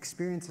 again,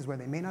 experiences where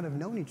they may not have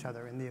known each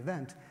other in the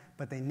event,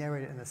 but they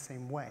narrate it in the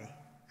same way.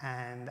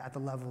 And at the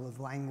level of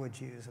language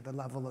use, at the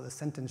level of the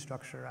sentence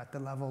structure, at the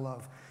level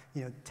of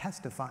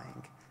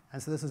testifying.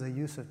 And so this is a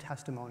use of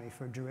testimony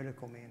for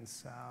juridical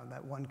means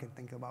that one can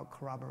think about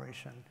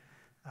corroboration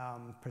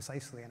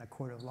precisely in a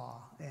court of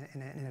law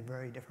in a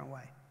very different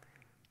way.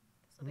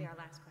 This will be our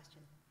last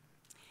question.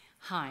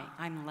 Hi,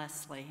 I'm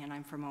Leslie, and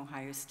I'm from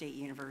Ohio State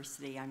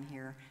University.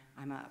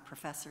 I'm a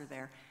professor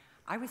there.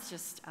 I was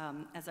just,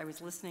 as I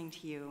was listening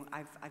to you,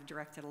 I've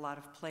directed a lot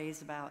of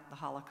plays about the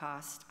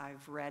Holocaust.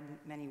 I've read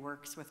many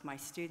works with my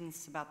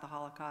students about the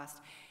Holocaust.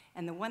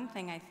 And the one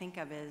thing I think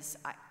of is,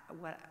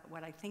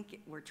 what I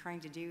think we're trying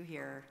to do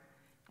here,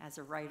 as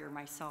a writer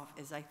myself,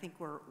 is I think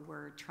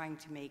we're trying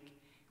to make,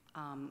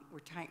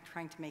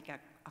 a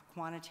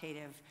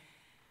quantitative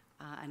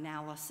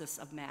analysis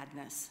of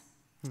madness.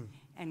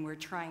 And we're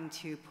trying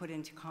to put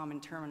into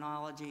common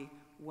terminology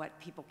what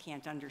people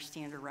can't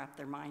understand or wrap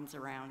their minds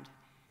around,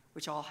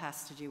 which all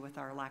has to do with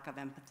our lack of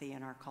empathy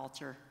in our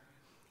culture.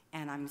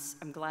 And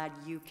I'm glad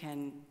you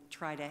can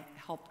try to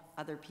help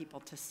other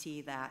people to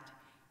see that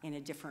in a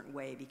different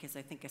way, because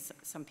I think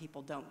some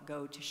people don't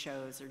go to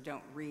shows or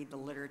don't read the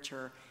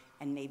literature,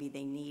 and maybe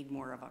they need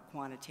more of a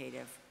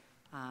quantitative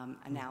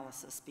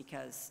analysis,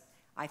 because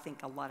I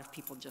think a lot of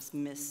people just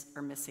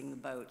are missing the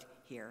boat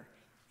here.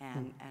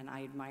 And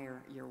I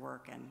admire your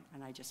work,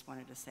 and I just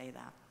wanted to say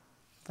that.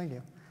 Thank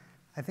you.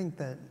 I think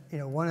that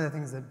one of the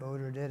things that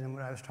Boder did, and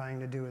what I was trying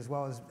to do as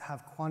well, is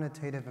have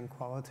quantitative and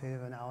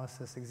qualitative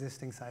analysis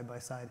existing side by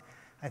side.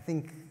 I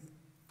think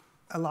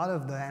a lot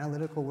of the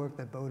analytical work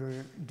that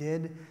Boder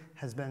did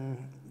has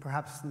been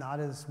perhaps not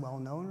as well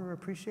known or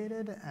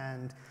appreciated,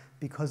 and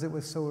because it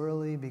was so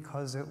early,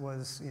 because it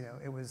was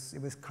it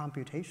was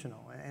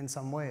computational in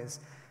some ways,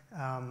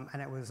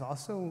 and it was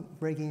also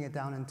breaking it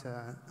down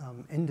into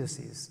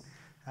indices.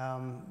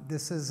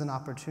 This is an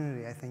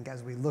opportunity, I think,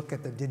 as we look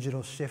at the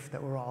digital shift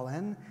that we're all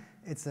in,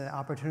 it's an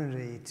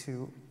opportunity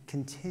to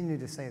continue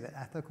to say that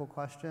ethical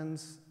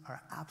questions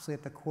are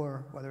absolutely at the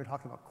core, whether we're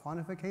talking about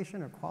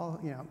quantification or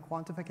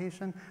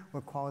quantification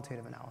or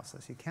qualitative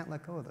analysis. You can't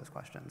let go of those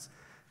questions.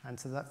 And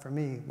so that, for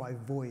me, why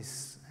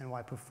voice and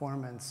why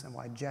performance and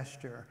why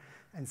gesture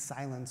and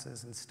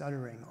silences and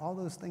stuttering, all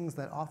those things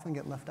that often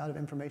get left out of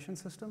information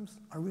systems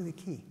are really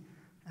key.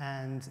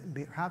 And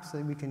perhaps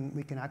we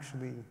can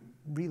actually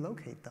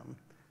relocate them,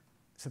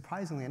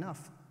 surprisingly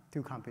enough,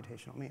 through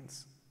computational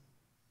means.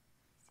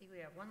 See, we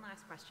have one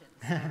last question.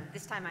 So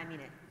this time I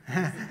mean it.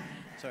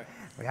 Sorry.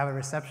 We have a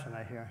reception,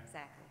 I hear.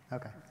 Exactly.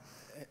 Okay.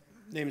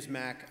 Name's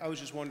Mac. I was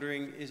just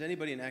wondering, is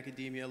anybody in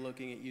academia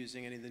looking at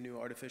using any of the new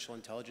artificial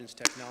intelligence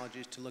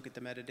technologies to look at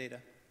the metadata?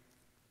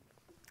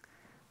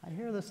 I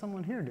hear there's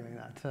someone here doing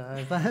that.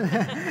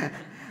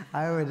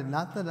 I would,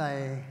 not that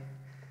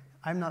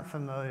I'm not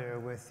familiar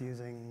with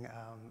using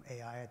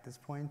AI at this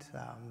point,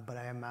 but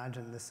I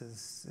imagine this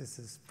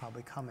is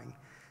probably coming.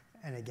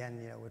 And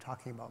again, we're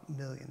talking about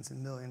millions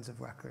and millions of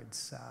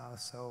records,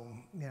 so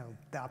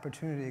the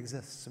opportunity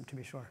exists, to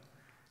be sure.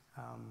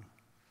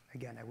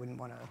 Again, I wouldn't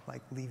want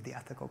to leave the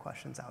ethical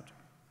questions out.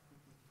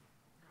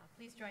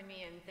 Please join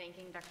me in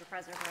thanking Dr.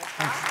 Presner for his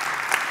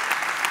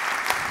talk.